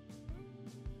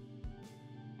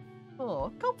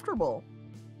 Oh, comfortable.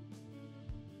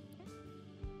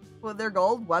 With their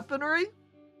gold weaponry?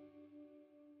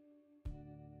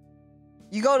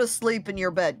 You go to sleep in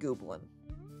your bed, Goblin.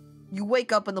 You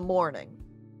wake up in the morning.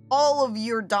 All of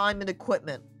your diamond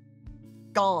equipment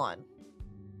gone.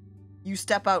 You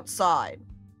step outside.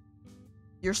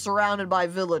 You're surrounded by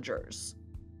villagers,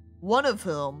 one of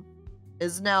whom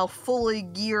is now fully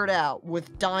geared out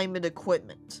with diamond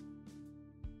equipment.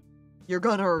 You're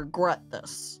gonna regret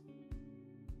this.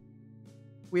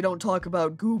 We don't talk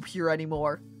about Goop here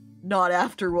anymore. Not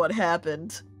after what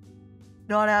happened.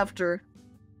 Not after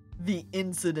the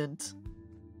incident.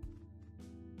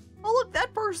 Oh look,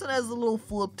 that person has a little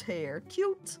flipped hair.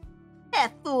 Cute. Eh,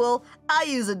 fool. I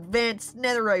use advanced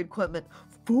netherite equipment.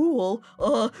 Fool?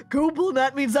 Goblin,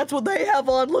 that means that's what they have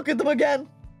on. Look at them again.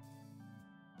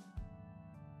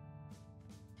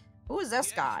 Who is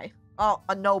this guy? Oh,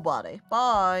 a nobody.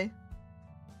 Bye.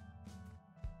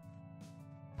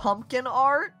 Pumpkin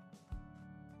art?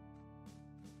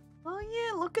 Oh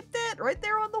yeah, look at that. Right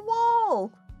there on the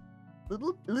wall.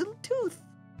 Little tooth.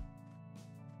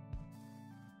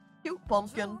 Cute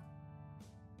pumpkin.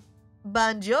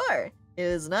 Bonjour. It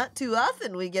is not too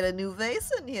often we get a new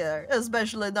face in here,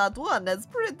 especially not one as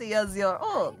pretty as your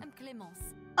own.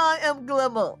 I am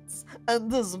Clemence, and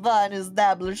this fine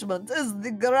establishment is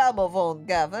the Gramophone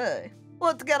Cafe.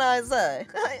 What can I say?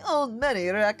 I own many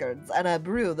records, and I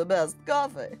brew the best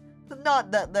coffee.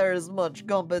 Not that there is much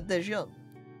competition.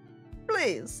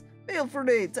 Please, feel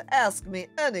free to ask me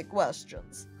any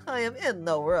questions. I am in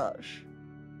no rush.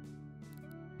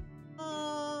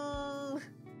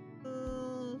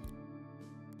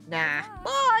 Nah.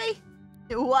 Bye!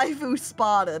 Waifu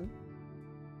spotted.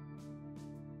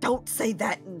 Don't say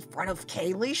that in front of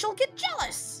Kaylee, she'll get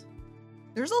jealous!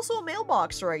 There's also a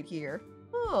mailbox right here.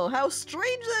 Oh, how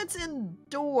strange that it's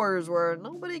indoors where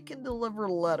nobody can deliver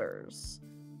letters.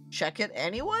 Check it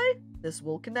anyway? This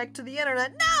will connect to the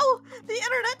internet. No! The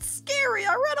internet's scary!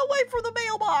 I ran away from the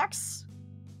mailbox!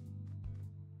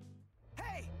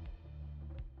 Hey!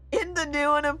 In the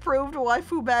new and improved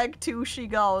waifu bag 2 she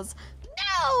goes.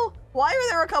 No! Why are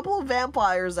there a couple of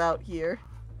vampires out here?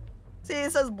 See,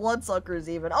 it says bloodsuckers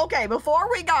even. Okay, before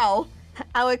we go,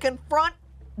 and we confront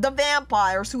the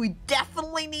vampires who we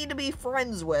definitely need to be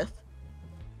friends with,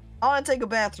 I want to take a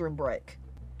bathroom break.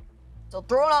 So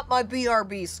throwing up my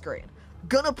BRB screen.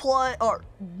 Gonna play, or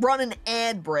run an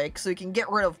ad break so you can get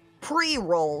rid of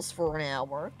pre-rolls for an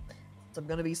hour. So I'm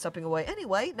gonna be stepping away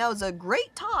anyway. Now is a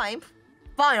great time.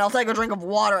 Fine, I'll take a drink of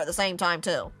water at the same time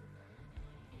too.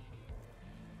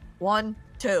 1,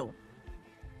 2.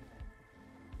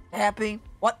 Happy.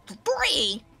 What?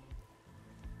 3?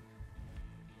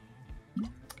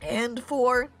 And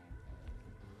 4.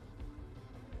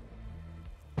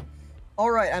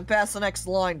 Alright, I'm past the next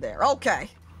line there. Okay.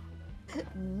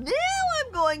 Now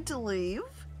I'm going to leave.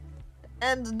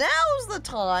 And now's the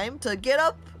time to get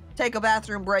up, take a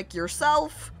bathroom break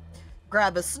yourself,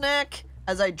 grab a snack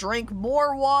as I drink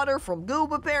more water from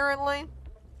Goob, apparently.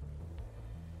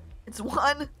 It's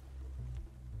 1,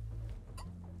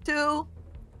 2,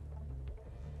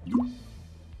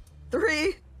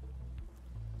 3,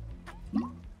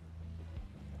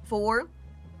 4,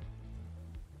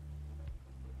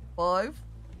 5,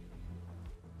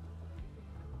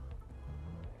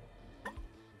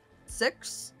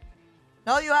 6.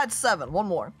 No, you had 7. One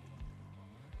more.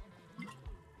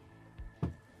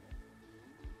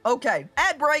 Okay,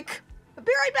 ad break. I'll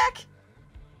be right back.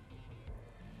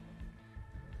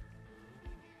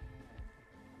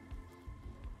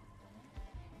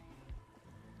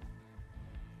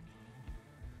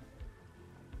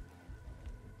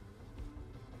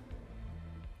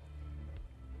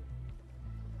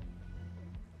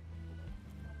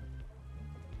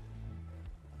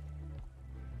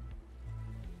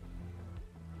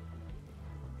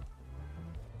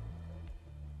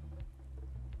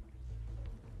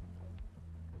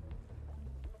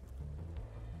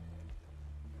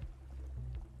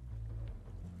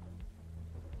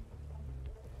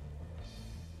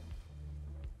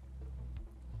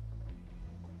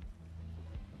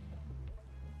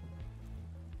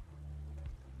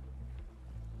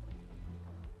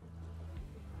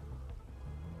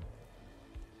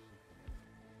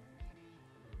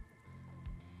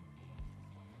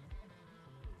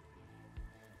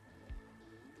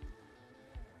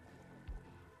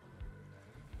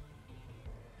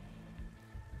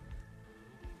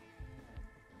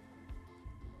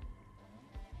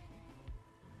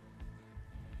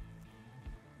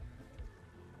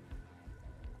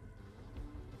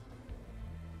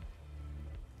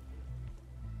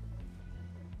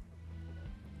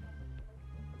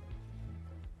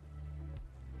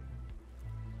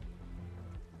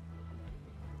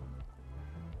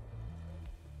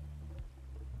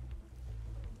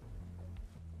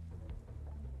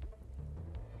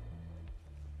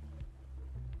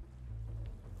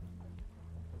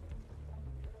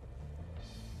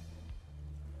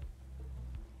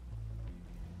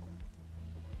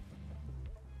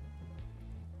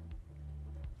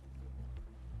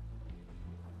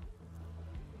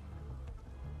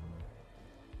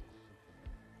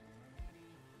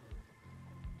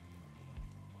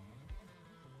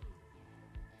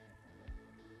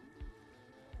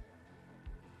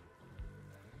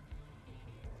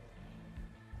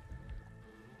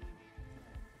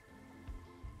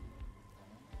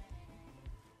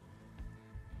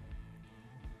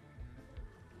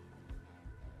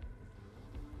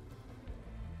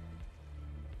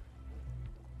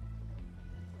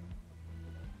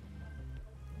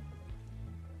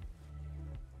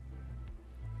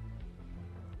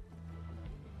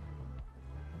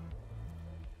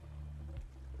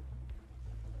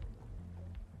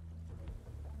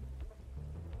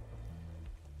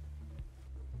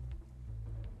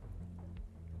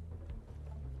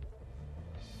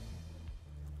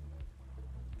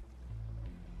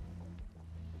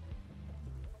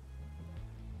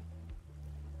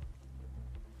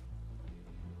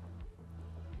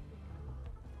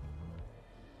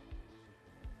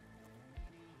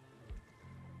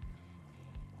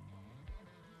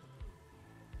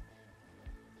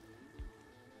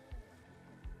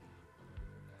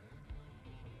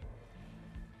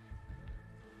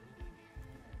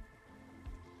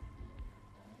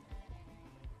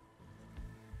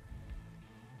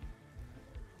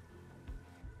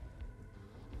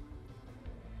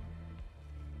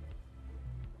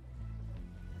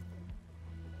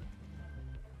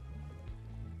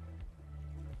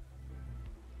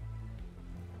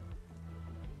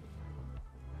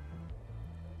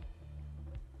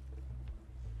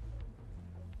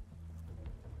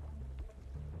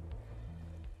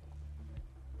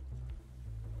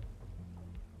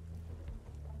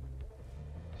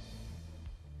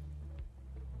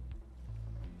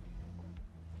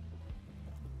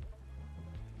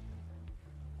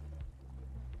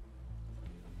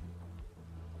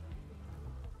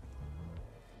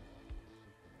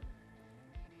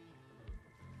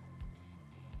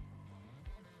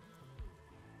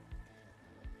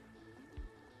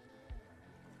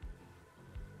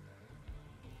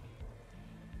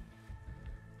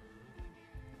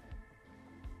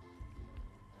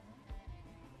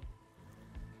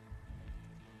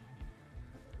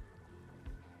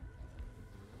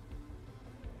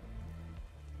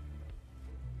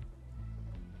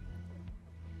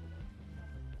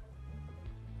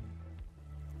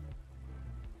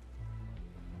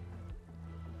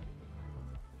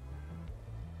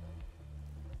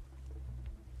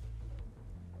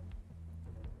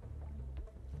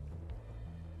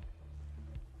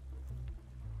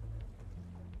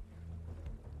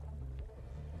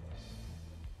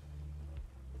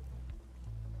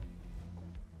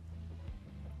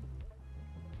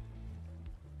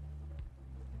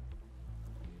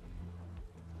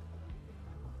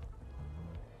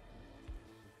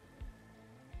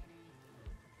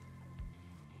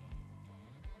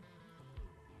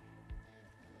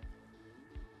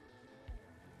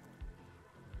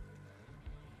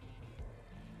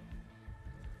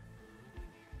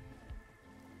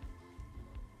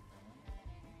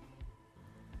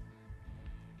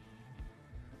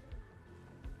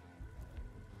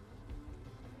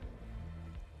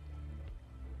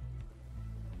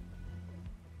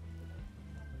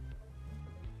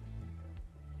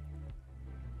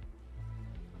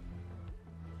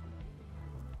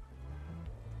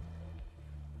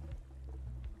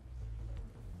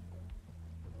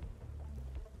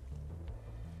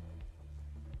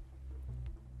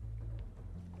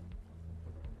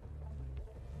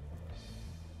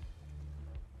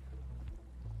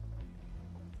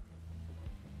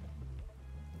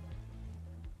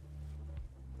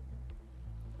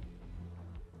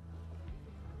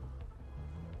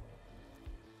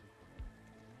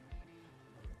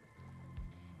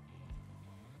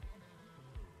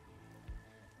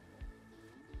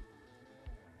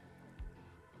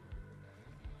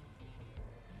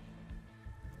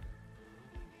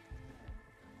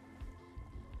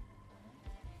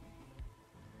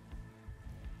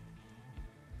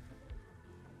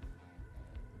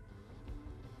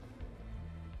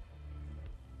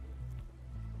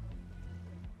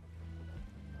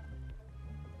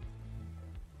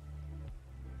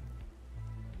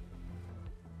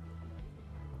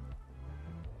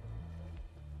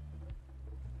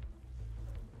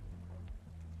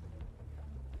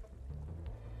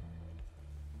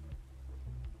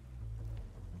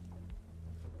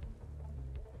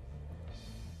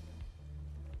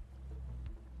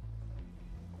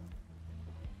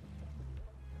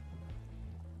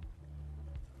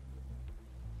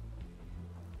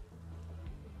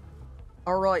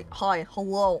 Alright, hi,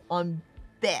 hello, I'm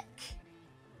Beck.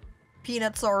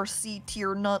 Peanuts are a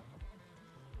C-tier nut.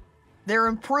 They're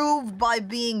improved by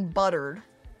being buttered.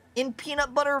 In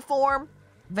peanut butter form,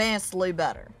 vastly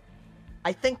better.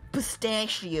 I think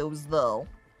pistachios, though,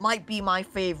 might be my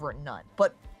favorite nut,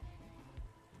 but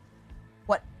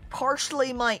what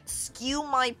partially might skew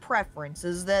my preference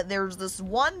is that there's this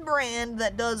one brand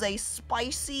that does a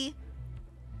spicy,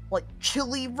 like,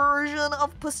 chili version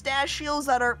of pistachios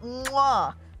that are,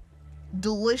 mwah,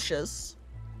 delicious.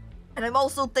 And I'm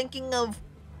also thinking of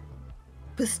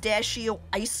pistachio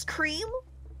ice cream,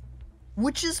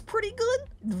 which is pretty good.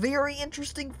 Very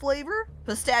interesting flavor.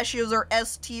 Pistachios are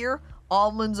S tier,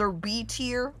 almonds are B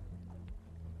tier.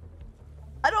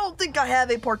 I don't think I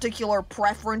have a particular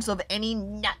preference of any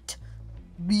nut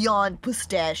beyond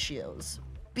pistachios.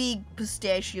 Big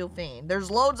pistachio fan.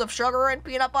 There's loads of sugar in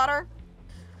peanut butter.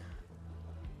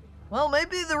 Well,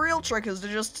 maybe the real trick is to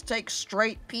just take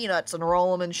straight peanuts and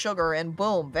roll them in sugar and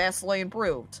boom, vastly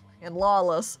improved. And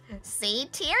lawless.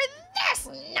 C-tier this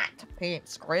nut, paint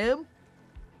scrim.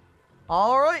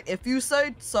 Alright, if you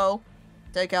say so.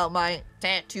 Take out my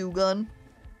tattoo gun.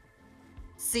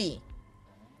 C.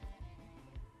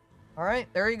 Alright,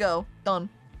 there you go. Done.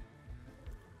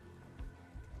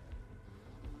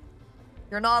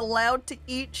 You're not allowed to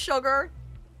eat sugar.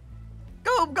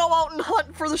 Go out and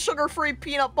hunt for the sugar-free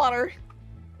peanut butter.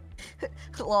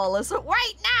 Lawless,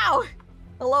 wait now!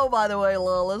 Hello, by the way,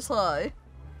 Lawless, hi.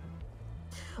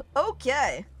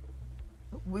 Okay.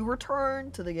 We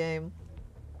return to the game.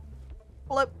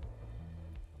 Flip.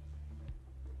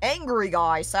 Angry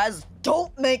guy says,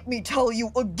 don't make me tell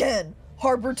you again.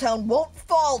 Harbortown won't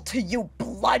fall to you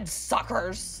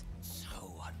bloodsuckers. So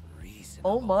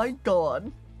unreasonable. Oh my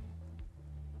god.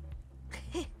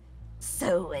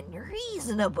 So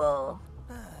unreasonable.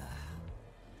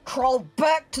 Crawl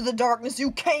back to the darkness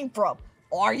you came from,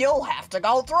 or you'll have to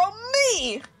go through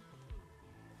me!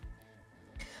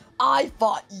 I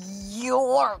fought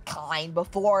your kind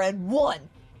before and won.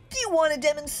 Do you want a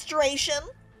demonstration?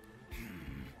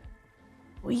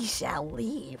 We shall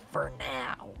leave for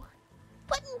now.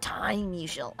 But in time you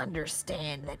shall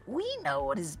understand that we know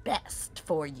what is best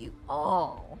for you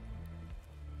all.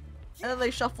 And then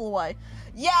they shuffle away.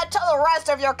 Yeah, tell the rest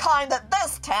of your kind that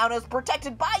this town is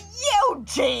protected by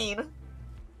Eugene!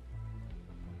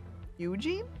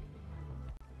 Eugene?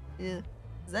 Is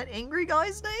that angry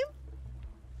guy's name?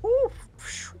 Ooh,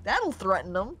 that'll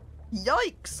threaten him.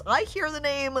 Yikes, I hear the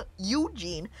name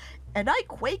Eugene, and I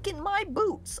quake in my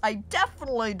boots. I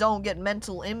definitely don't get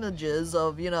mental images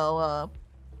of, you know,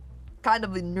 kind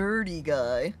of a nerdy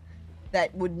guy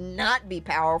that would not be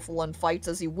powerful in fights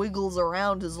as he wiggles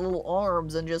around his little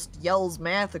arms and just yells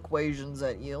math equations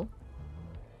at you.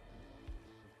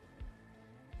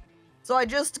 So I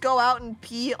just go out and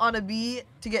pee on a bee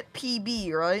to get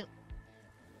PB, right?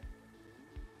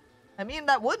 I mean,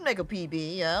 that would make a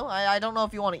PB, you know? I don't know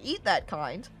if you want to eat that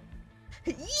kind.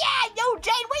 Yeah,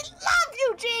 Eugene! We love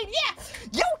Eugene! Yeah!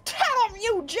 You tell him,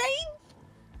 Eugene!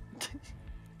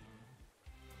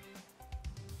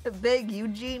 Big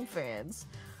Eugene fans.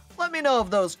 Let me know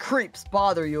if those creeps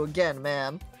bother you again,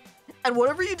 man. And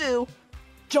whatever you do,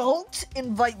 don't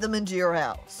invite them into your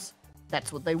house.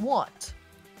 That's what they want.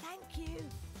 Thank you.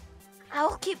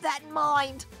 I'll keep that in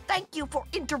mind. Thank you for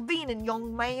intervening,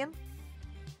 young man.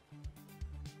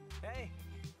 Hey.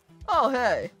 Oh,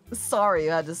 hey. Sorry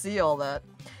you had to see all that.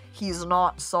 He's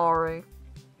not sorry.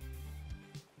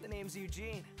 The name's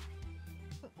Eugene.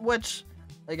 Which,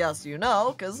 I guess you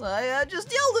know, because I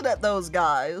just yelled it at those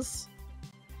guys.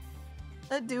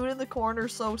 That dude in the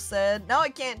corner's so sad. Now I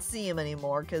can't see him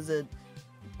anymore because it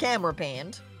camera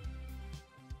panned.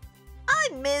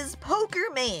 I'm Ms.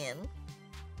 Pokerman.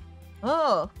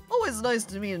 Oh, always nice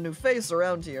to meet a new face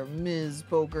around here, Ms.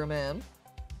 Pokerman.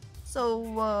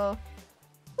 So,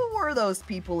 who were those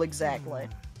people exactly?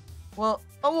 Well,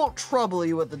 I won't trouble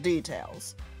you with the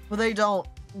details, but they don't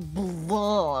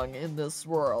belong in this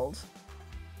world.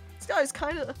 This guy's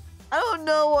kinda... I don't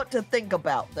know what to think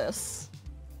about this.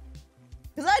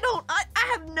 Because I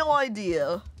have no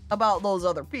idea about those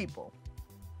other people.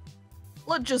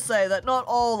 Let's just say that not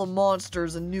all the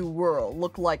monsters in New World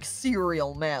look like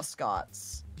cereal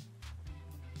mascots.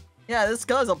 Yeah, this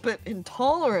guy's a bit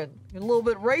intolerant and a little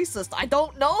bit racist. I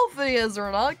don't know if he is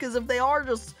or not, because if they are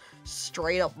just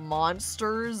straight up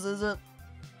monsters, is it...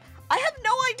 I have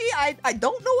no idea. I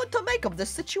don't know what to make of this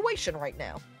situation right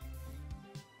now.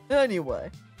 Anyway,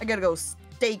 I gotta go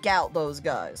stake out those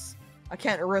guys. I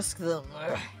can't risk them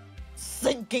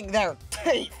sinking their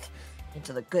teeth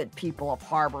into the good people of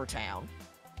Harbortown.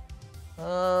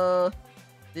 Do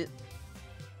you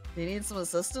need some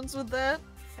assistance with that?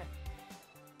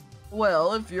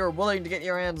 Well, if you're willing to get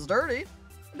your hands dirty,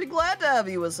 I'd be glad to have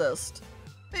you assist.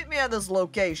 Meet me at this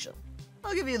location.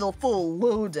 I'll give you the full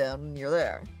lowdown when you're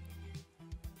there.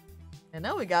 And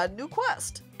now we got a new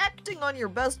quest. Acting on your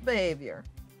best behavior.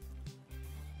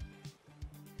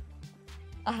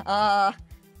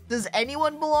 Does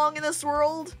anyone belong in this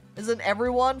world? Isn't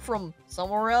everyone from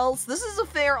somewhere else? This is a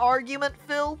fair argument,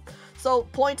 Phil. So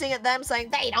pointing at them saying,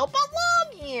 they don't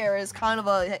belong here is kind of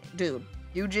a, hey, dude,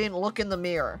 Eugene, look in the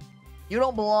mirror. You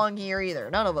don't belong here either.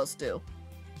 None of us do.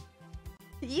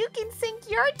 You can sink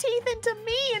your teeth into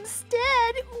me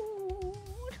instead. Ooh.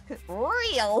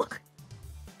 Real.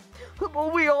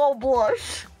 But we all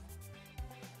blush.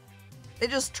 They're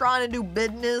just trying to do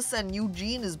business and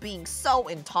Eugene is being so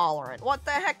intolerant. What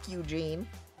the heck, Eugene?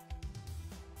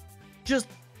 Just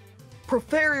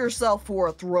prepare yourself for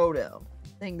a throwdown.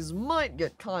 Things might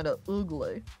get kind of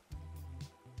ugly.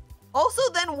 Also,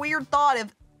 then weird thought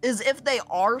is if they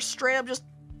are straight up just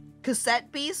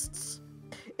cassette beasts,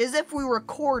 is if we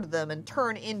record them and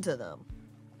turn into them.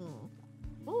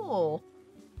 Oh,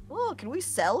 can we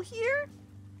sell here?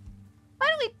 Why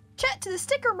don't we chat to the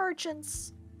sticker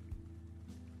merchants?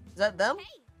 Is that them?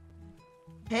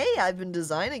 Hey, I've been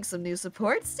designing some new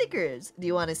support stickers. Do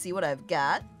you want to see what I've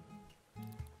got?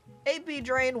 AP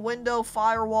drain, window,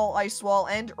 firewall, ice wall,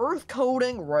 and earth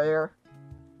coating rare.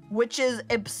 Which is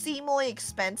obscenely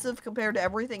expensive compared to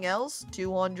everything else.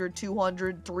 200,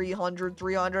 200, 300,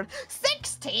 300,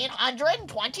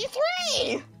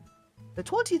 1,623! The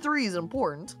 23 is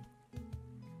important.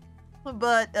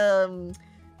 But,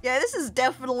 yeah, this is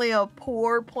definitely a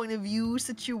poor point of view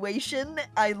situation.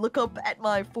 I look up at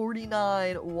my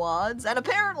 49 wads, and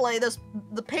apparently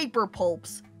the paper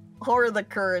pulps are the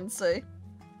currency.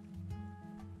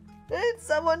 Did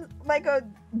someone make a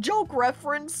joke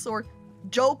reference or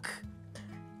joke?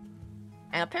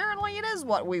 And apparently it is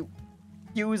what we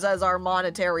use as our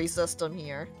monetary system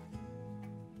here.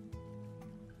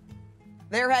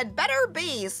 There had better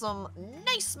be some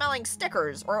nice smelling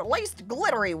stickers, or at least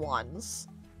glittery ones.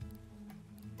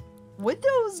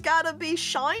 Windows gotta be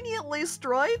shiny at least,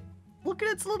 right? Look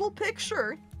at its little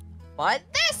picture. Put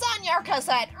this on your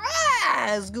cassette! Ah!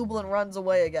 As Goblin runs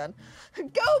away again.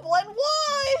 Goblin,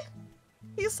 why?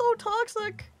 He's so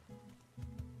toxic.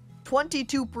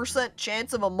 22%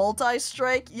 chance of a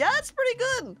multi-strike. Yeah, it's pretty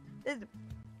good.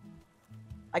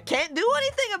 I can't do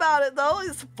anything about it, though.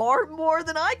 It's far more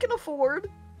than I can afford.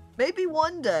 Maybe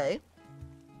one day,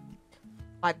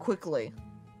 I quickly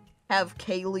have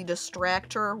Kaylee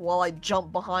distract her while I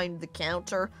jump behind the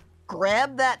counter,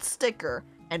 grab that sticker,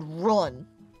 and run.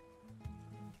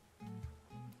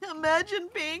 Imagine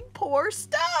being poor.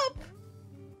 Stop!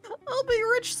 I'll be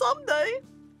rich someday.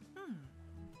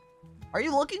 Are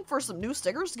you looking for some new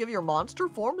stickers to give your monster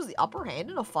forms the upper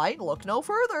hand in a fight? Look no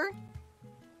further.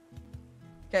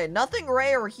 Okay, nothing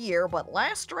rare here, but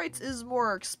Last Rites is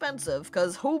more expensive,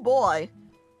 because, oh boy,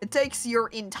 it takes your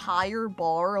entire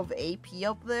bar of AP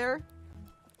up there,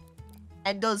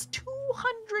 and does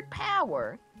 200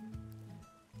 power.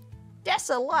 That's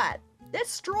a lot.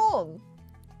 That's strong.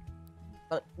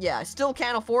 But, yeah, I still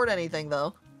can't afford anything,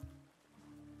 though.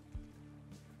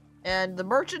 And the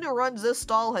merchant who runs this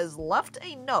stall has left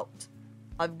a note.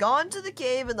 I've gone to the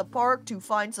cave in the park to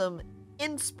find some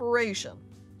inspiration.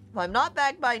 If I'm not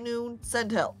back by noon,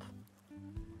 send help.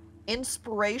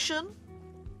 Inspiration?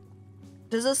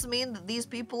 Does this mean that these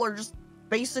people are just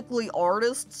basically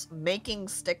artists making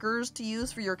stickers to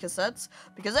use for your cassettes?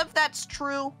 Because if that's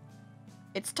true,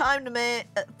 it's time to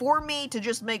for me to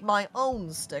just make my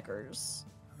own stickers.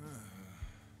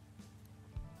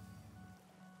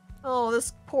 Oh,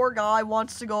 this poor guy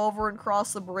wants to go over and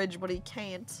cross the bridge, but he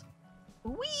can't.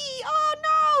 Whee! Oh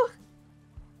no!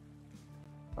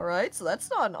 Alright, so that's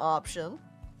not an option.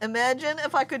 Imagine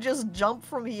if I could just jump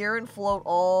from here and float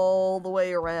all the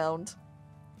way around.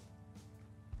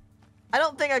 I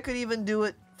don't think I could even do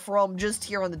it from just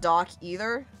here on the dock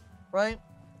either, right?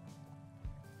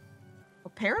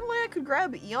 Apparently I could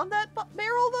grab E on that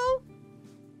barrel, though?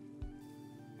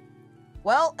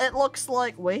 Well, it looks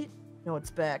like... Wait. No,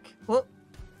 it's back. Whoop.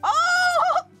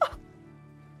 Oh!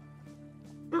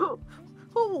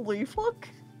 Holy fuck.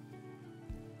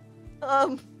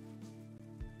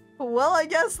 Well, I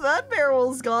guess that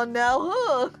barrel's gone now,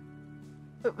 huh?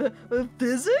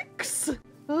 Physics?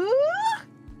 Huh?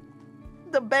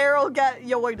 The barrel got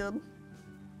yoided.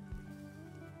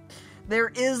 There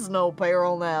is no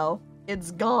barrel now. It's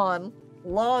gone.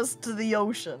 Lost to the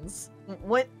oceans.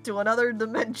 Went to another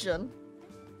dimension.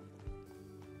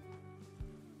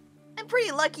 I'm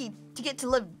pretty lucky to get to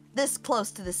live this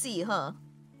close to the sea, huh?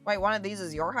 Wait, one of these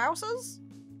is your houses?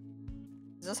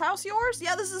 Is this house yours?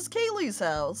 Yeah, this is Kaylee's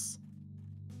house.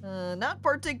 Not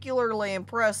particularly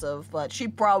impressive, but she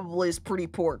probably is pretty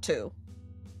poor too.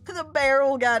 The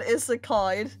barrel got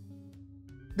isekai'd.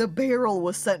 The barrel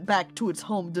was sent back to its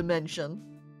home dimension.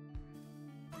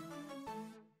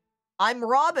 I'm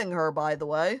robbing her, by the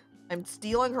way. I'm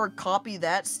stealing her copy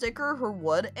that sticker, her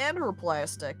wood, and her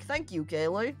plastic. Thank you,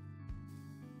 Kaylee.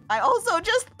 I also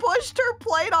just pushed her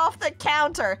plate off the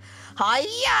counter.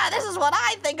 Hiya! This is what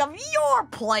I think of your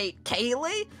plate,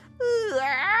 Kaylee.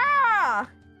 Ah!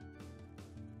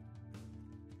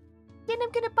 Then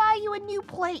I'm gonna buy you a new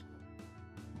plate.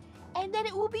 And then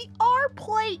it will be our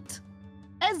plate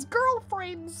as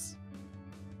girlfriends.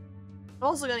 I'm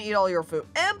also gonna eat all your food.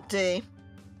 Empty?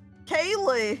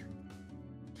 Kaylee.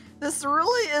 This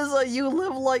really is a you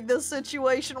live like this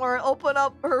situation where I open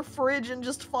up her fridge and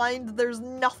just find there's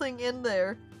nothing in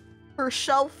there. Her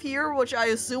shelf here, which I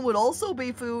assume would also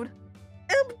be food,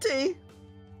 empty.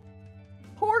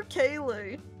 Poor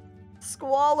Kaylee.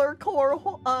 Squalor core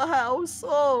house.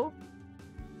 Oh.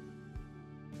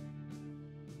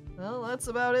 Well, that's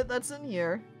about it that's in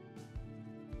here.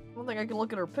 I don't think I can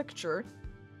look at her picture.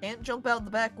 Can't jump out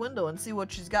the back window and see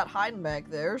what she's got hiding back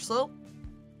there, so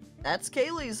that's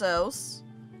Kaylee's house.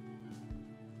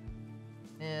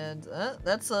 And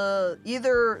that's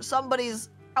either somebody's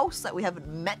house that we haven't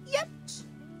met yet,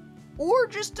 or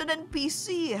just an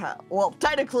NPC house. Well,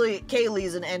 technically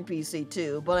Kaylee's an NPC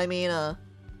too, but I mean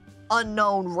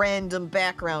unknown random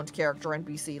background character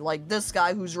NPC, like this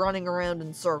guy who's running around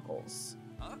in circles.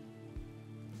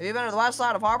 Have you been to the west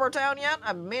side of Harbor Town yet?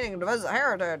 I've been meaning to visit the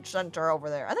Heritage Center over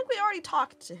there. I think we already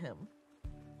talked to him.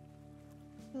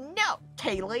 No,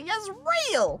 Kaylee is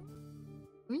real!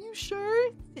 Are you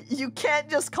sure? You can't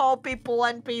just call people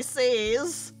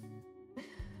NPCs.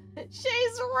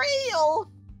 She's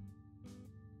real!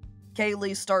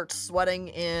 Kaylee starts sweating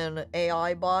in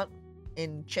AI bot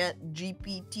in chat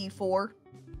GPT-4.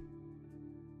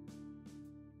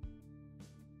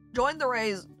 Join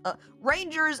the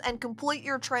Rangers and complete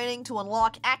your training to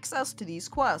unlock access to these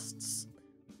quests.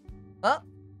 Oh,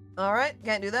 alright,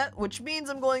 can't do that, which means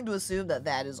I'm going to assume that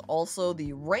that is also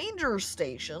the Ranger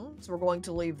station, so we're going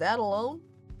to leave that alone.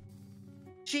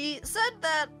 She said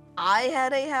that I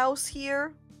had a house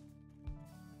here.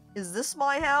 Is this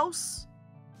my house?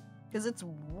 Because it's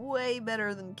way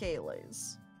better than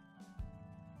Kaylee's.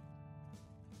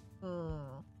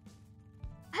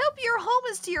 I hope your home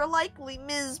is to your liking,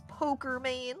 Ms.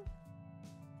 Pokerman.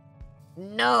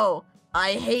 No,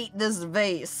 I hate this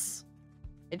vase.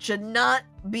 It should not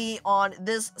be on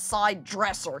this side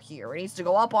dresser here. It needs to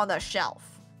go up on the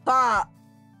shelf. Ah!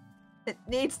 It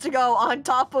needs to go on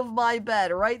top of my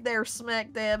bed, right there,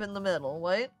 smack dab in the middle.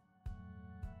 Wait.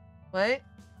 Wait.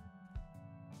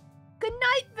 Good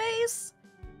night, vase.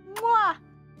 Mwah!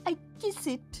 I kiss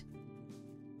it.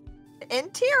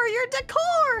 Interior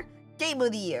decor! Game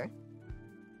of the year.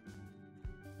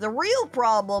 The real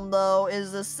problem, though,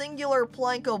 is the singular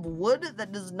plank of wood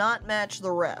that does not match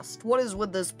the rest. What is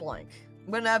with this plank?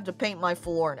 I'm gonna have to paint my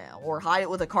floor now, or hide it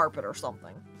with a carpet or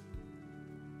something.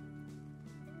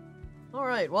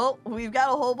 Alright, well, we've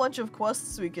got a whole bunch of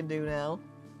quests we can do now.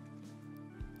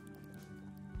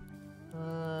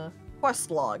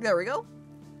 Quest log, there we go.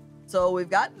 So we've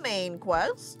got main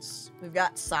quests, we've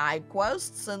got side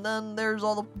quests, and then there's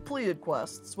all the completed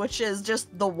quests, which is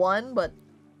just the one, but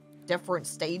different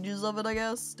stages of it, I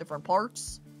guess, different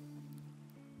parts.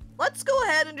 Let's go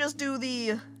ahead and just do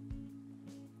the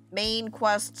main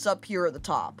quests up here at the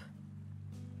top.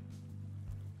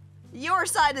 Your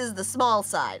side is the small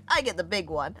side. I get the big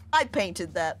one. I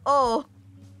painted that. Oh.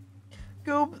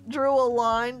 Goob drew a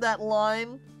line, that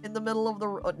line in the middle of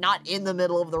the, not in the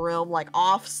middle of the room, like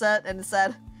offset, and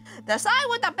said, the side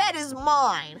with the bed is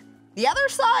mine. The other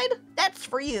side, that's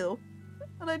for you.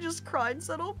 And I just cried and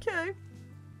said, okay.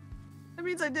 That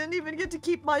means I didn't even get to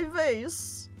keep my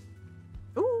vase.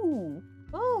 Ooh.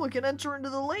 Oh, we can enter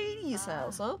into the lady's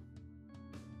house, huh?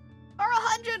 For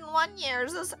 101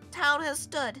 years, this town has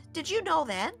stood. Did you know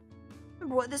that?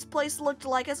 Remember what this place looked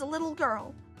like as a little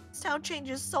girl? This town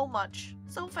changes so much,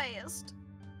 so fast.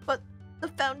 But the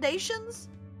foundations,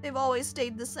 they've always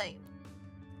stayed the same.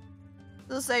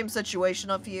 The same situation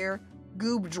up here.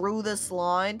 Goob drew this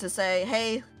line to say,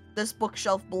 hey, this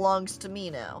bookshelf belongs to me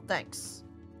now. Thanks.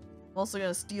 I'm also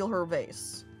gonna steal her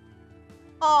vase.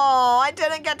 Oh, I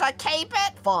didn't get to keep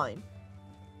it? Fine.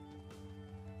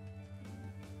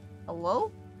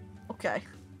 Hello? Okay.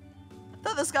 I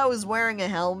thought this guy was wearing a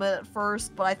helmet at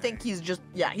first, but I think he's just,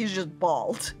 yeah, he's just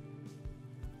bald.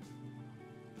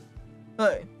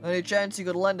 Hey, any chance you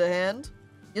could lend a hand?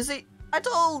 You see, I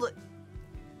told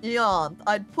Jan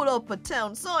I'd put up a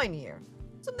town sign here.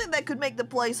 Something that could make the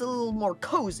place a little more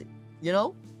cozy, you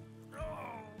know?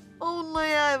 Only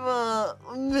I've,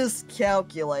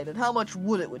 miscalculated how much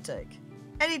wood it would take.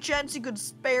 Any chance you could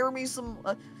spare me some,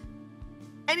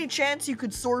 any chance you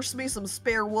could source me some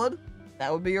spare wood?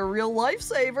 That would be a real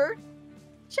lifesaver.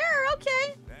 Sure,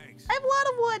 okay. Thanks. I have a lot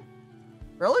of wood.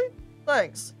 Really?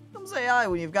 Thanks. Come say hi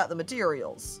when you've got the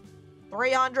materials.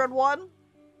 301?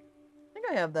 I think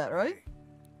I have that, right?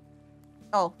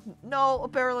 Oh, no,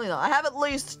 apparently not. I have at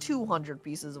least 200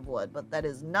 pieces of wood, but that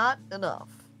is not enough.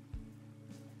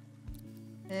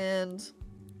 And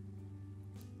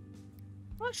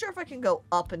I'm not sure if I can go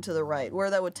up and to the right, where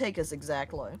that would take us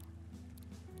exactly.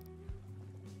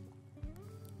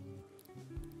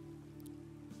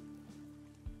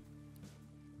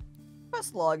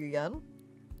 Quest log again.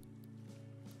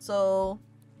 So,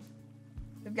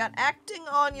 we've got acting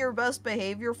on your best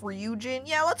behavior for Eugene.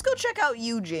 Yeah, let's go check out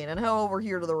Eugene and head over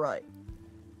here to the right.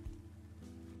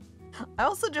 I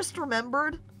also just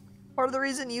remembered part of the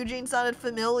reason Eugene sounded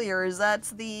familiar is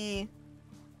that's the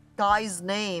guy's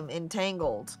name in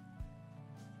Tangled.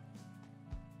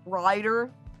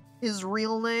 Ryder, his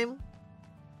real name.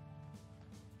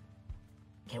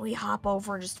 Can we hop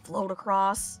over and just float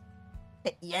across?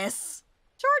 Yes!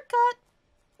 Shortcut!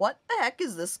 What the heck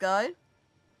is this guy?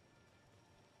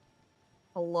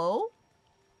 Hello?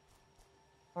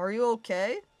 Are you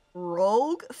okay?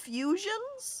 Rogue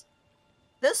fusions?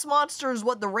 This monster is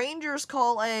what the Rangers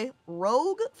call a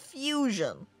rogue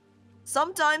fusion.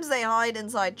 Sometimes they hide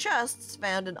inside chests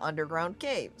found in underground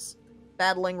caves.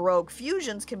 Battling rogue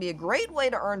fusions can be a great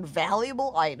way to earn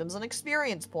valuable items and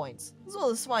experience points, as well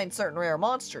as find certain rare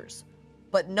monsters.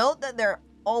 But note that they're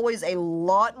always a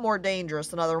lot more dangerous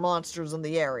than other monsters in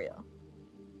the area.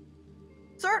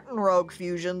 Certain rogue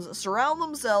fusions surround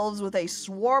themselves with a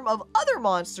swarm of other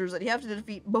monsters that you have to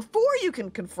defeat before you can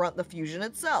confront the fusion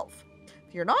itself.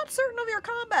 If you're not certain of your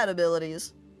combat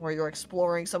abilities, or you're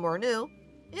exploring somewhere new,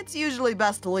 it's usually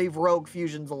best to leave rogue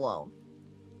fusions alone.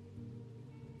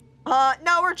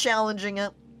 Now we're challenging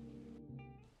it.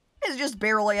 It's just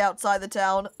barely outside the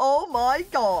town. Oh my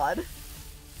god.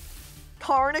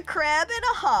 Carnicrab in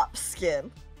a hop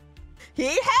skin.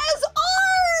 He has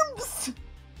arms!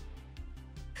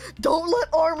 Don't let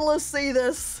Armless see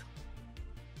this.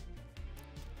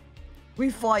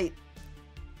 We fight.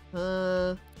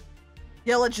 Yeah,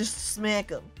 let's just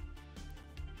smack him.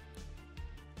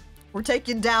 We're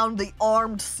taking down the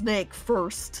armed snake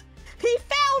first. He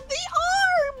found the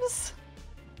arms!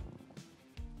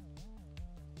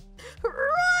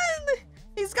 Run!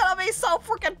 He's gonna be so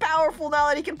freaking powerful now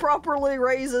that he can properly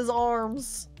raise his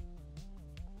arms.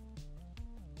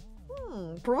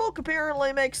 Provoke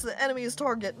apparently makes the enemy's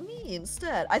target me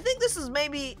instead. I think this is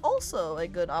maybe also a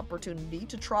good opportunity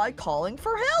to try calling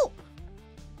for help.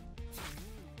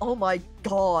 Oh my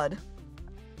god.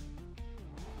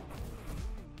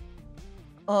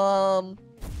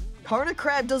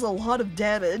 Carnicrab does a lot of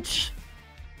damage.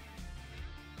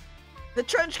 The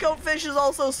trenchcoat fish is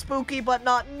also spooky, but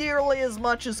not nearly as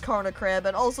much as Carnicrab,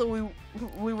 and also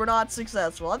we were not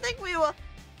successful. I think we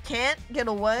can't get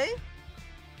away.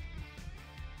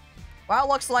 Well,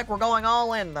 looks like we're going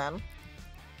all in then.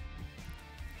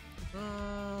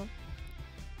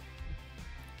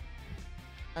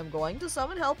 I'm going to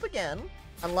summon help again,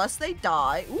 unless they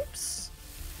die. Oops.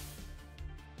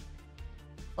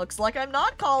 Looks like I'm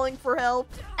not calling for help.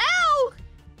 Ow!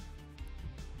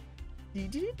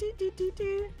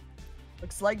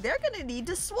 Looks like they're gonna need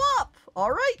to swap.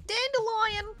 Alright,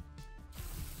 Dandelion.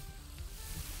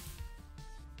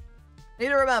 Need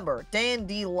to remember,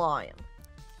 Dandelion.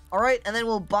 Alright, and then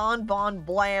we'll Bon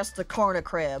Blast the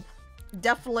Carnicrab.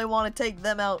 Definitely want to take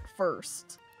them out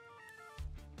first.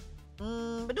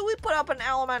 But do we put up an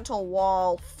elemental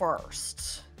wall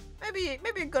first? Maybe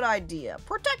a good idea.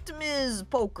 Protect Ms.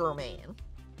 Pokerman.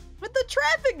 With the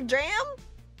traffic jam?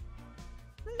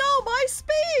 No, my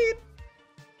speed!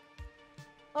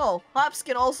 Oh,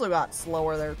 Hopskin also got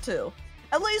slower there too.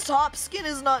 At least Hopskin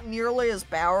is not nearly as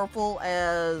powerful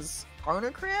as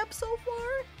Carnicrab so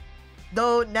far.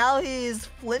 Though now he's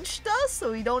flinched us,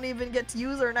 so we don't even get to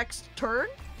use our next turn.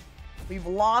 We've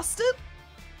lost it.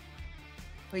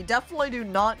 We definitely do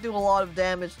not do a lot of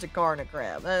damage to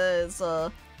Carnicrab. It's,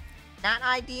 not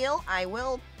ideal. I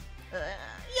will,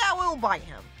 yeah, we'll bite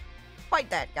him. Fight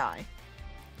that guy.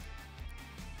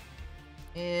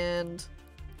 And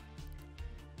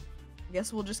I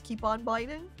guess we'll just keep on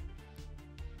biting.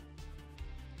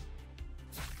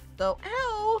 So,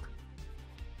 ow!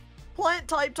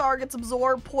 Plant-type targets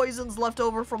absorb poisons left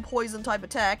over from poison-type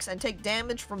attacks and take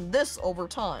damage from this over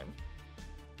time.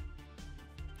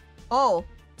 Oh,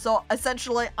 so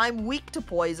essentially I'm weak to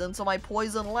poison, so my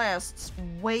poison lasts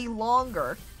way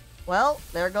longer. Well,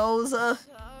 there goes, Sorry.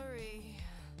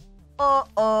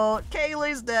 Uh-oh,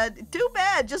 Kaylee's dead. Too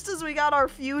bad, just as we got our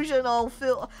fusion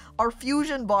our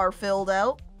fusion bar filled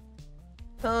out.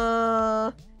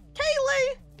 Kaylee!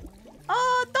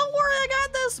 Don't worry, I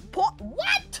got this.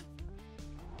 What?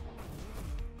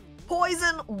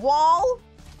 Poison wall?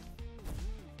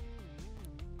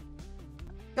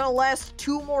 Gonna last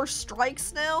 2 more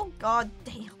strikes now? God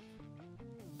damn.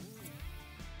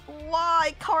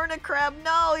 Why? Carnicrab?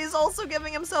 No, he's also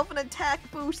giving himself an attack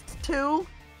boost too.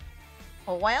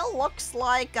 Well, looks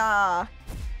like,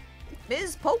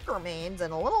 Ms. Pokerman's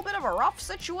in a little bit of a rough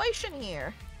situation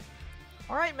here.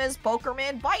 Alright, Ms.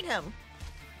 Pokerman, bite him.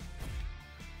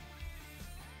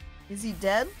 Is he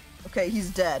dead? Okay,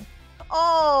 he's dead.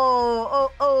 Oh.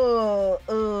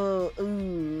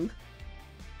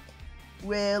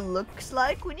 Well, looks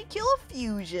like when you kill a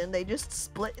fusion, they just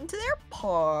split into their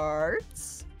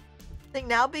parts. I think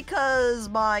now because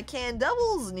my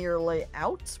Candevil's nearly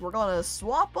out, we're gonna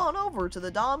swap on over to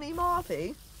the Dami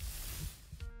Mafi.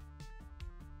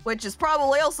 Which is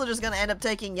probably also just gonna end up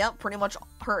taking, yep, pretty much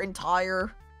her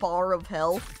entire bar of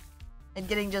health. And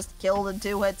getting just killed in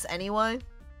 2 hits anyway.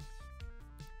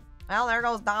 Well, there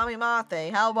goes Dami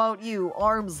Mafi. How about you,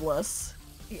 armsless?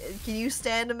 Can you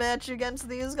stand a match against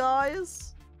these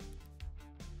guys?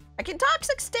 I can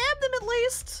toxic stab them at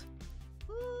least.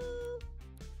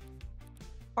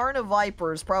 Arna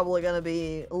Viper is probably gonna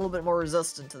be a little bit more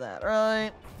resistant to that,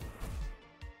 right?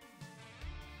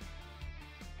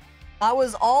 I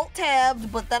was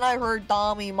alt-tabbed, but then I heard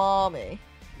Dami Mommy.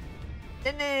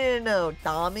 No,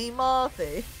 Dami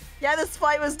Mafi. Yeah, this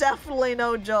fight was definitely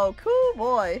no joke. Whoo,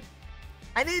 boy.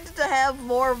 I needed to have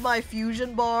more of my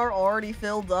fusion bar already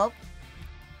filled up.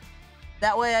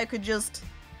 That way I could just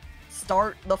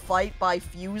start the fight by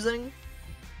fusing.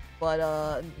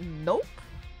 But, nope.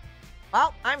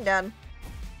 Well, I'm done.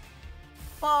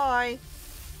 Bye.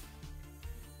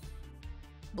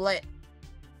 Bleh.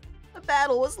 The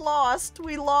battle was lost.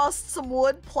 We lost some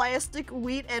wood, plastic,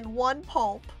 wheat, and 1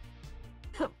 pulp.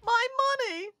 My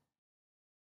money!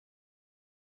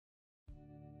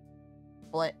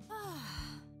 Bleh.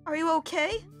 Are you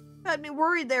okay? You had me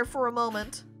worried there for a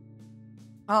moment.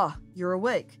 Ah, you're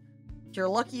awake. You're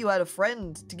lucky you had a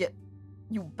friend to get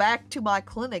you back to my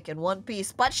clinic in one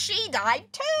piece, but she died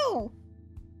too!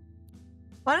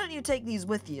 Why don't you take these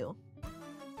with you?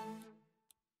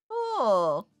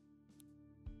 Oh.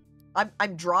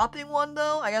 I'm dropping one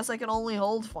though? I guess I can only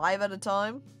hold 5 at a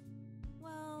time?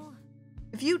 Well...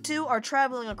 If you two are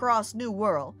traveling across New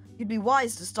World, you'd be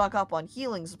wise to stock up on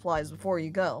healing supplies before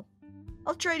you go.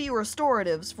 I'll trade you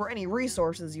restoratives for any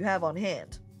resources you have on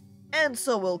hand. And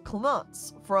so will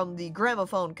Clemence from the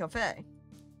Gramophone Cafe.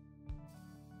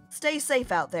 Stay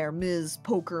safe out there, Ms.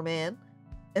 Pokerman.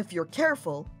 If you're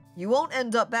careful, you won't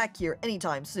end up back here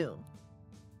anytime soon.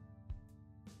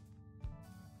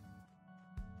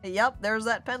 Yep, there's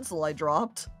that pencil I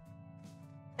dropped.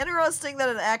 Interesting that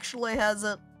it actually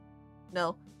hasn't,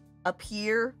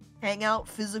 appear, hang out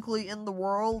physically in the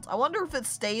world. I wonder if it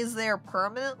stays there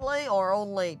permanently or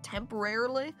only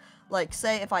temporarily. Like,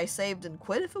 say, if I saved and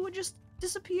quit, if it would just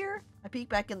disappear. I peek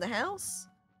back in the house.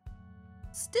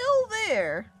 Still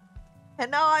there.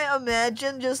 And now I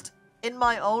imagine just in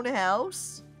my own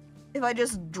house, if I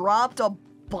just dropped a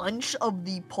bunch of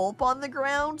the pulp on the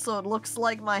ground so it looks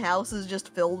like my house is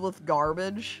just filled with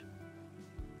garbage.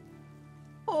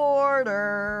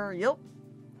 Order. Yep.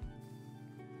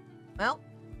 Well,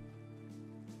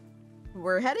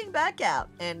 we're heading back out,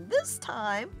 and this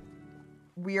time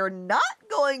we are not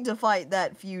going to fight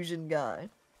that fusion guy.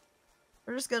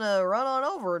 We're just gonna run on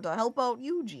over to help out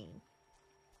Eugene.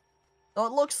 So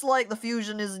it looks like the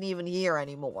fusion isn't even here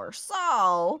anymore,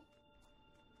 so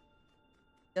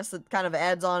guess it kind of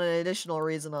adds on an additional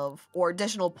reason of, or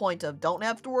additional point of, don't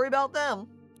have to worry about them.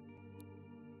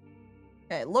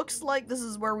 Okay, looks like this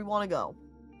is where we want to go.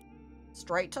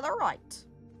 Straight to the right.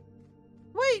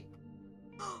 Wait!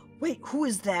 Wait, who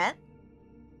is that?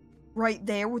 Right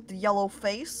there with the yellow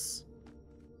face?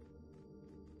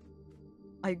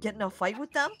 Are you getting a fight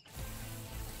with them?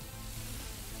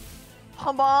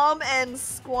 Mom and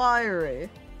Squirey.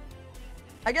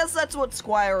 I guess that's what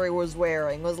Squirey was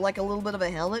wearing, was like a little bit of a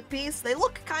helmet piece. They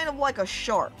look kind of like a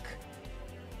shark.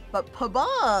 But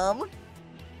Pabam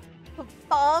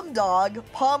dog,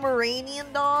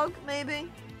 Pomeranian dog, maybe?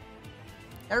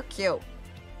 They're cute.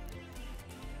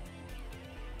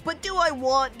 But do I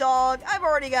want dog? I've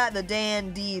already got the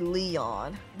Dan D.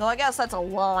 Leon. Though I guess that's a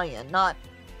lion, not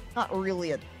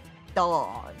really a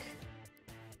dog.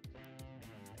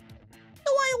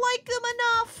 Do I like them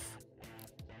enough?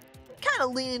 Kind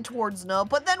of leaning towards no,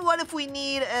 but then what if we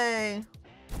need a,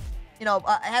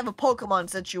 have a Pokemon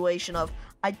situation of,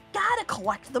 I gotta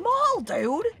collect them all,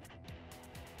 dude!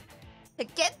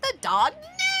 Get the dog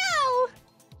now!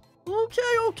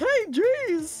 Okay,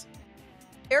 jeez.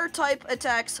 Air-type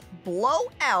attacks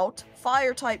blow out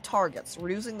fire-type targets,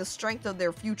 reducing the strength of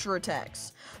their future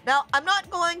attacks. Now, I'm not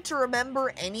going to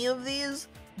remember any of these,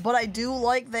 but I do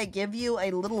like they give you a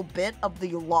little bit of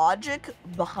the logic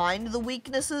behind the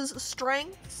weaknesses'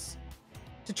 strengths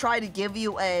to try to give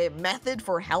you a method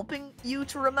for helping you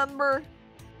to remember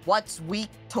what's weak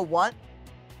to what.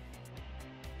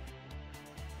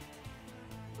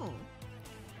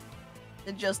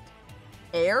 It just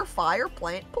air, fire,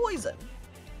 plant, poison.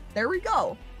 There we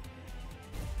go.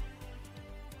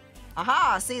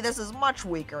 Aha, see, this is much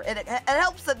weaker. It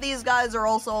helps that these guys are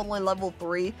also only level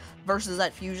 3 versus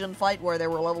that fusion fight where they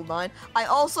were level 9. I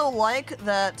also like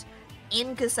that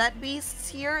in Cassette Beasts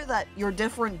here, that your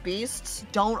different beasts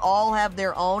don't all have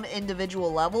their own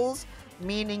individual levels,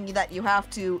 meaning that you have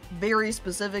to very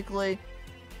specifically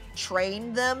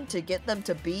train them to get them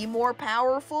to be more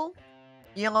powerful.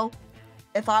 You know,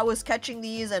 if I was catching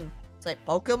these and, say,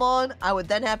 Pokemon, I would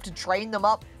then have to train them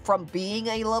up from being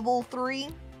a level 3.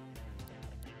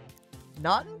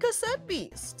 Not in Cassette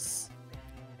Beasts.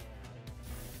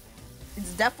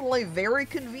 It's definitely very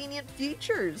convenient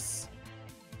features.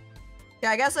 Yeah,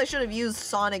 I guess I should have used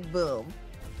Sonic Boom.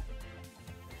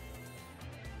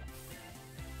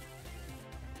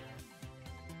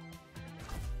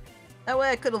 That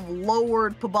way I could have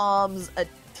lowered Pabom's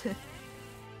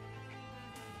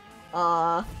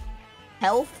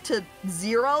health to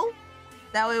 0.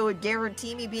 That way it would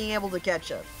guarantee me being able to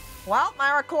catch it. Well,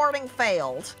 my recording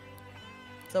failed.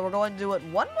 So we're going to do it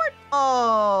one more.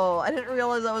 Oh, I didn't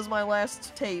realize that was my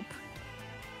last tape.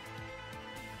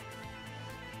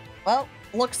 Well,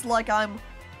 looks like I'm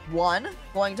 1,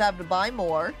 going to have to buy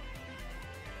more.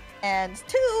 And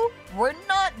 2, we're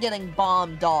not getting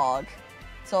Bomb Dog.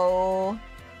 So,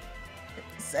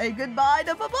 say goodbye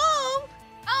to Babom.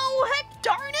 Oh, heck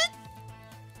darn it.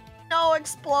 No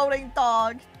exploding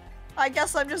dog. I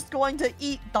guess I'm just going to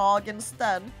eat dog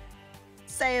instead.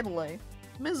 Sadly.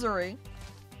 Misery.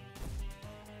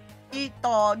 Eat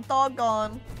dog. Dog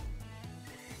gone.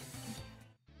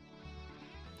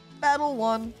 Battle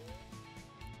 1.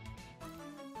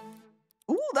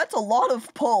 Ooh, that's a lot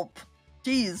of pulp.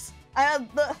 Jeez. I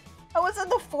was in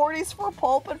the 40s for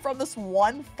pulp, and from this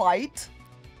one fight,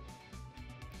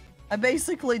 I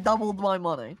basically doubled my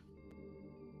money.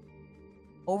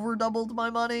 Over doubled my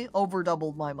money? Over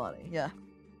doubled my money, yeah.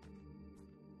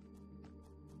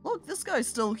 Look, this guy's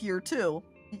still here too.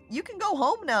 You can go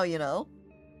home now, you know.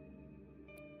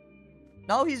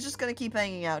 No, he's just gonna keep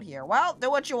hanging out here. Well, do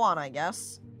what you want, I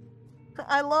guess.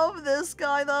 I love this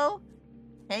guy, though.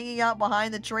 Hanging out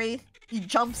behind the tree. He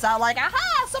jumps out like,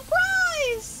 aha,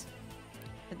 surprise!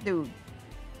 Dude,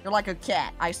 you're like a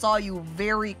cat. I saw you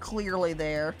very clearly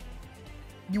there.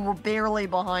 You were barely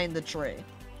behind the tree.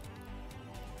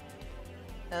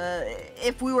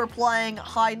 If we were playing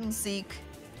hide and seek,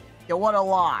 you would have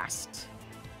lost.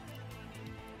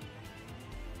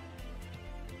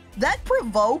 That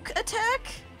provoke attack,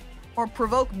 or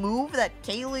provoke move that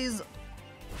Kaylee's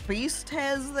beast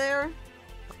has there,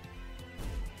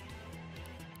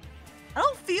 I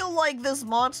don't feel like this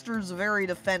monster's very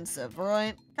defensive,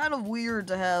 right? Kind of weird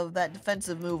to have that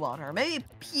defensive move on her. Maybe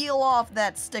peel off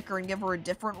that sticker and give her a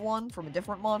different one from a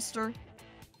different monster.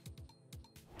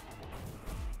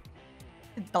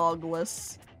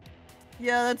 Dogless.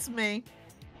 Yeah, that's me.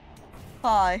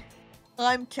 Hi,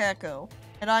 I'm Caco,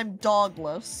 and I'm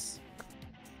dogless.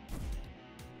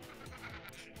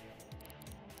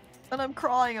 And I'm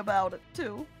crying about it,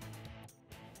 too.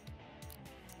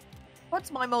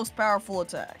 What's my most powerful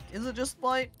attack? Is it just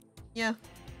like, yeah.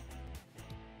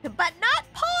 But not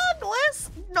Pogless!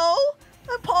 No,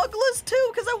 I'm Pogless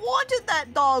too, because I wanted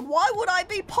that dog. Why would I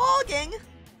be pogging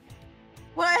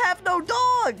when I have no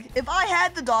dog? If I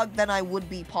had the dog, then I would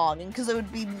be pogging, because it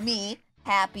would be me,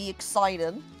 happy,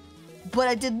 excited. But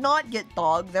I did not get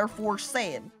dog, therefore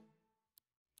sad.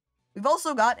 We've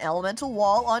also got Elemental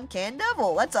Wall on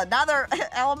Candevil. That's another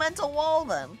Elemental Wall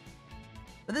then.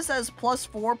 But this has plus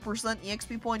 4%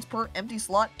 EXP points per empty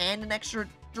slot and an extra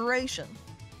duration.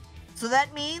 So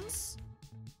that means...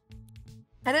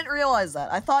 I didn't realize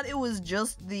that. I thought it was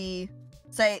just the...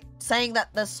 saying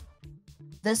that this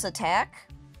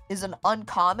attack is an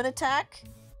uncommon attack,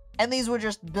 and these were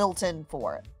just built in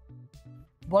for it.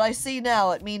 What I see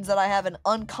now, it means that I have an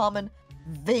uncommon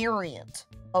variant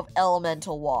of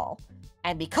Elemental Wall.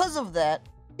 And because of that,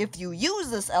 if you use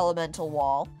this Elemental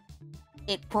Wall,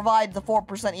 it provides the 4%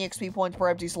 EXP points per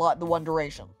empty slot in the one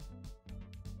duration.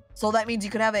 So that means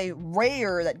you can have a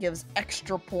rare that gives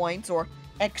extra points or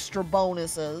extra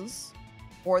bonuses.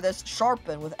 Or this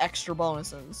sharpen with extra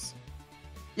bonuses.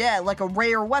 Yeah, like a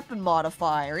rare weapon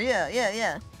modifier.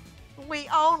 Yeah. We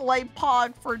only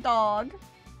pog for dog.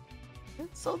 And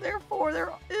so therefore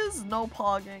there is no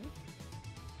pogging.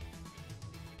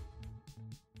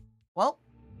 Well,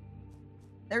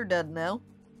 they're dead now.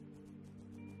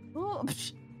 Oh,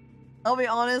 I'll be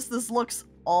honest, this looks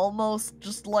almost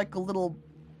just like a little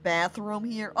bathroom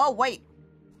here. Oh, wait.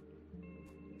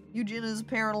 Eugene is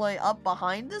apparently up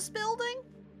behind this building?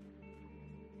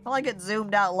 I like it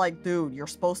zoomed out like, dude, you're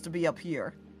supposed to be up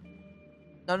here.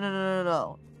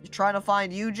 No. You're trying to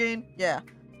find Eugene? Yeah.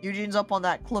 Eugene's up on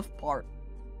that cliff part.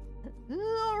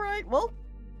 Alright, well,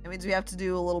 that means we have to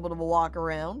do a little bit of a walk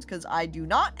around, because I do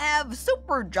not have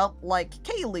super jump like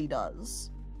Kaylee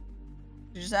does.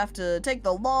 You just have to take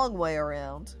the long way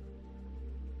around.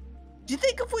 Do you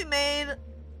think if we made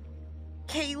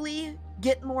Kaylee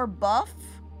get more buff,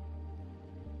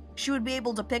 she would be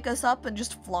able to pick us up and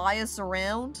just fly us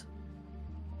around?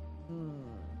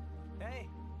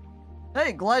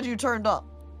 Hey, glad you turned up.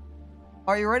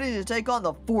 Are you ready to take on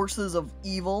the forces of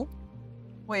evil?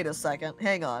 Wait a second,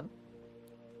 hang on.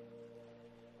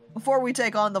 Before we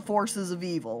take on the forces of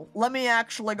evil, let me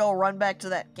actually go run back to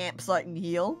that campsite and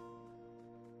heal.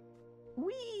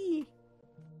 Whee!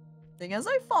 Thing as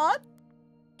I fought,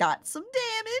 got some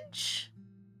damage.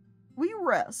 We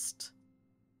rest.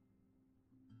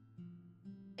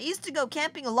 I used to go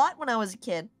camping a lot when I was a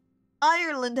kid.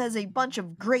 Ireland has a bunch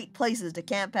of great places to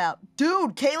camp out.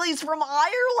 Dude, Kaylee's from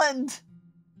Ireland!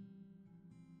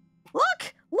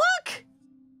 Look! Look!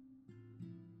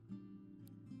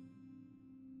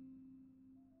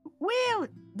 Well,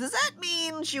 does that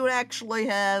mean she would actually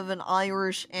have an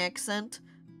Irish accent?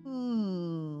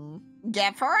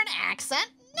 Give her an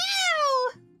accent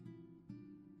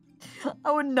now!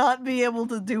 I would not be able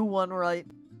to do one right.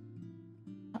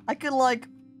 I could, like,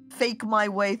 fake my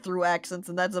way through accents,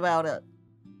 and that's about it.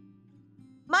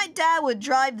 My dad would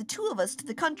drive the two of us to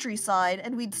the countryside,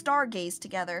 and we'd stargaze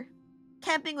together.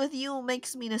 Camping with you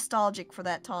makes me nostalgic for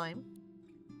that time.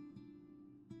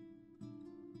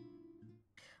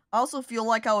 I also feel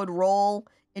like I would roll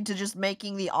into just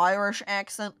making the Irish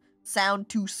accent sound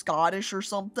too Scottish or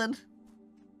something.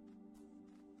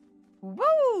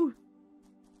 Woo!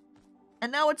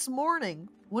 And now it's morning,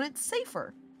 when it's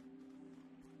safer.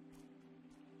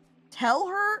 Tell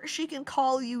her she can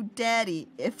call you Daddy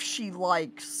if she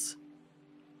likes.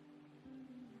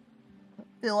 I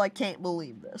feel I can't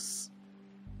believe this.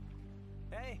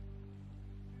 Hey.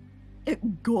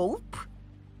 Gulp?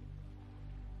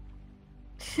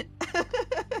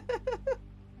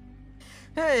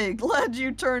 Hey, glad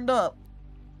you turned up.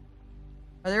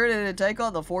 Are they ready to take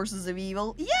on the forces of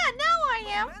evil? Yeah, now I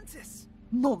am.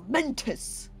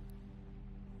 Momentous.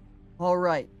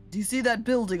 Alright, do you see that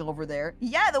building over there?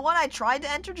 Yeah, the one I tried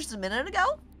to enter just a minute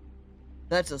ago?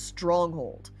 That's a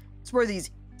stronghold. It's where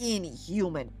these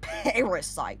inhuman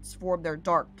parasites form their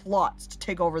dark plots to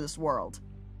take over this world.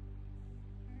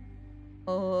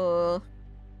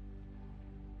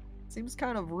 Seems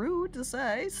kind of rude to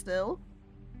say, still.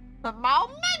 But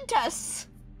momentous!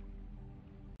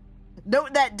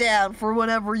 Note that down for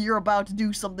whenever you're about to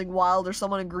do something wild or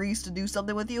someone agrees to do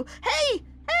something with you. Hey!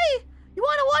 Hey! You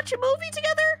want to watch a movie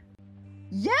together?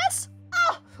 Yes?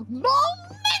 Oh,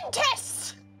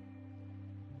 momentous!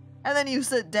 And then you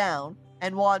sit down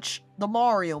and watch the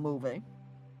Mario movie.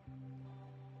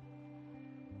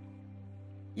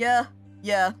 Yeah,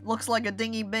 looks like a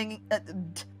dingy bing...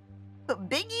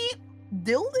 bingy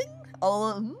building?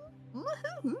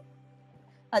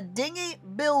 A dingy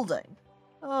building.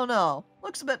 Oh no,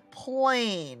 looks a bit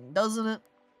plain, doesn't it?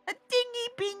 A dingy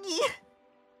bingy.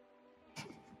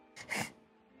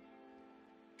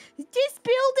 This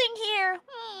building here,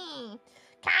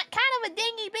 kind of a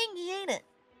dingy bingy, ain't it?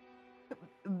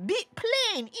 Bit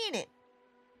plain, ain't it?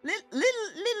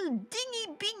 Little dingy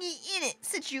bingy in it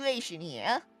situation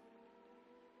here.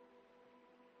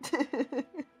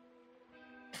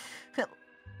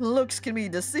 Looks can be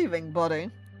deceiving, buddy.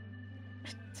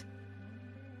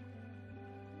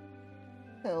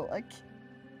 Hell,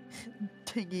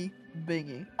 dingy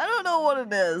bingy. I don't know what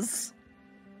it is.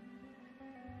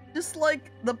 Just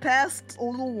like the past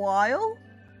little while,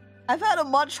 I've had a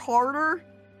much harder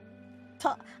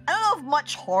time. I don't know if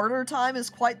much harder time is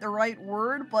quite the right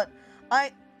word, but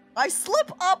I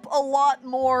slip up a lot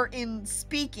more in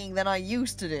speaking than I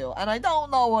used to do, and I don't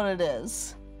know what it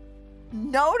is.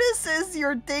 Notices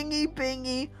your dingy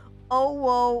bingy. Oh,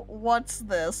 whoa, what's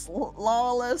this?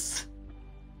 Lawless?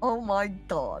 Oh my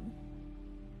god.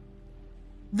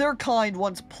 Their kind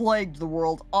once plagued the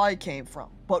world I came from,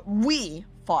 but we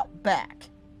fought back.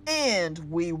 And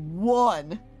we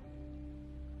won.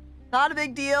 Not a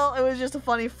big deal, it was just a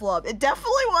funny flub. It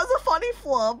definitely was a funny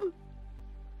flub.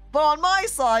 But on my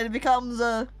side, it becomes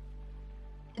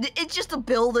it's just a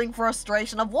building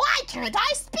frustration of, why can't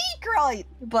I speak right?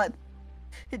 But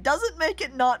it doesn't make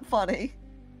it not funny.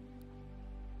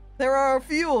 There are a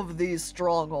few of these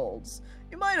strongholds.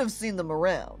 You might have seen them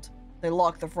around. They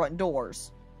lock the front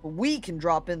doors. But we can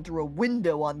drop in through a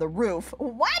window on the roof.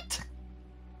 What?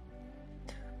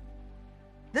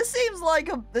 This seems like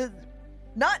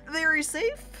not very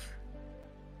safe.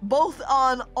 Both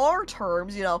on our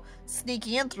terms, you know,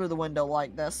 sneaking in through the window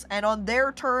like this, and on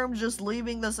their terms, just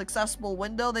leaving this accessible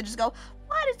window, they just go,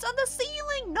 what? It's on the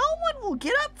ceiling. No one will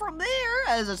get up from there,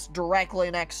 as it's directly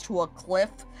next to a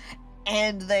cliff.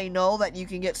 And they know that you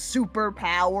can get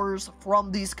superpowers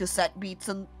from these cassette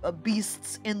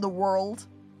beasts in the world.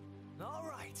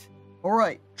 All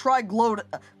right, try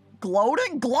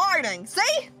gliding.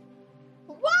 See?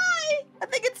 Why? I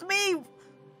think it's me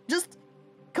just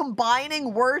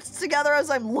combining words together as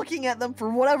I'm looking at them for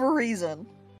whatever reason.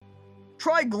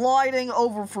 Try gliding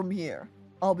over from here.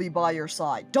 I'll be by your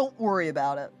side. Don't worry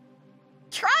about it.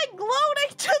 Try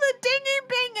gloating to the dingy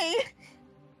bingy.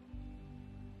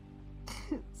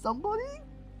 Somebody,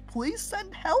 please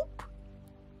send help.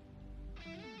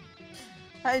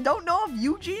 I don't know if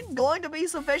Eugene's going to be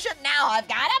sufficient. Now I've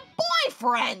got a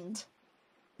boyfriend.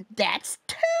 That's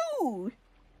 2.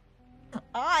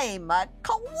 I'm a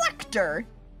collector.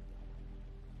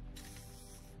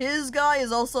 His guy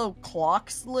is also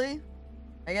Clocksley.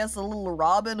 I guess a little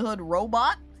Robin Hood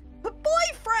robot. But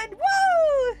boyfriend,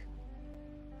 woo!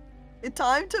 It's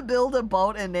time to build a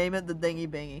boat and name it the Dingy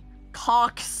Bingy.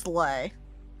 Cocksleigh.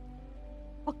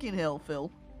 Fucking hell,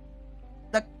 Phil.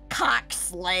 The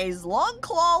Cocksleigh's long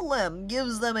claw limb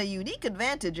gives them a unique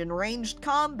advantage in ranged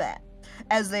combat,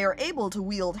 as they are able to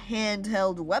wield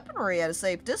handheld weaponry at a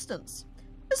safe distance.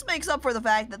 This makes up for the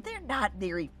fact that they're not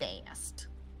very fast.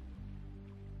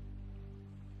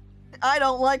 I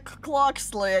don't like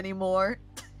Clocksley anymore.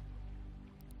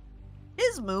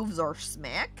 His moves are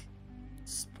Smack,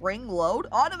 Spring Load,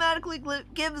 automatically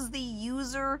gives the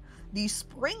user the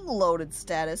spring-loaded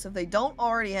status if they don't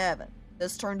already have it.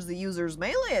 This turns the user's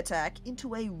melee attack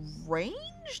into a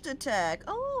ranged attack.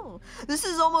 Oh, this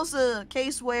is almost a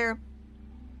case where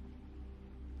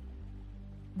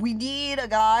we need a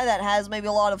guy that has maybe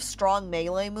a lot of strong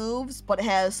melee moves, but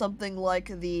has something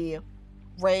like the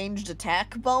ranged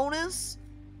attack bonus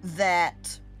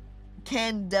that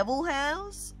Can Devil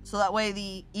has, so that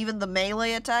way even the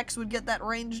melee attacks would get that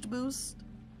ranged boost.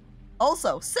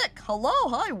 Also, Sick, hello,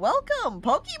 hi, welcome,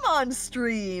 Pokemon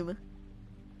stream.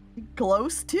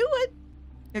 Close to it.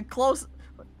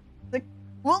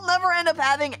 We'll never end up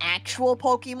having actual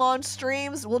Pokemon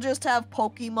streams. We'll just have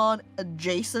Pokemon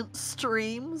adjacent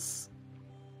streams.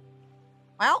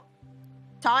 Well,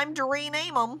 time to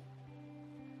rename them.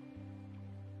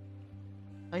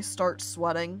 I start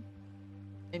sweating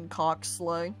in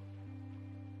Cocksley.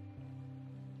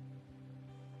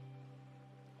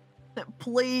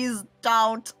 Please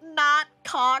don't. Not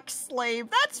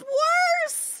Cockslave. That's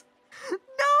worse! No!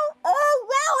 Oh,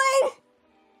 Willie!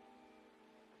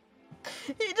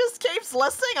 He just keeps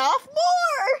listing off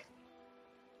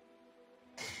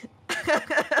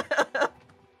more!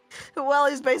 Well,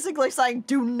 he's basically saying,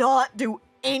 do not do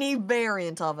any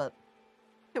variant of it.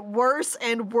 Worse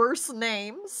and worse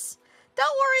names.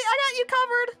 Don't worry, I got you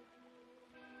covered.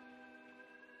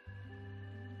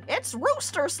 It's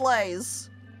Rooster Sleighs.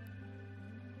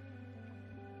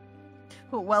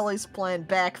 Welly's plan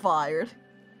backfired.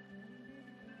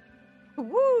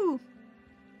 Woo!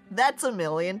 That's a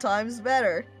million times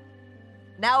better.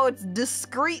 Now it's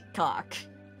Discreet Cock.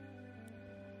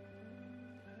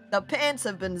 The pants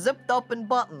have been zipped up and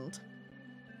buttoned.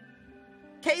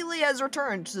 Kaylee has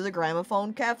returned to the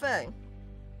Gramophone Cafe.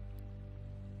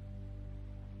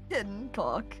 Hidden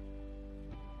Cock.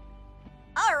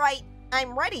 Alright,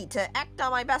 I'm ready to act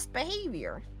on my best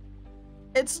behavior.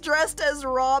 It's dressed as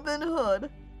Robin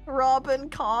Hood. Robin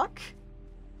Cock.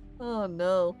 Oh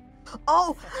no.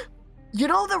 Oh! You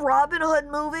know the Robin Hood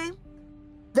movie?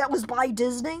 That was by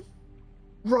Disney?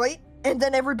 Right? And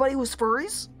then everybody was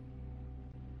furries?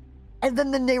 And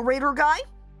then the narrator guy?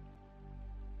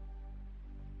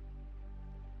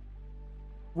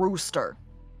 Rooster.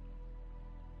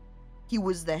 He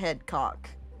was the head cock.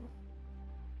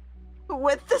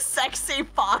 With the sexy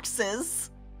foxes.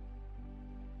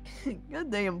 Good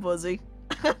damn pussy.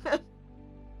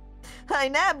 I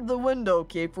nabbed the window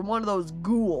key from one of those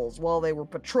ghouls while they were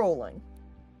patrolling.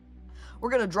 We're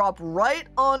gonna drop right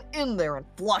on in there and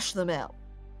flush them out.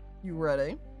 You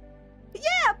ready?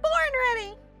 Yeah, born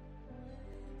ready!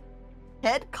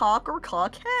 Head cock or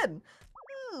cock head.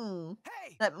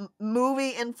 Hey! That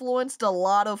movie influenced a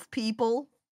lot of people.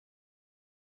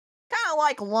 Kind of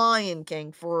like Lion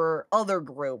King for other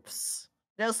groups.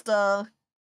 Just,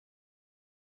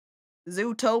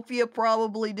 Zootopia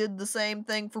probably did the same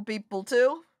thing for people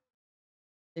too.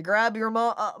 You grab your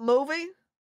movie,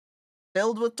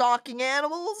 filled with talking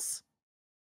animals,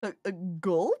 a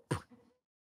gulp.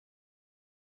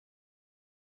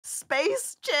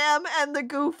 Space Jam and the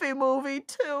Goofy movie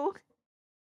too.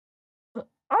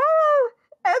 Oh,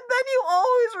 and then you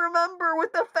always remember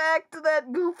with the fact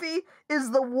that Goofy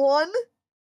is the one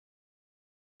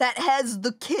that has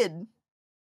the kid.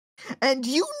 And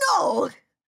you know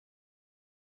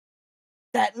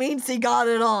that means he got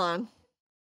it on.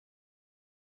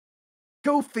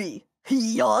 Goofy,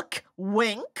 yuck,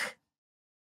 wink.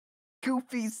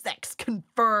 Goofy sex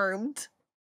confirmed.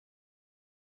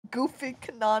 Goofy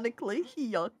canonically,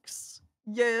 he yucks.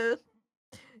 Yeah.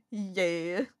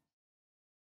 Yeah.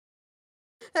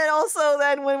 And also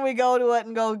then when we go to it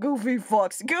and go, Goofy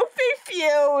fucks. Goofy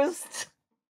fused!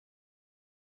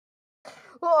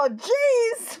 Oh,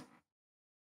 jeez!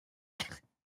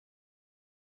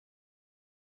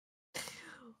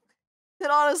 It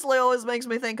honestly always makes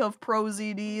me think of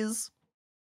ProZD's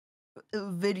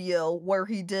video where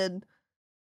he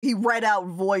read out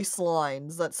voice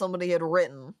lines that somebody had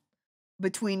written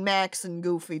between Max and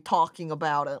Goofy talking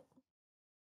about it.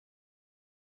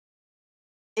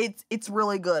 It's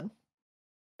really good.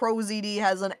 ProZD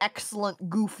has an excellent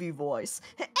Goofy voice.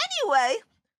 Anyway,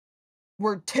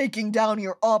 we're taking down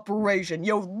your operation,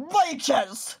 you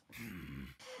leeches!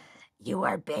 You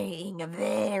are being a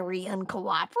very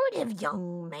uncooperative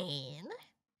young man.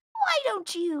 Why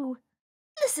don't you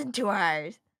listen to our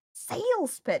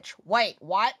sales pitch? Wait,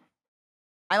 what?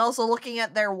 I'm also looking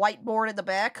at their whiteboard at the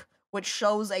back, which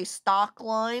shows a stock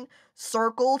line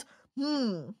circled.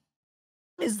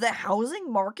 Is the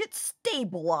housing market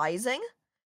stabilizing?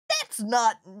 That's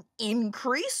not an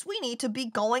increase. We need to be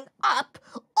going up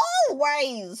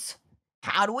always.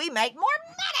 How do we make more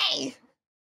money?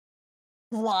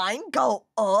 Line go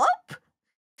up?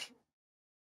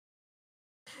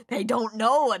 They don't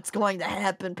know what's going to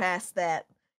happen past that.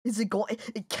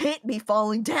 It can't be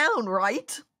falling down,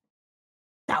 right?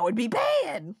 That would be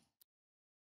bad.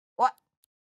 What?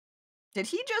 Did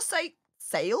he just say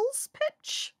sales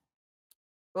pitch?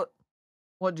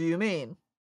 What do you mean?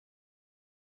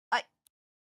 I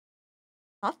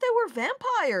thought they were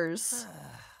vampires.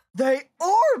 They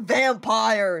are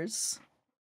vampires!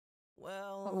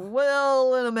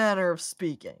 Well, in a manner of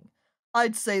speaking,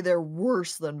 I'd say they're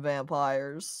worse than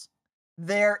vampires.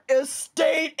 They're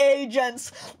estate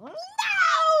agents! No!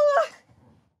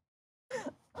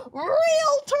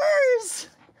 Realtors!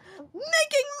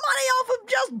 Making money off of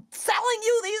just selling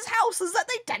you these houses that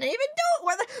they didn't even do it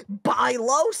with. Buy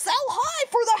low, sell high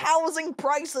for the housing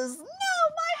prices. No,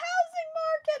 my housing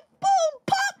market! Boom,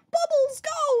 pop, bubbles,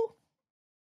 go!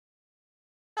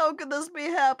 How could this be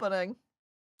happening?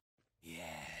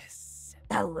 Yes.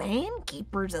 The Land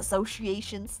Keepers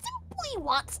Association simply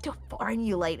wants to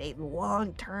formulate a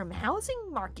long-term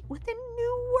housing market within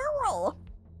New World.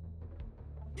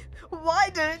 Why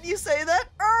didn't you say that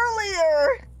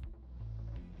earlier?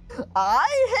 I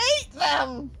hate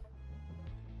them!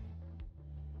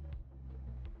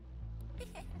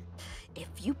 If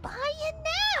you buy in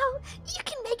now, you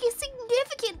can make a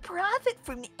significant profit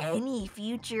from any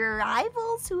future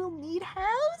arrivals who will need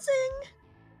housing.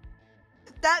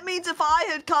 That means if I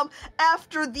had come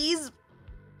after these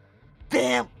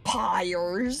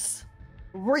vampires,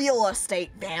 real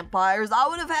estate vampires, I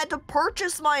would have had to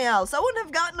purchase my house. I wouldn't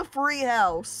have gotten a free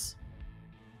house.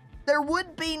 There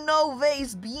would be no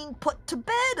vase being put to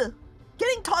bed,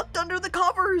 getting tucked under the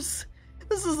covers.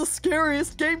 This is the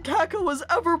scariest game Caco has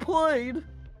ever played.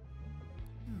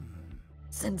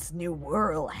 Since New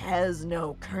World has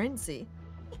no currency,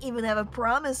 we even have a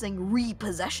promising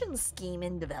repossession scheme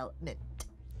in development.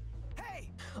 Hey!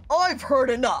 I've heard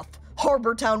enough.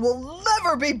 Harbortown will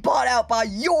never be bought out by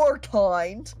your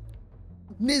kind.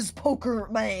 Ms. Poker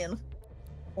Man,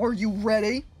 are you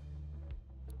ready?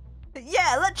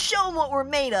 Yeah, let's show them what we're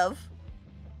made of.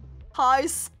 High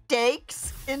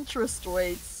stakes interest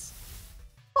rates.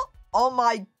 Oh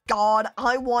my god,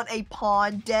 I want a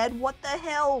pawn dead. What the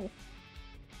hell?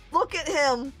 Look at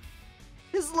him.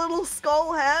 His little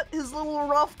skull hat, his little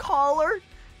rough collar,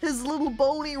 his little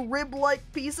bony rib-like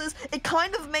pieces. It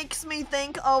kind of makes me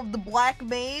think of the Black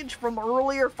Mage from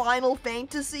earlier Final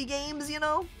Fantasy games, you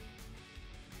know?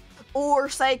 Or,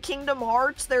 say, Kingdom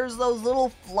Hearts, there's those little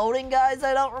floating guys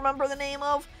I don't remember the name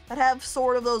of that have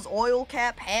sort of those oil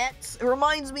cap hats. It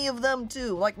reminds me of them,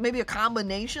 too. Like, maybe a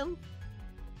combination.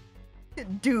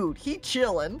 Dude, he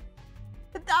chillin'.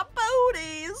 The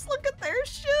booties! Look at their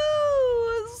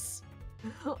shoes!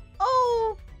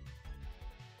 Oh!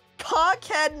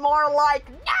 Cockhead more like,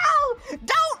 no!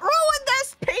 Don't ruin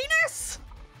this penis!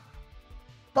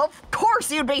 Of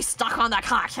course you'd be stuck on the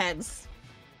cockheads!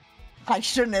 I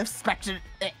shouldn't have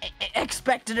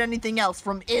expected anything else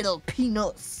from it'll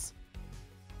penis.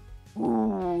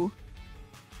 Ooh.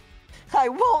 I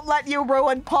won't let you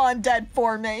ruin Pawn Dead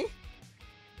for me.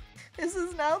 This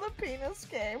is now the penis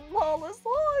game. Lawless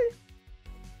life.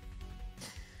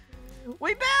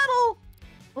 We battle!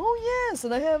 Oh yes,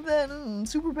 and I have that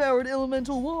superpowered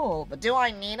elemental wall. But do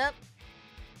I need it?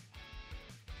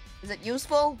 Is it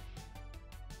useful?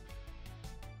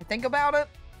 I think about it.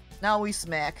 Now we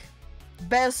smack.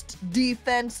 Best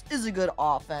defense is a good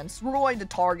offense. We're going to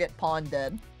target Pawn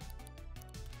Dead.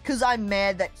 Because I'm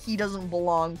mad that he doesn't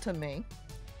belong to me.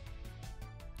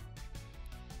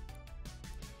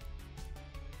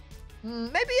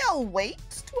 Maybe I'll wait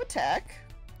to attack.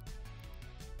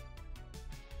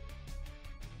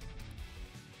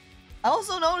 I'm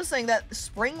also noticing that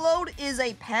Spring Load is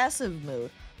a passive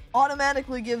move.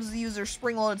 Automatically gives the user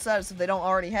spring loaded status if they don't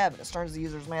already have it. It turns the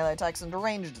user's melee attacks into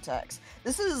ranged attacks.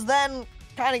 This is then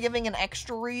kind of giving an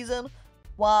extra reason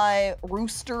why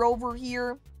Rooster over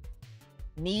here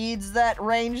needs that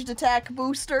ranged attack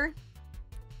booster.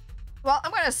 Well,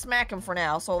 I'm gonna smack him for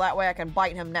now, so that way I can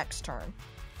bite him next turn.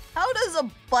 How does a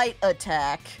bite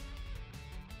attack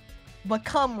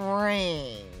become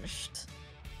ranged?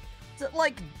 Is it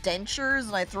like dentures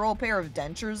and I throw a pair of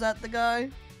dentures at the guy?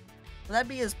 Would that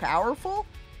be as powerful?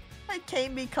 I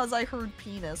came because I heard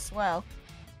penis. Wow.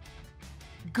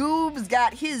 Goob's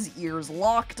got his ears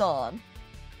locked on.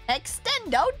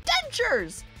 Extendo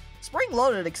dentures! Spring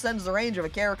Loaded extends the range of a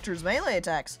character's melee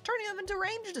attacks, turning them into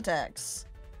ranged attacks.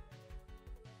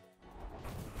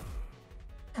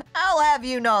 I'll have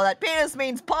you know that penis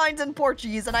means pines in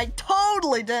Portuguese, and I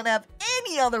totally didn't have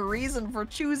any other reason for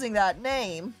choosing that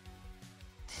name.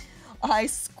 I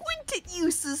squint at you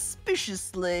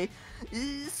suspiciously,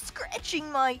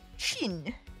 scratching my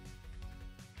chin.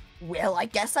 Well, I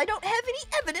guess I don't have any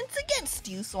evidence against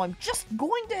you, so I'm just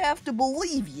going to have to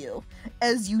believe you,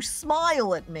 as you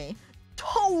smile at me,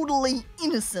 totally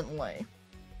innocently.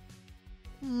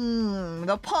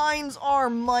 The pines are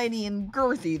mighty and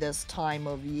girthy this time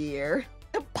of year.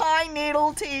 The pine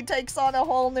needle tea takes on a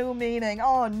whole new meaning.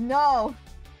 Oh no!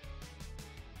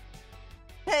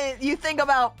 Hey, you think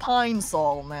about Pine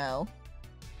Sol now.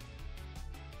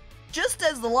 Just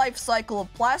as the life cycle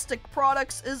of plastic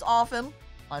products is often,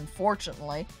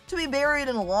 unfortunately, to be buried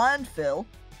in a landfill,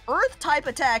 Earth-type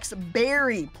attacks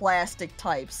bury plastic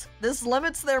types. This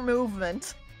limits their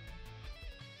movement.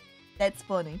 That's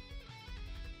funny.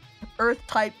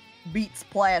 Earth-type beats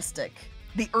plastic.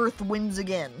 The Earth wins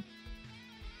again.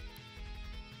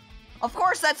 Of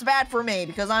course that's bad for me,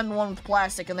 because I'm the one with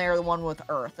plastic and they're the one with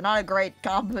Earth. Not a great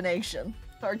combination.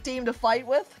 Our team to fight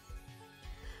with?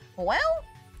 Well,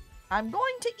 I'm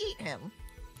going to eat him.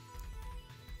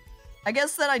 I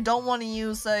guess that I don't want to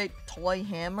use, say, Toy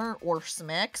Hammer or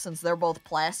Smack, since they're both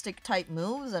plastic-type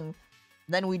moves, and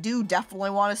then we do definitely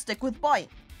want to stick with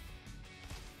Bite.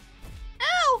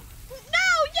 Ow!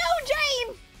 No,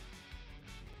 Eugene!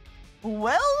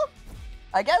 Well,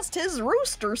 I guess his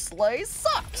Rooster Slay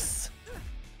sucks.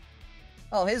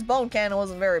 Oh, his Bone Cannon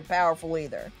wasn't very powerful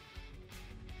either.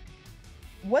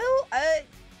 Well, I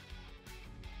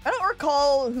don't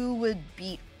recall who would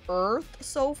beat Earth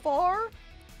so far.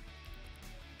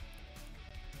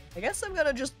 I guess I'm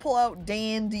gonna just pull out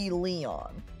Dandy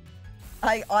Leon.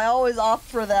 I always opt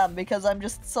for them because I'm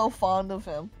just so fond of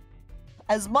him.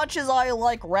 As much as I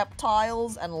like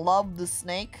reptiles and love the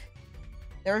snake,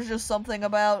 there's just something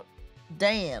about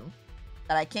Dan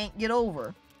that I can't get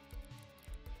over.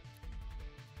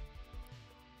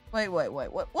 Wait,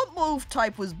 what move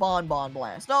type was Bon Bon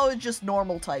Blast? Oh, it's just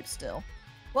normal type still.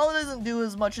 Well, it doesn't do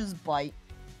as much as Bite,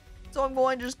 so I'm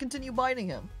going to just continue biting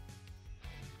him.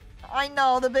 I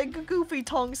know, the big goofy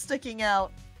tongue sticking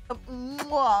out.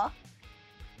 Mwah.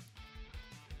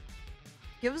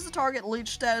 Give us the target leech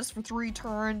status for 3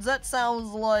 turns. That sounds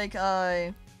like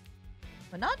I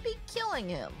would not be killing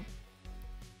him.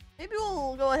 Maybe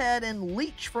we'll go ahead and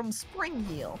leech from Spring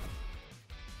Heal.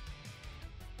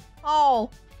 Oh,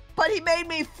 but he made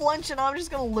me flinch and I'm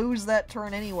just gonna lose that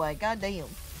turn anyway. God damn.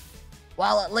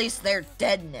 Well, at least they're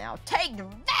dead now. Take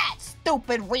that,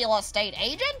 stupid real estate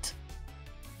agent!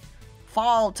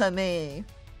 Fall to me.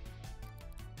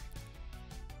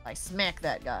 I smack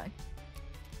that guy.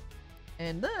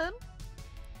 And then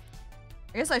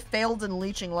I guess I failed in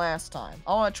leeching last time.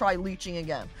 I want to try leeching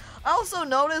again. I also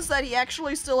noticed that he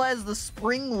actually still has the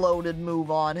spring-loaded move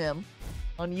on him.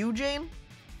 On Eugene.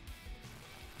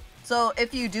 So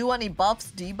if you do any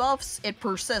buffs, debuffs, it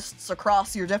persists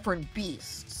across your different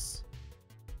beasts.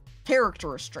 Character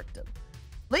restricted.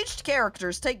 Leeched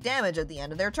characters take damage at the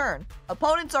end of their turn.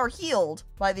 Opponents are healed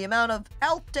by the amount of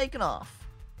health taken off.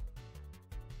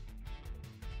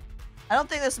 I don't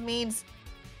think this means...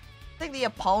 I think the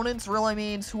opponents really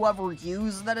means whoever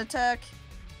used that attack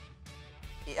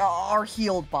are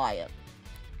healed by it.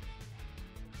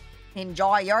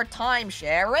 Enjoy your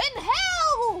timeshare in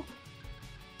hell!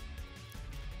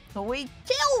 So we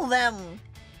kill them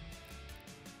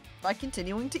by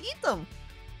continuing to eat them.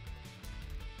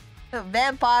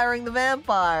 Vampiring the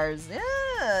vampires.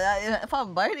 Yeah, if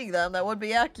I'm biting them, that would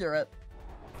be accurate.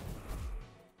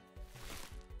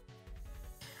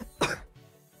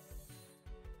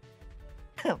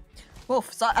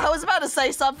 Oof, so I was about to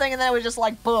say something and then it was just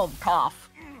like, boom, cough.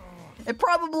 It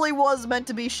probably was meant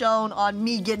to be shown on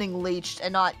me getting leeched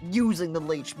and not using the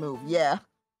leech move, yeah.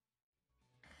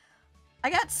 I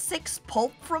got 6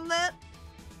 pulp from that,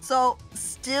 so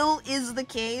still is the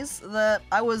case that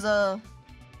I was,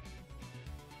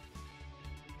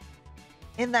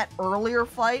 in that earlier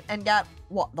fight and got,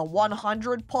 what, the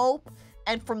 100 pulp?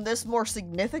 And from this more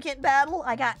significant battle,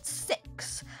 I got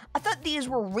 6. I thought these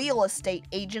were real estate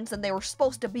agents and they were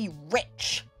supposed to be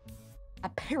rich.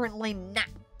 Apparently not.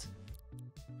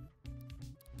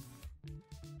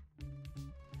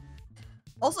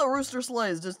 Also, Rooster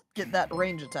Slays just get that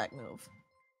range attack move.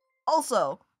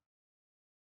 Also,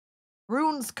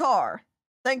 Rune's car.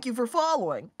 Thank you for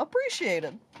following.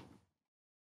 Appreciated.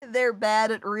 They're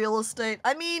bad at real estate.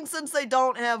 I mean, since they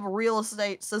don't have a real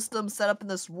estate system set up in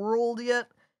this world yet,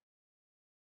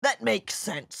 that makes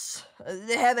sense.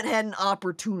 They haven't had an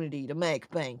opportunity to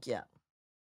make bank yet.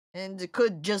 And it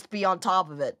could just be on top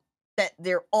of it that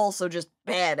they're also just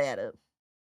bad at it.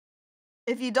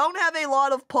 If you don't have a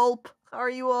lot of pulp, are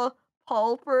you a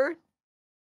pulper?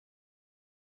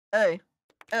 Hey.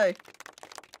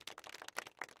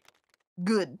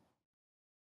 Good.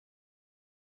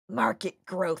 Market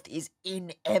growth is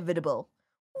inevitable.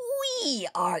 We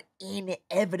are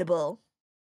inevitable.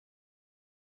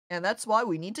 And that's why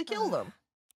we need to kill them.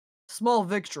 Small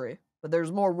victory, but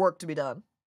there's more work to be done.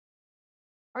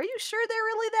 Are you sure they're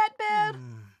really that bad?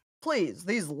 Please,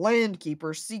 these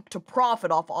landkeepers seek to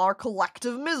profit off our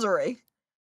collective misery.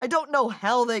 I don't know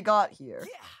how they got here,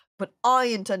 but I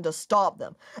intend to stop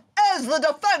them as the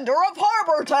defender of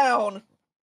Harbor Town!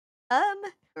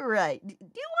 Right. Do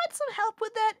you want some help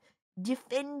with that?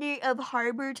 Defender of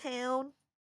Harbor Town?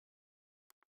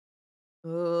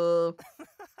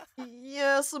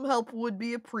 Yeah, some help would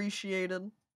be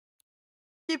appreciated.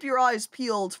 Keep your eyes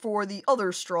peeled for the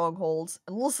other strongholds,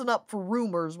 and listen up for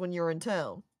rumors when you're in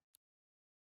town.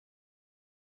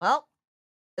 Well,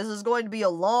 this is going to be a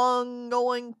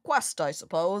long-going quest, I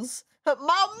suppose.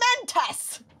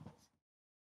 Momentous!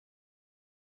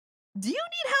 Do you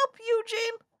need help,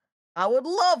 Eugene? I would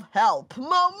love help.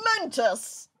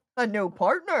 Momentous! A new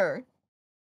partner.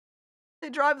 They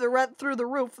drive the rent through the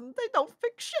roof and they don't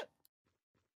fix shit.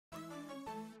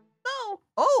 No.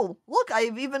 Oh, look,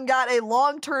 I've even got a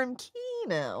long-term key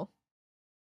now.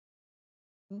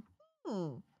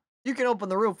 You can open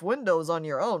the roof windows on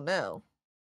your own now.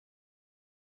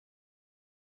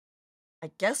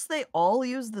 I guess they all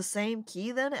use the same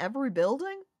key then, every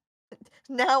building?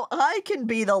 Now I can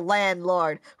be the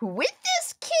landlord with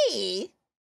this key.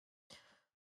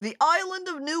 The island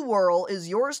of New World is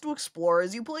yours to explore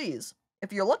as you please.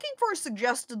 If you're looking for a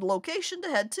suggested location to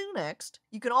head to next,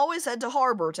 you can always head to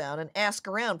Harbor Town and ask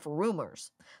around for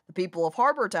rumors. The people of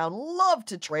Harbor Town love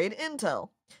to trade intel.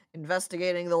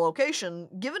 Investigating the location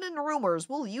given in rumors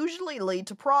will usually lead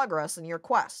to progress in your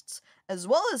quests, as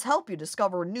well as help you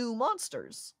discover new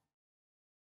monsters.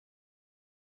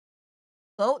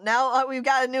 So now we've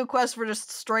got a new quest for just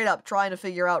straight up trying to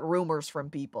figure out rumors from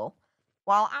people.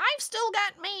 While I've still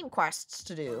got main quests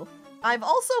to do, I've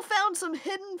also found some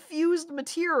hidden fused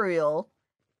material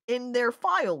in their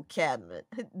file cabinet.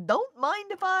 Don't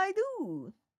mind if I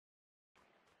do.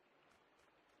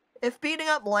 If beating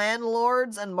up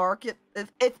landlords and market...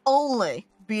 If only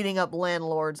beating up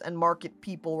landlords and market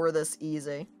people were this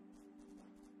easy.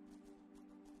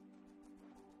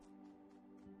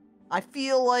 I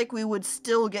feel like we would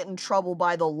still get in trouble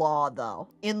by the law, though,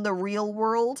 in the real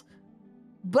world.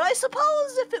 But I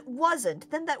suppose if it wasn't,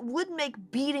 then that would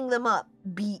make beating them up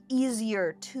be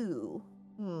easier, too.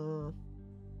 And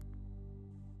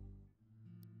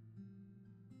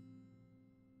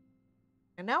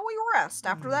now we rest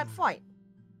after that fight.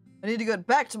 I need to get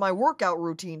back to my workout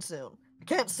routine soon. I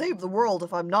can't save the world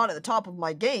if I'm not at the top of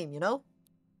my game, you know?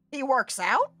 He works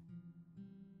out?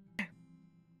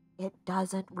 It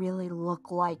doesn't really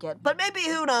look like it. But maybe,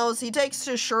 who knows, he takes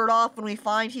his shirt off and we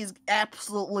find he's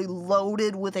absolutely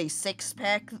loaded with a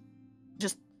six-pack.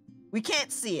 Just, we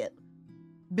can't see it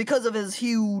because of his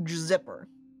huge zipper.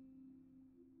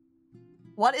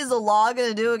 What is a law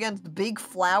gonna do against the big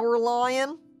flower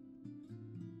lion?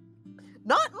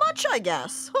 Not much, I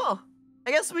guess. Huh.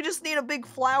 I guess we just need a big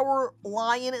flower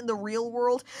lion in the real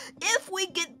world. If we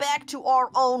get back to our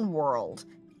own world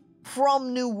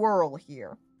from New World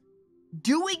here,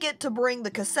 do we get to bring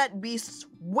the Cassette Beasts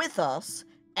with us?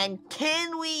 And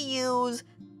can we use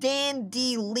Dan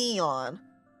D. Leon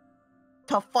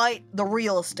to fight the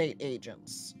real estate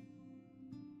agents?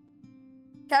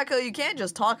 Caco, you can't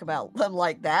just talk about them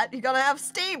like that. You're gonna have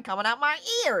steam coming out my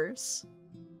ears.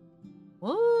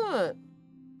 What?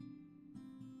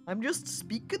 I'm just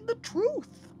speaking the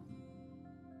truth.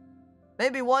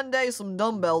 Maybe one day some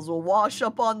dumbbells will wash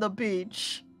up on the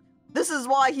beach. This is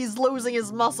why he's losing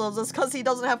his muscles, is because he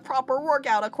doesn't have proper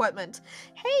workout equipment.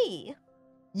 Hey,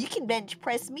 you can bench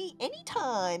press me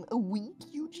anytime. A wink,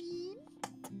 Eugene.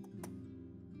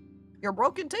 Your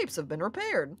broken tapes have been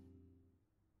repaired.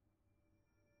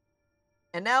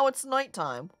 And now it's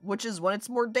nighttime, which is when it's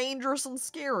more dangerous and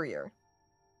scarier.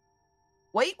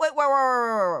 Wait.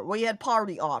 We had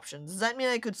party options. Does that mean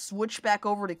I could switch back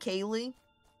over to Kaylee?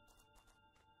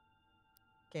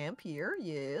 Camp here,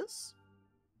 yes.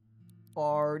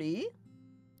 Party.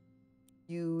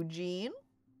 Eugene.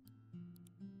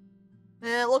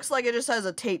 It looks like it just has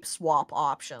a tape swap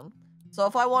option. So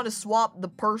if I want to swap the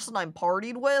person I'm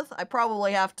partied with, I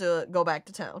probably have to go back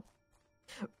to town.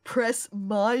 Press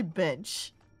my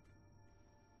bench.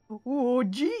 Oh,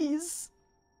 jeez.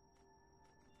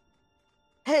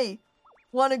 Hey,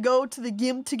 wanna go to the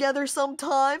gym together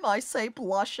sometime? I say,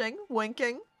 blushing,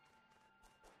 winking.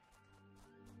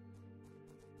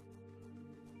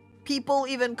 People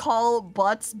even call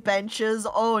butts benches.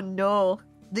 Oh no.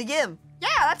 The gym. Yeah,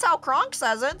 that's how Kronk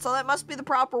says it, so that must be the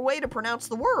proper way to pronounce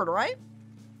the word, right?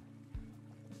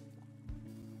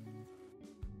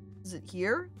 Is it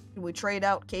here? Can we trade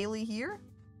out Kaylee here?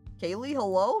 Kaylee,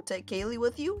 hello? Take Kaylee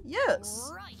with you?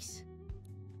 Yes. Right.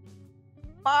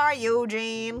 Bye,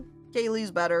 Eugene.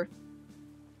 Kaylee's better.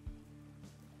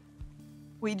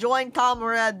 We join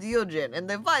Comrade Eugene in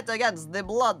the fight against the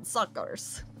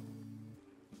bloodsuckers.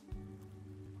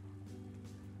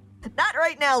 Not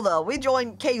right now, though. We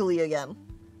join Kaylee again.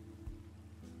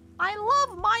 I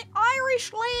love my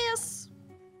Irish lass.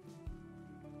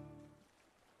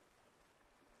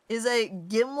 Is a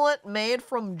gimlet made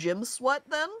from gym sweat,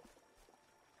 then?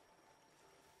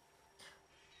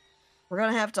 We're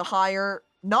gonna have to hire...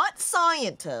 not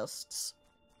scientists.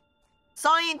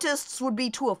 Scientists would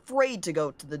be too afraid to go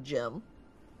to the gym.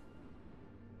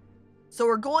 So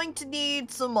we're going to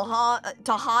need some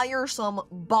to hire some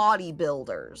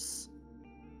bodybuilders.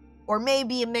 Or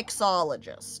maybe a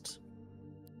mixologist.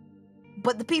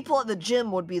 But the people at the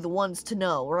gym would be the ones to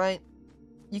know, right?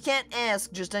 You can't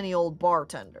ask just any old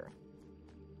bartender.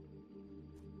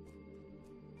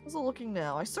 How's it looking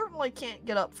now? I certainly can't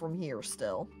get up from here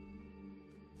still.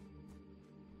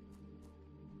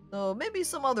 So maybe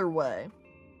some other way.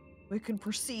 We can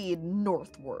proceed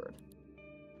northward.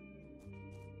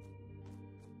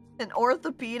 An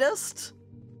orthopedist?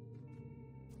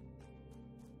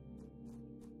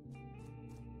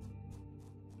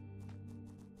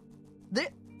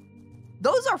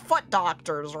 Those are foot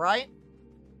doctors, right?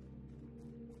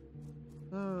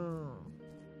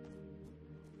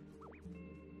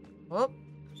 Oh,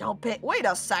 don't pay. Wait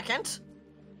a second.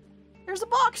 There's a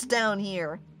box down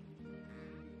here.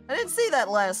 I didn't see that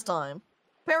last time.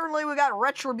 Apparently we got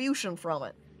retribution from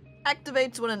it.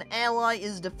 Activates when an ally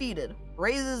is defeated.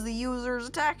 Raises the user's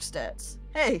attack stats.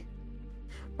 Hey,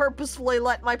 purposefully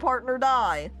let my partner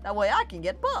die. That way I can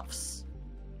get buffs.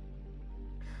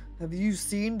 Have you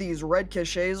seen these red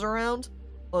caches around?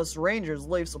 Us rangers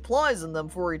leave supplies in them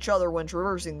for each other when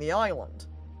traversing the island.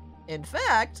 In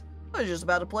fact, I was just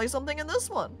about to play something in this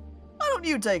one. Why don't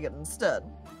you take it instead?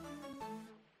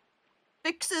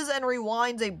 Fixes and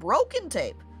rewinds a broken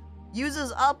tape.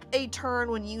 Uses up a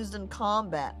turn when used in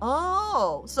combat.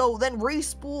 Oh, so then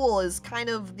respool is kind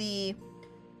of the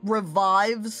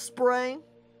revive spray.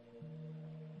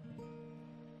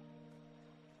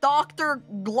 Dr.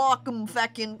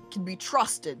 Glockenfecken can be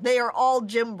trusted. They are all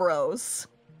gym bros.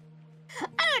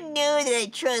 I don't know that I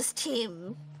trust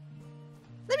him.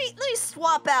 Let me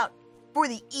swap out for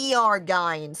the ER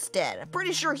guy instead. I'm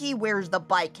pretty sure he wears the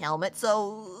bike helmet,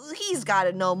 so he's got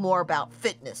to know more about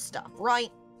fitness stuff, right?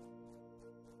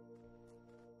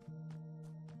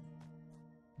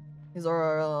 These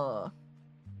are,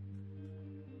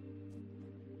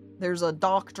 there's a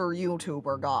doctor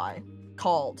YouTuber guy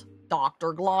called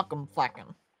Dr.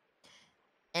 Glockenflecken.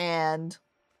 And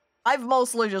I've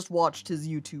mostly just watched his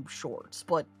YouTube shorts,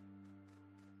 but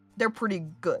they're pretty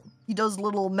good. He does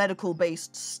little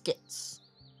medical-based skits.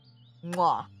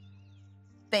 Mwah.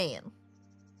 Fan.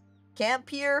 Camp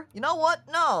here? You know what?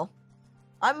 No.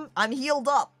 I'm healed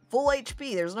up. Full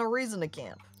HP. There's no reason to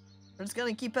camp. We're just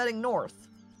gonna keep heading north.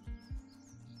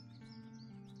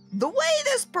 The way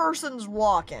this person's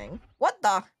walking. What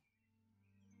the?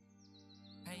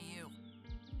 Hey, you.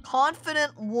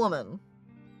 Confident woman.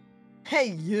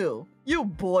 Hey, you. You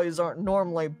boys aren't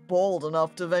normally bold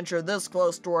enough to venture this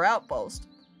close to our outpost.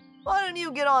 Why don't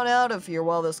you get on out of here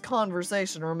while this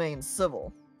conversation remains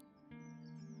civil?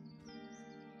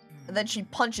 And then she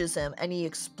punches him and he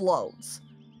explodes.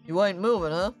 You ain't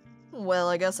moving, huh? Well,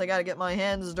 I guess I gotta get my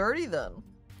hands dirty then.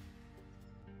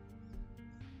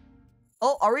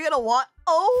 Oh, are we gonna what?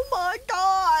 Oh my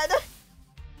god!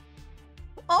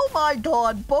 Oh my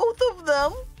god, both of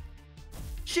them!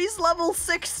 She's level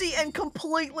 60 and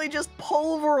completely just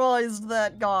pulverized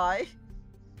that guy.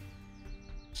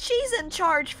 She's in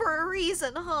charge for a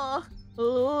reason, huh?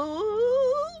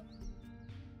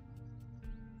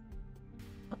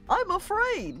 I'm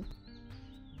afraid.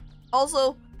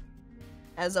 Also,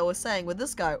 as I was saying, with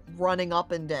this guy running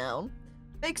up and down,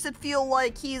 makes it feel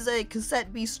like he's a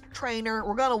Cassette Beast trainer.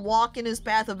 We're gonna walk in his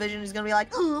path of vision, he's gonna be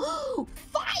like, ooh,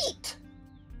 fight!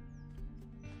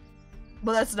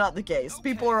 But that's not the case.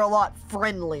 Okay. People are a lot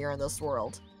friendlier in this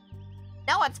world.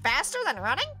 Know what's faster than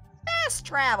running? Fast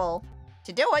travel.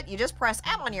 To do it, you just press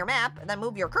M on your map, and then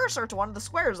move your cursor to one of the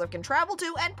squares that can travel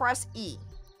to, and press E.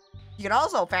 You can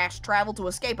also fast travel to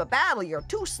escape a battle you're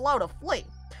too slow to flee.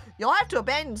 You'll have to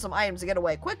abandon some items to get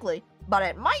away quickly, but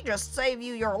it might just save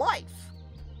you your life.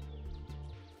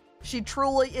 She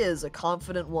truly is a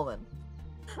confident woman.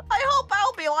 I hope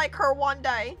I'll be like her one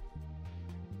day.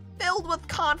 Filled with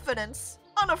confidence,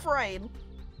 unafraid.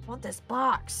 I want this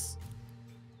box.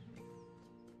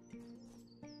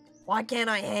 Why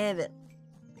can't I have it?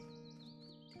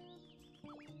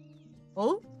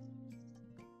 Oh?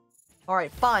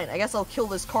 Alright, fine. I guess I'll kill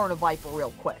this Carniviper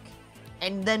real quick.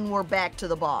 And then we're back to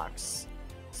the box.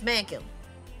 Smack him.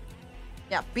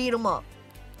 Yeah, beat him up.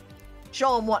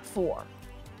 Show him what for.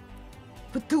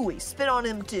 Patooey, spit on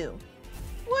him too.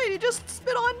 Wait, he just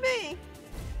spit on me.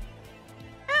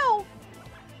 Ow.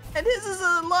 And his is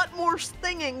a lot more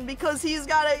stinging because he's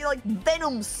got a, like,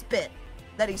 venom spit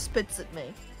that he spits at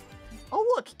me. Oh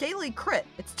look, Kaylee crit.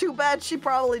 It's too bad she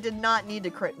probably did not need to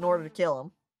crit in order to kill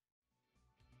him.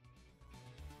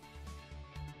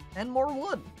 And more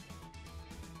wood.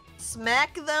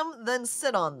 Smack them, then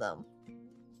sit on them.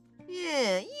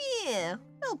 Yeah.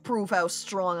 I'll prove how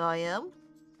strong I am.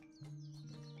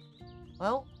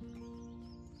 Well,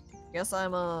 guess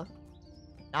I'm,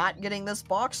 not getting this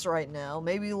box right now.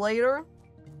 Maybe later?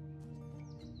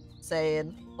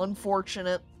 Sad.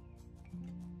 Unfortunate.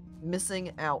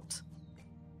 Missing out.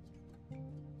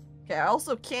 Okay, I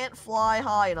also can't fly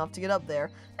high enough to get up there.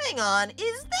 Hang on,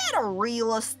 is that a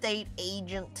real estate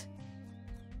agent?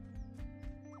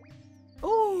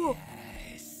 Oh,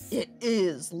 Yes. it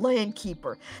is.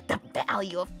 Landkeeper. The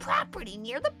value of property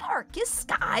near the park is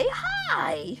sky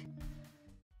high.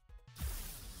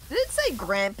 Did it say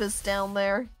Grampus down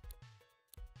there?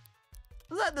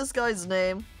 Is that this guy's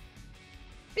name?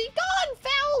 Be gone,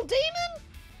 foul demon!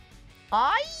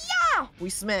 Ah-ya! We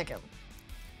smack him.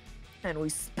 And we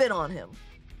spit on him.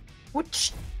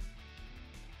 Which...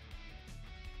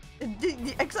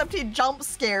 Except he jump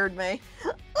scared me.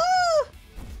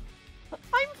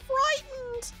 I'm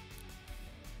frightened!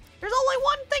 There's only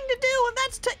one thing to do, and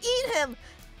that's to eat him!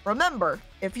 Remember,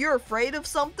 if you're afraid of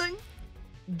something,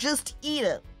 just eat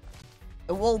it.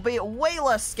 It will be way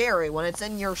less scary when it's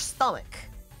in your stomach.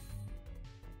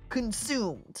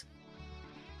 Consumed.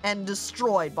 And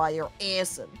destroyed by your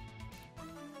acid.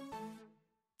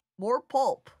 More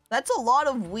pulp. That's a lot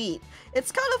of wheat.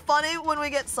 It's kind of funny when we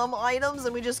get some items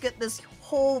and we just get this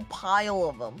whole pile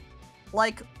of them.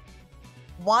 Like,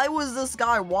 why was this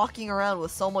guy walking around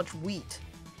with so much wheat?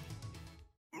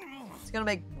 He's gonna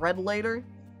make bread later?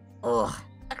 Ugh.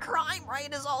 The crime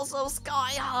rate is also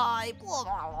sky high. Blah,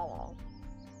 blah, blah.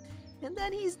 And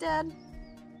then he's dead.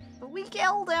 But we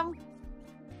killed him.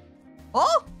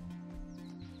 Oh!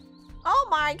 Oh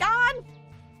my god!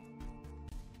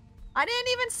 I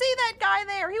didn't even see that guy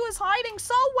there. He was hiding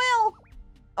so well.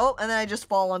 Oh, and then I just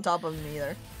fall on top of him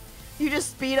either. You just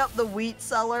speed up the wheat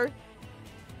seller.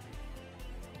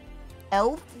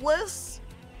 Elfless?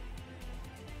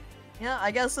 Yeah,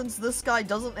 I guess since this guy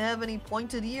doesn't have any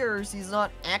pointed ears, he's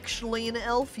not actually an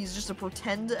elf, he's just a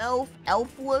pretend elf.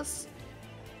 Elfless.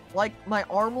 Like my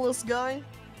armless guy.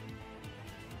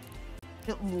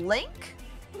 Link?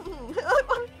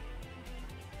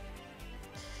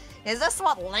 Is this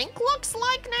what Link looks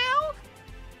like now?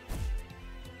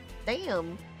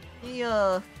 Damn. He,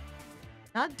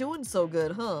 not doing so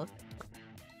good, huh?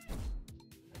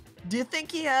 Do you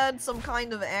think he had some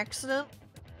kind of accident?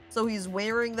 So he's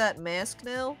wearing that mask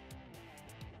now?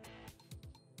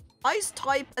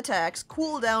 Ice-type attacks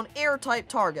cool down air-type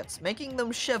targets, making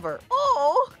them shiver.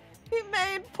 Oh! He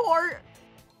made poor...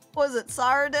 Was it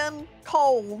Sardin?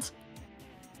 Cold.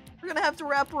 We're gonna have to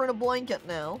wrap her in a blanket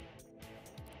now.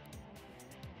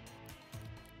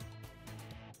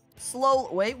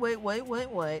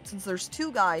 Wait. Since there's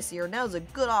two guys here, now's a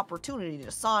good opportunity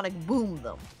to sonic boom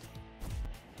them.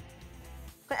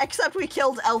 Except we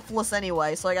killed Elfless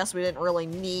anyway, so I guess we didn't really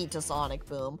need to sonic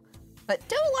boom. But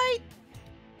too late!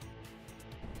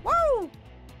 Woo!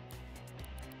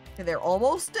 Okay, they're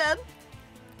almost dead.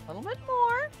 A little bit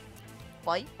more.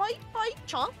 Fight,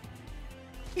 chomp.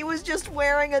 He was just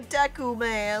wearing a Deku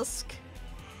mask.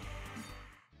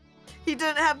 He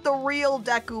didn't have the real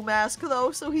Deku mask,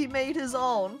 though, so he made his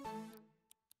own.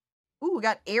 Ooh, we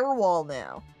got air wall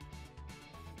now.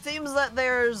 Seems that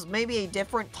there's maybe a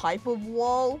different type of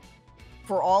wall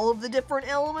for all of the different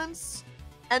elements.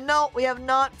 And no, we have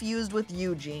not fused with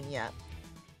Eugene yet.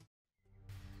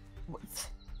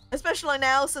 Especially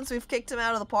now, since we've kicked him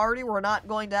out of the party, we're not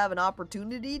going to have an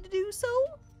opportunity to do so.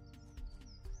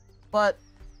 But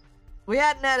we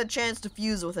hadn't had a chance to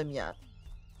fuse with him yet.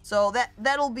 So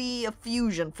that'll be a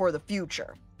fusion for the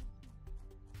future.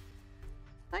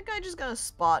 That guy just gonna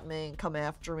spot me and come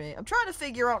after me. I'm trying to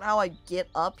figure out how I get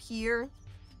up here.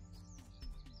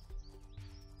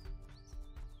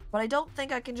 But I don't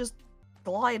think I can just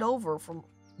glide over from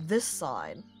this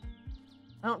side.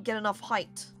 I don't get enough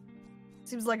height.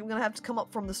 Seems like I'm gonna have to come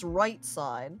up from this right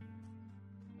side.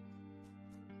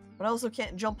 But I also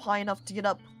can't jump high enough to get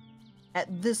up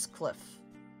at this cliff.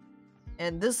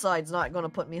 And this side's not gonna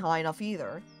put me high enough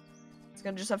either. It's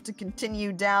gonna just have to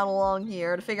continue down along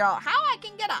here to figure out how I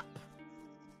can get up.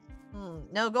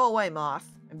 No, go away, Moth.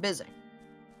 I'm busy.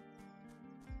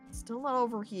 Still not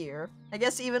over here. I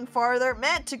guess even farther.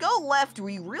 Man, to go left,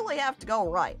 we really have to go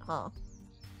right, huh?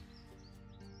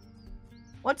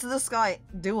 What's this guy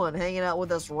doing hanging out with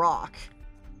this rock?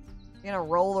 You gonna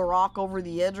roll the rock over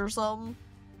the edge or something?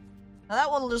 Now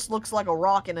that one just looks like a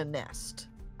rock in a nest.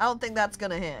 I don't think that's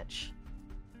gonna hitch.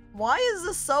 Why is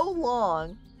this so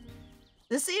long?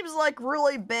 This seems like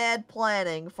really bad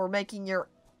planning for making your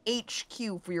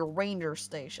HQ for your ranger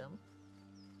station.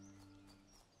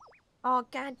 Oh,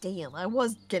 goddamn, I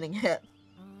was getting hit.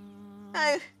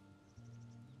 I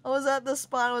was at this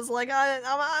spot, I was like, am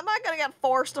I gonna get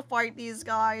forced to fight these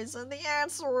guys? And the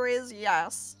answer is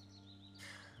yes.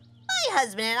 My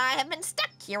husband and I have been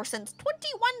stuck here since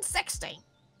 2160.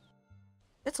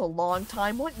 It's a long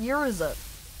time. What year is it?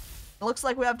 It looks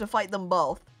like we have to fight them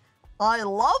both. I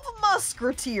love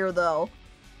Musketeer, though.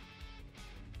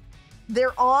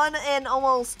 They're on an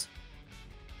almost...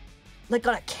 like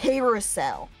on a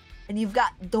carousel. And you've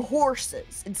got the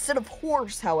horses. Instead of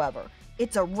horse, however,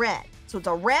 it's a rat. So it's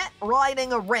a rat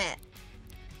riding a rat.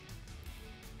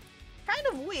 Kind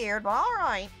of weird, but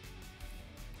alright.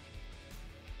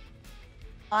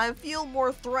 I feel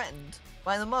more threatened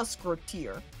by the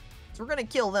Musketeer. So we're gonna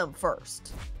kill them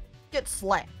first. Get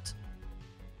slapped.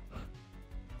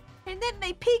 And then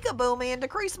they peekaboo me and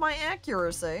decrease my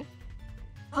accuracy.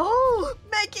 Oh,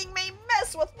 making me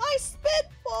mess with my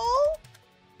spitball!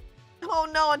 Oh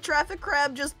no, a traffic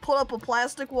crab just put up a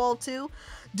plastic wall too.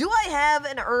 Do I have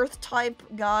an earth type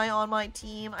guy on my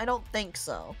team? I don't think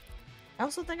so. I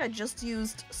also think I just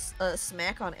used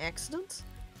smack on accident.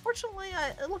 Fortunately,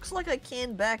 it looks like I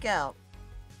can back out.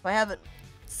 If I haven't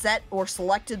set or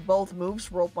selected both moves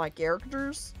for both my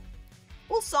characters,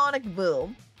 we'll sonic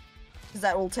boom. Because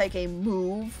that will take a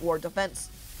move or defense.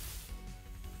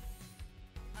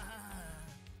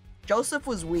 Joseph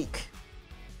was weak.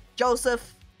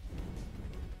 Joseph,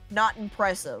 not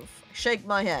impressive. Shake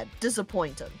my head.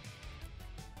 Disappointed.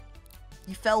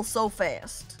 He fell so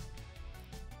fast.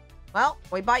 Well,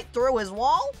 we bite through his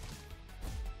wall.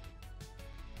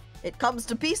 It comes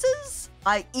to pieces.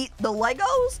 I eat the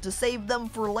Legos to save them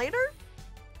for later.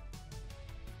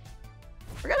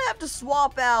 We're gonna have to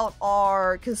swap out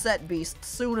our Cassette Beasts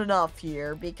soon enough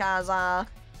here because,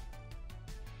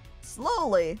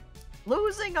 slowly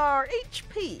losing our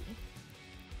HP.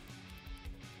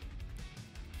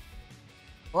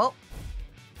 Well,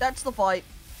 that's the fight.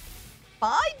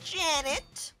 Bye,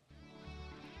 Janet!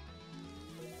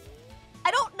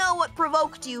 I don't know what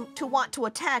provoked you to want to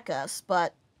attack us,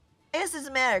 but I guess it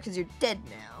doesn't matter because you're dead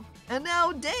now. And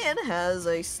now Dan has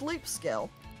a sleep skill.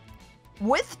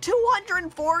 With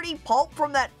 240 pulp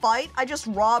from that fight, I just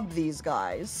robbed these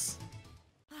guys.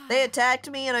 They attacked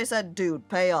me and I said, dude,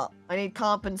 pay up. I need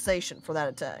compensation for that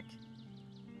attack.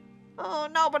 Oh,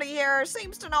 nobody here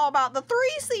seems to know about the 3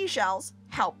 seashells.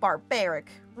 How barbaric.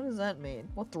 What does that mean?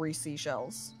 What 3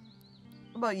 seashells?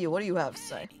 What about you? What do you have to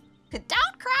say?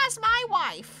 Don't cross my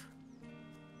wife.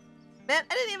 Man,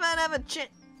 I didn't even have a chance.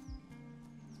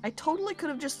 I totally could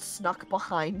have just snuck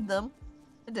behind them.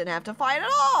 I didn't have to fight at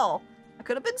all. I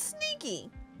could have been sneaky.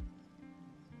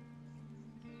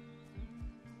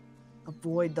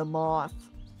 Avoid the moth.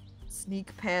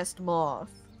 Sneak past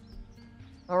moth.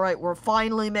 Alright, we're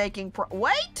finally making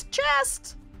wait!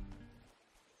 Chest!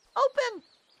 Open!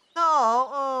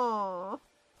 Oh.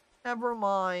 Never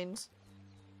mind.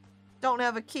 Don't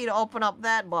have a key to open up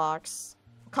that box.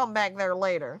 Come back there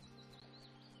later.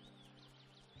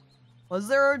 Was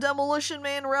there a Demolition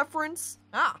Man reference?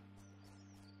 Ah.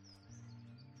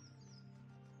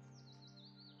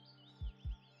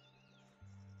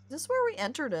 Is this where we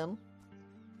entered in?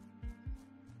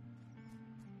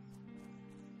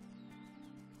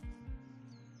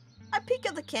 I peek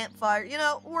at the campfire. You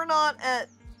know, we're not at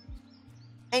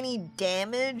any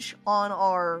damage on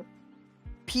our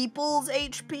people's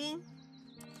HP.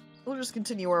 We'll just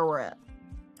continue where we're at.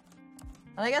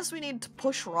 And I guess we need to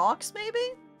push rocks, maybe?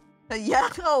 Yeah,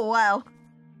 oh wow.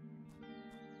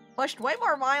 Pushed way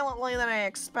more violently than I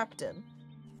expected.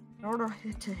 In order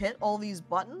to hit all these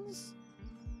buttons?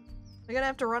 We're gonna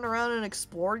have to run around and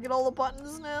explore to get all the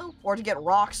buttons now? Or to get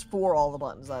rocks for all the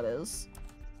buttons, that is.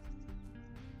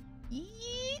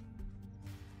 Yeet.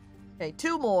 Okay,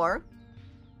 2 more.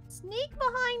 Sneak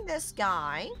behind this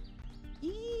guy.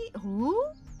 Yeet. Who?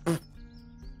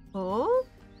 Who?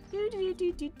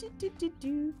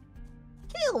 Do.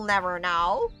 He'll never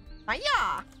know.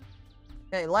 Hiya!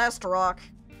 Okay, last rock.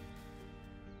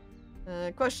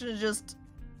 Question is just,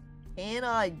 can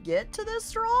I get to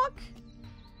this rock?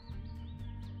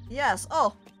 Yes.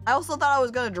 Oh, I also thought I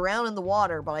was gonna drown in the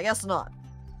water, but I guess not.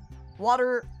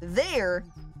 Water there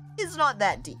is not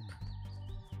that deep.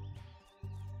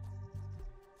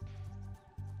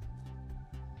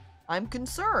 I'm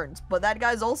concerned, but that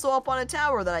guy's also up on a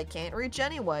tower that I can't reach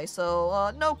anyway,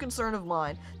 so no concern of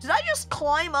mine. Did I just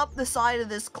climb up the side of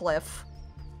this cliff?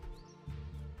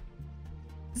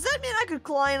 Does that mean I could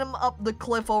climb up the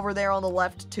cliff over there on the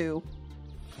left too?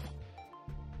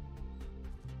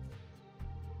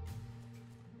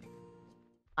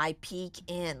 I peek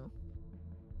in.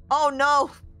 Oh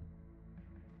no!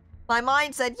 My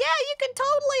mind said, yeah, you can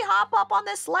totally hop up on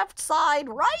this left side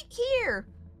right here.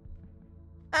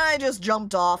 And I just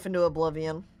jumped off into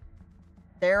oblivion.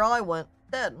 There I went,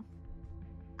 dead.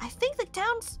 I think the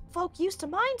townsfolk used to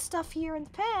mine stuff here in the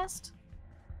past.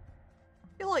 I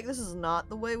feel like this is not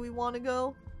the way we want to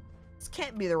go. This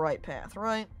can't be the right path,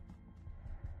 right?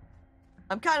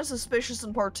 I'm kind of suspicious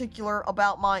in particular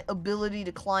about my ability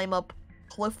to climb up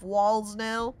cliff walls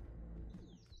now.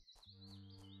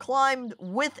 Climbed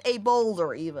with a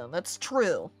boulder, even. That's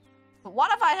true. But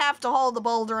what if I have to hold the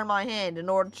boulder in my hand in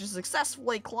order to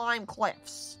successfully climb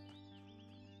cliffs?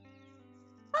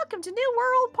 Welcome to New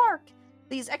World Park.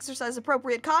 Please exercise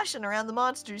appropriate caution around the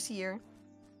monsters here.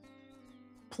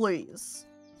 Please.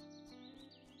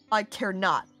 I care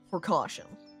not for caution.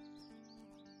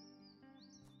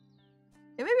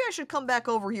 Okay, maybe I should come back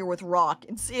over here with rock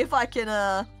and see if I can,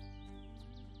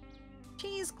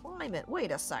 Jeez, climb it.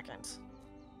 Wait a second.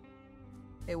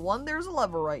 Okay, there's a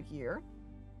lever right here.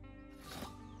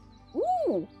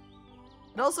 Ooh!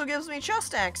 It also gives me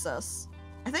chest access.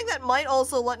 I think that might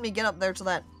also let me get up there to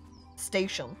that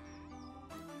station.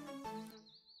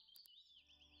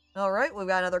 Alright, we've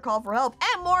got another call for help.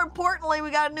 And more importantly,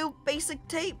 we got a new basic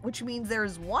tape, which means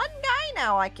there's 1 guy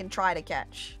now I can try to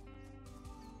catch.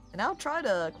 And I'll try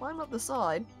to climb up the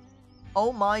side.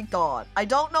 Oh my god. I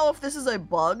don't know if this is a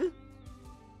bug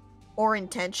or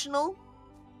intentional,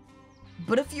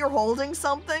 but if you're holding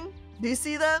something, do you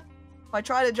see that? If I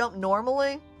try to jump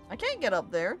normally, I can't get up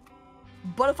there.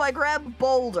 But if I grab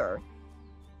boulder,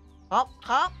 hop,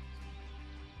 hop,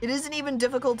 it isn't even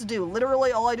difficult to do.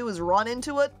 Literally, all I do is run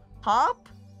into it, hop,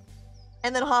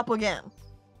 and then hop again.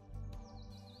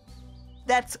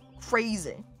 That's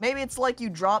crazy. Maybe it's like you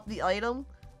drop the item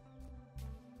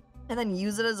and then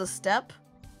use it as a step.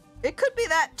 It could be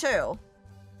that too.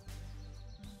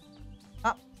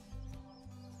 Hop.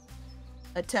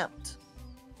 Attempt.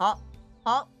 Hop,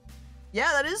 hop.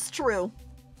 Yeah, that is true.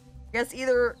 I guess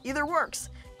either works.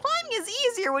 Climbing is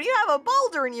easier when you have a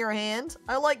boulder in your hand.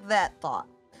 I like that thought.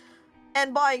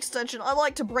 And by extension, I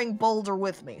like to bring Boulder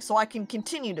with me, so I can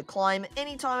continue to climb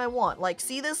anytime I want. Like,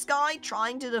 see this guy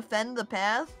trying to defend the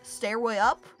path? Stairway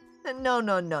up? No,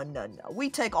 no, no, no, no. We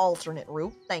take alternate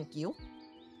route, thank you.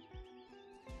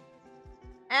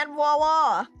 And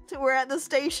voila! We're at the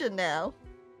station now.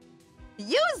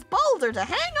 Use Boulder to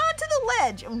hang on to the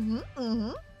ledge!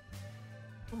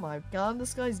 Oh my god,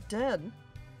 this guy's dead.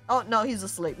 Oh, no, he's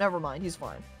asleep. Never mind, he's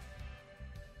fine.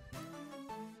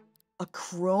 A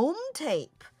chrome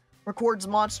tape records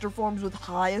monster forms with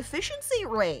high efficiency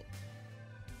rate.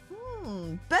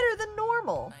 Better than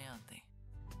normal.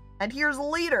 And here's a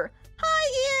leader.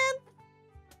 Hi,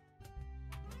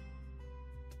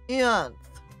 Ianth.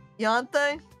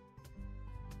 Yanthe?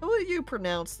 How will you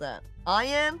pronounce that?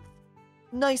 Ianth?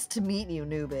 Nice to meet you,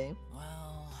 newbie.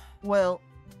 Well,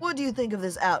 what do you think of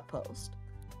this outpost?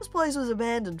 This place was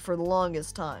abandoned for the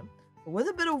longest time, but with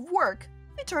a bit of work,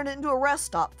 we turned it into a rest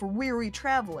stop for weary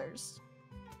travelers.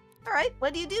 Alright,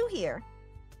 what do you do here?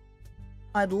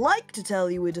 I'd like to tell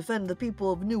you we defend the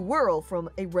people of New World from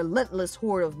a relentless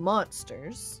horde of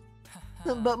monsters.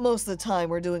 But most of the time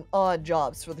we're doing odd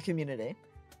jobs for the community.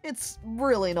 It's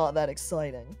really not that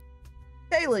exciting.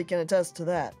 Kaylee can attest to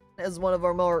that, as one of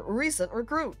our more recent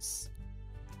recruits.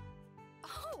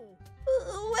 Oh.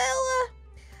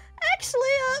 Actually,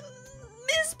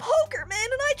 Ms. Pokerman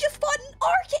and I just fought an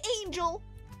Archangel!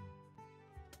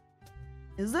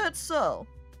 Is that so?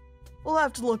 We'll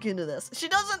have to look into this. She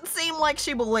doesn't seem like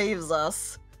she believes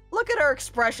us. Look at her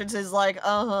expression. She's like,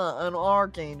 an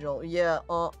Archangel. Yeah,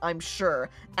 I'm sure.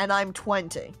 And I'm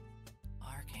 20.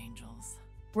 Archangels.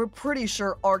 We're pretty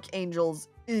sure Archangels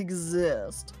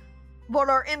exist. But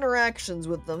our interactions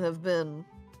with them have been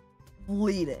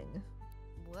fleeting.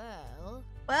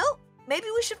 Well, maybe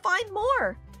we should find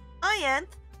more. I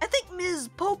think Ms.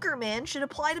 Pokerman should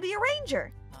apply to be a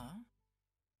ranger.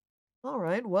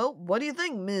 Alright, well, what do you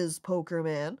think, Ms.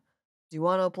 Pokerman? Do you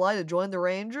want to apply to join the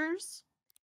Rangers?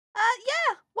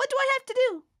 Yeah, what do I have to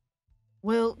do?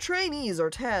 Well, trainees are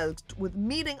tasked with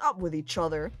meeting up with each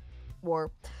other,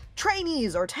 or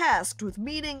trainees are tasked with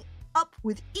meeting up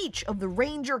with each of the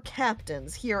Ranger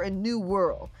captains here in New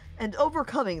World and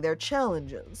overcoming their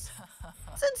challenges.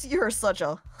 Since you're such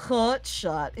a hot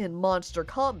shot in monster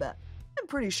combat, I'm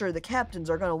pretty sure the captains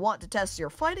are going to want to test your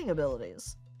fighting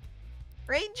abilities.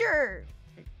 Ranger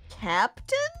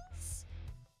captains?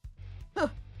 Huh,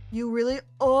 you really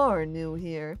are new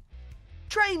here.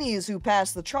 Trainees who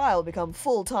pass the trial become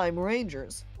full-time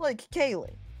rangers, like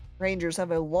Kaylee. Rangers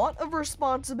have a lot of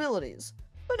responsibilities,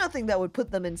 but nothing that would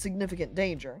put them in significant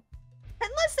danger.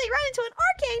 Unless they run into an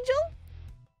Archangel!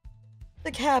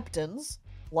 The captains,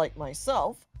 like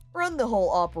myself, run the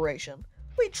whole operation.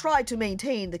 We try to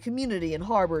maintain the community in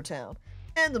Harbor Town,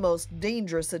 and the most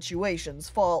dangerous situations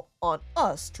fall on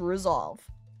us to resolve.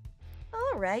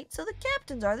 Alright, so the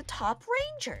captains are the top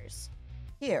rangers.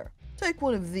 Here, take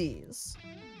one of these.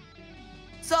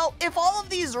 So, if all of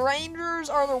these rangers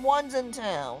are the ones in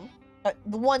town,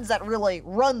 the ones that really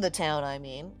run the town, I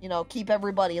mean, you know, keep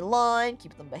everybody in line,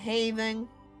 keep them behaving.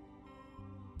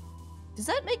 Does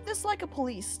that make this like a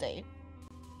police state?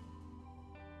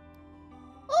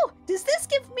 Oh, does this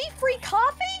give me free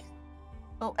coffee?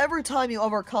 Oh, every time you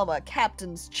overcome a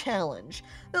captain's challenge,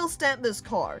 they'll stamp this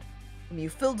card. When you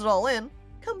filled it all in,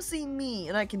 come see me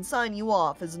and I can sign you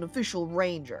off as an official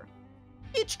ranger.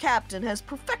 Each captain has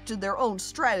perfected their own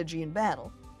strategy in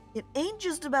battle. It ain't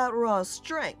just about raw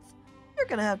strength. You're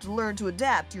gonna have to learn to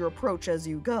adapt your approach as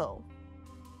you go.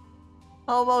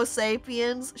 Homo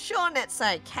sapiens? Shouldn't it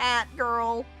say cat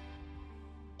girl?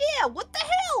 Yeah, what the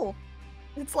hell?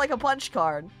 It's like a punch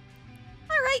card.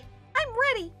 Alright, I'm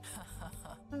ready.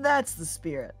 That's the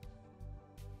spirit.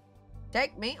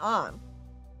 Take me on.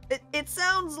 It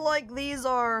sounds like these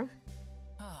are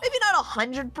maybe not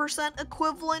 100%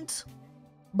 equivalent,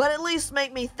 but at least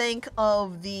make me think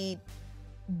of the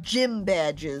gym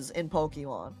badges in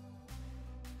Pokemon.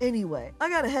 Anyway, I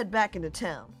gotta head back into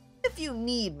town. If you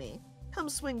need me, come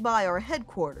swing by our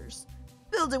headquarters.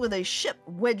 Building with a ship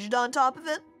wedged on top of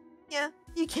it. Yeah,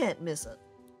 you can't miss it.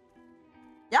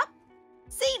 Yep,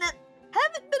 seen it.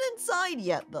 Haven't been inside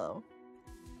yet, though.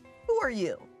 Who are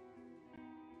you?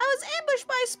 I was ambushed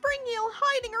by a spring eel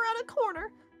hiding around a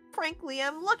corner. Frankly,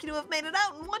 I'm lucky to have made it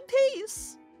out in one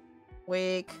piece.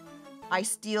 Weak. I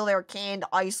steal their canned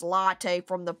ice latte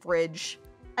from the fridge.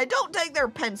 I don't take their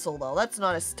pencil, though. That's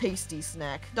not a tasty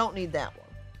snack. Don't need that one.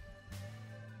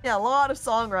 Yeah, a lot of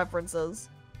song references.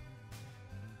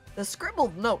 The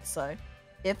scribbled notes say,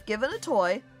 if given a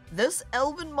toy, this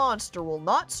elven monster will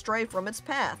not stray from its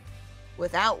path.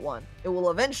 Without one, it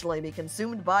will eventually be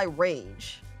consumed by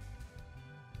rage.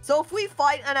 So if we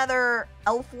fight another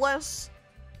elfless,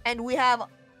 and we have,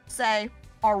 say,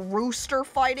 our rooster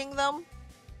fighting them,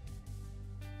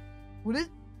 would it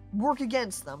work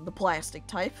against them, the plastic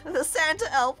type? The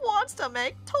Santa elf wants to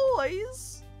make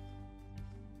toys.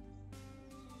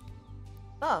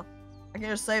 Oh, I can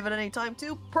just save at any time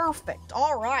too? Perfect,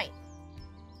 alright.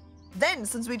 Then,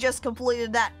 since we just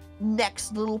completed that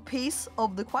next little piece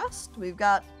of the quest, we've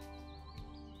got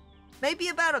maybe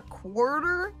about a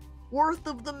quarter worth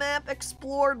of the map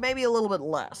explored, maybe a little bit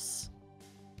less.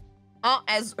 Oh,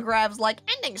 as Grav's like,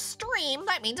 ending stream?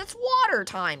 That means it's water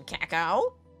time,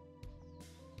 Caco.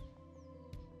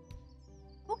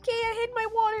 Okay, I hid my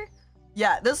water.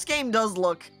 Yeah, this game does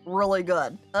look really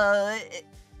good.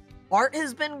 Art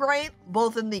has been great,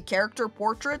 both in the character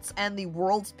portraits and the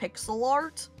world's pixel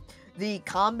art. The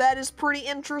combat is pretty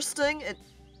interesting. It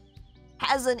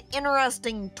has an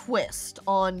interesting twist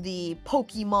on the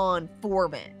Pokemon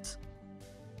format.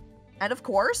 And of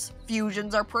course,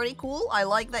 fusions are pretty cool. I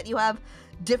like that you have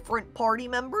different party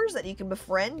members that you can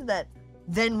befriend that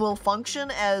then will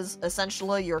function as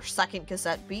essentially your second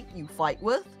cassette beat you fight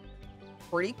with.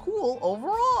 Pretty cool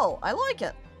overall. I like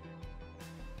it.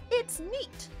 It's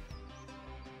neat.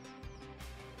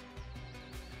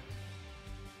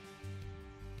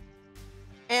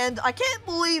 And I can't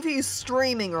believe he's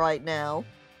streaming right now.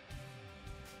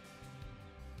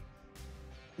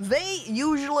 They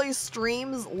usually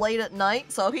streams late at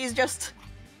night, so he's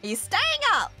staying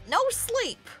up, no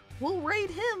sleep. We'll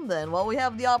raid him then while we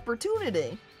have the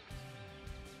opportunity.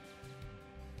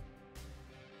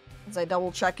 As I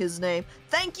double check his name.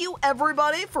 Thank you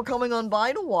everybody for coming on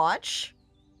by to watch.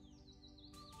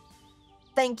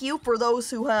 Thank you for those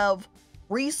who have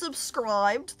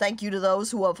resubscribed. Thank you to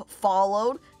those who have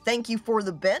followed. Thank you for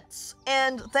the bits.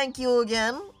 And thank you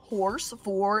again, Horse,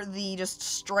 for the just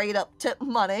straight up tip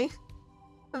money.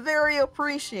 Very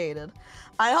appreciated.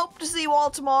 I hope to see you all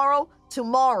tomorrow.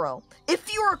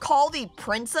 If you recall the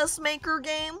Princess Maker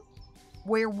game,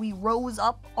 where we rose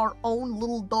up our own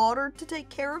little daughter to take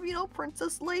care of, you know,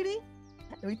 Princess Lady.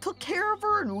 And we took care of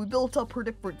her and we built up her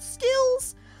different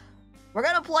skills. We're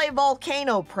gonna play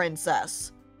Volcano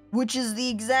Princess, which is the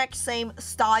exact same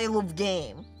style of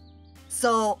game.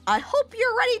 So I hope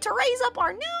you're ready to raise up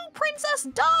our new princess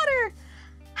daughter.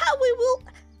 How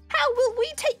will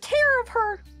we take care of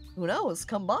her? Who knows?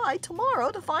 Come by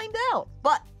tomorrow to find out.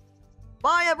 But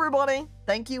bye everybody.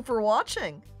 Thank you for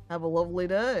watching. Have a lovely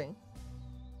day.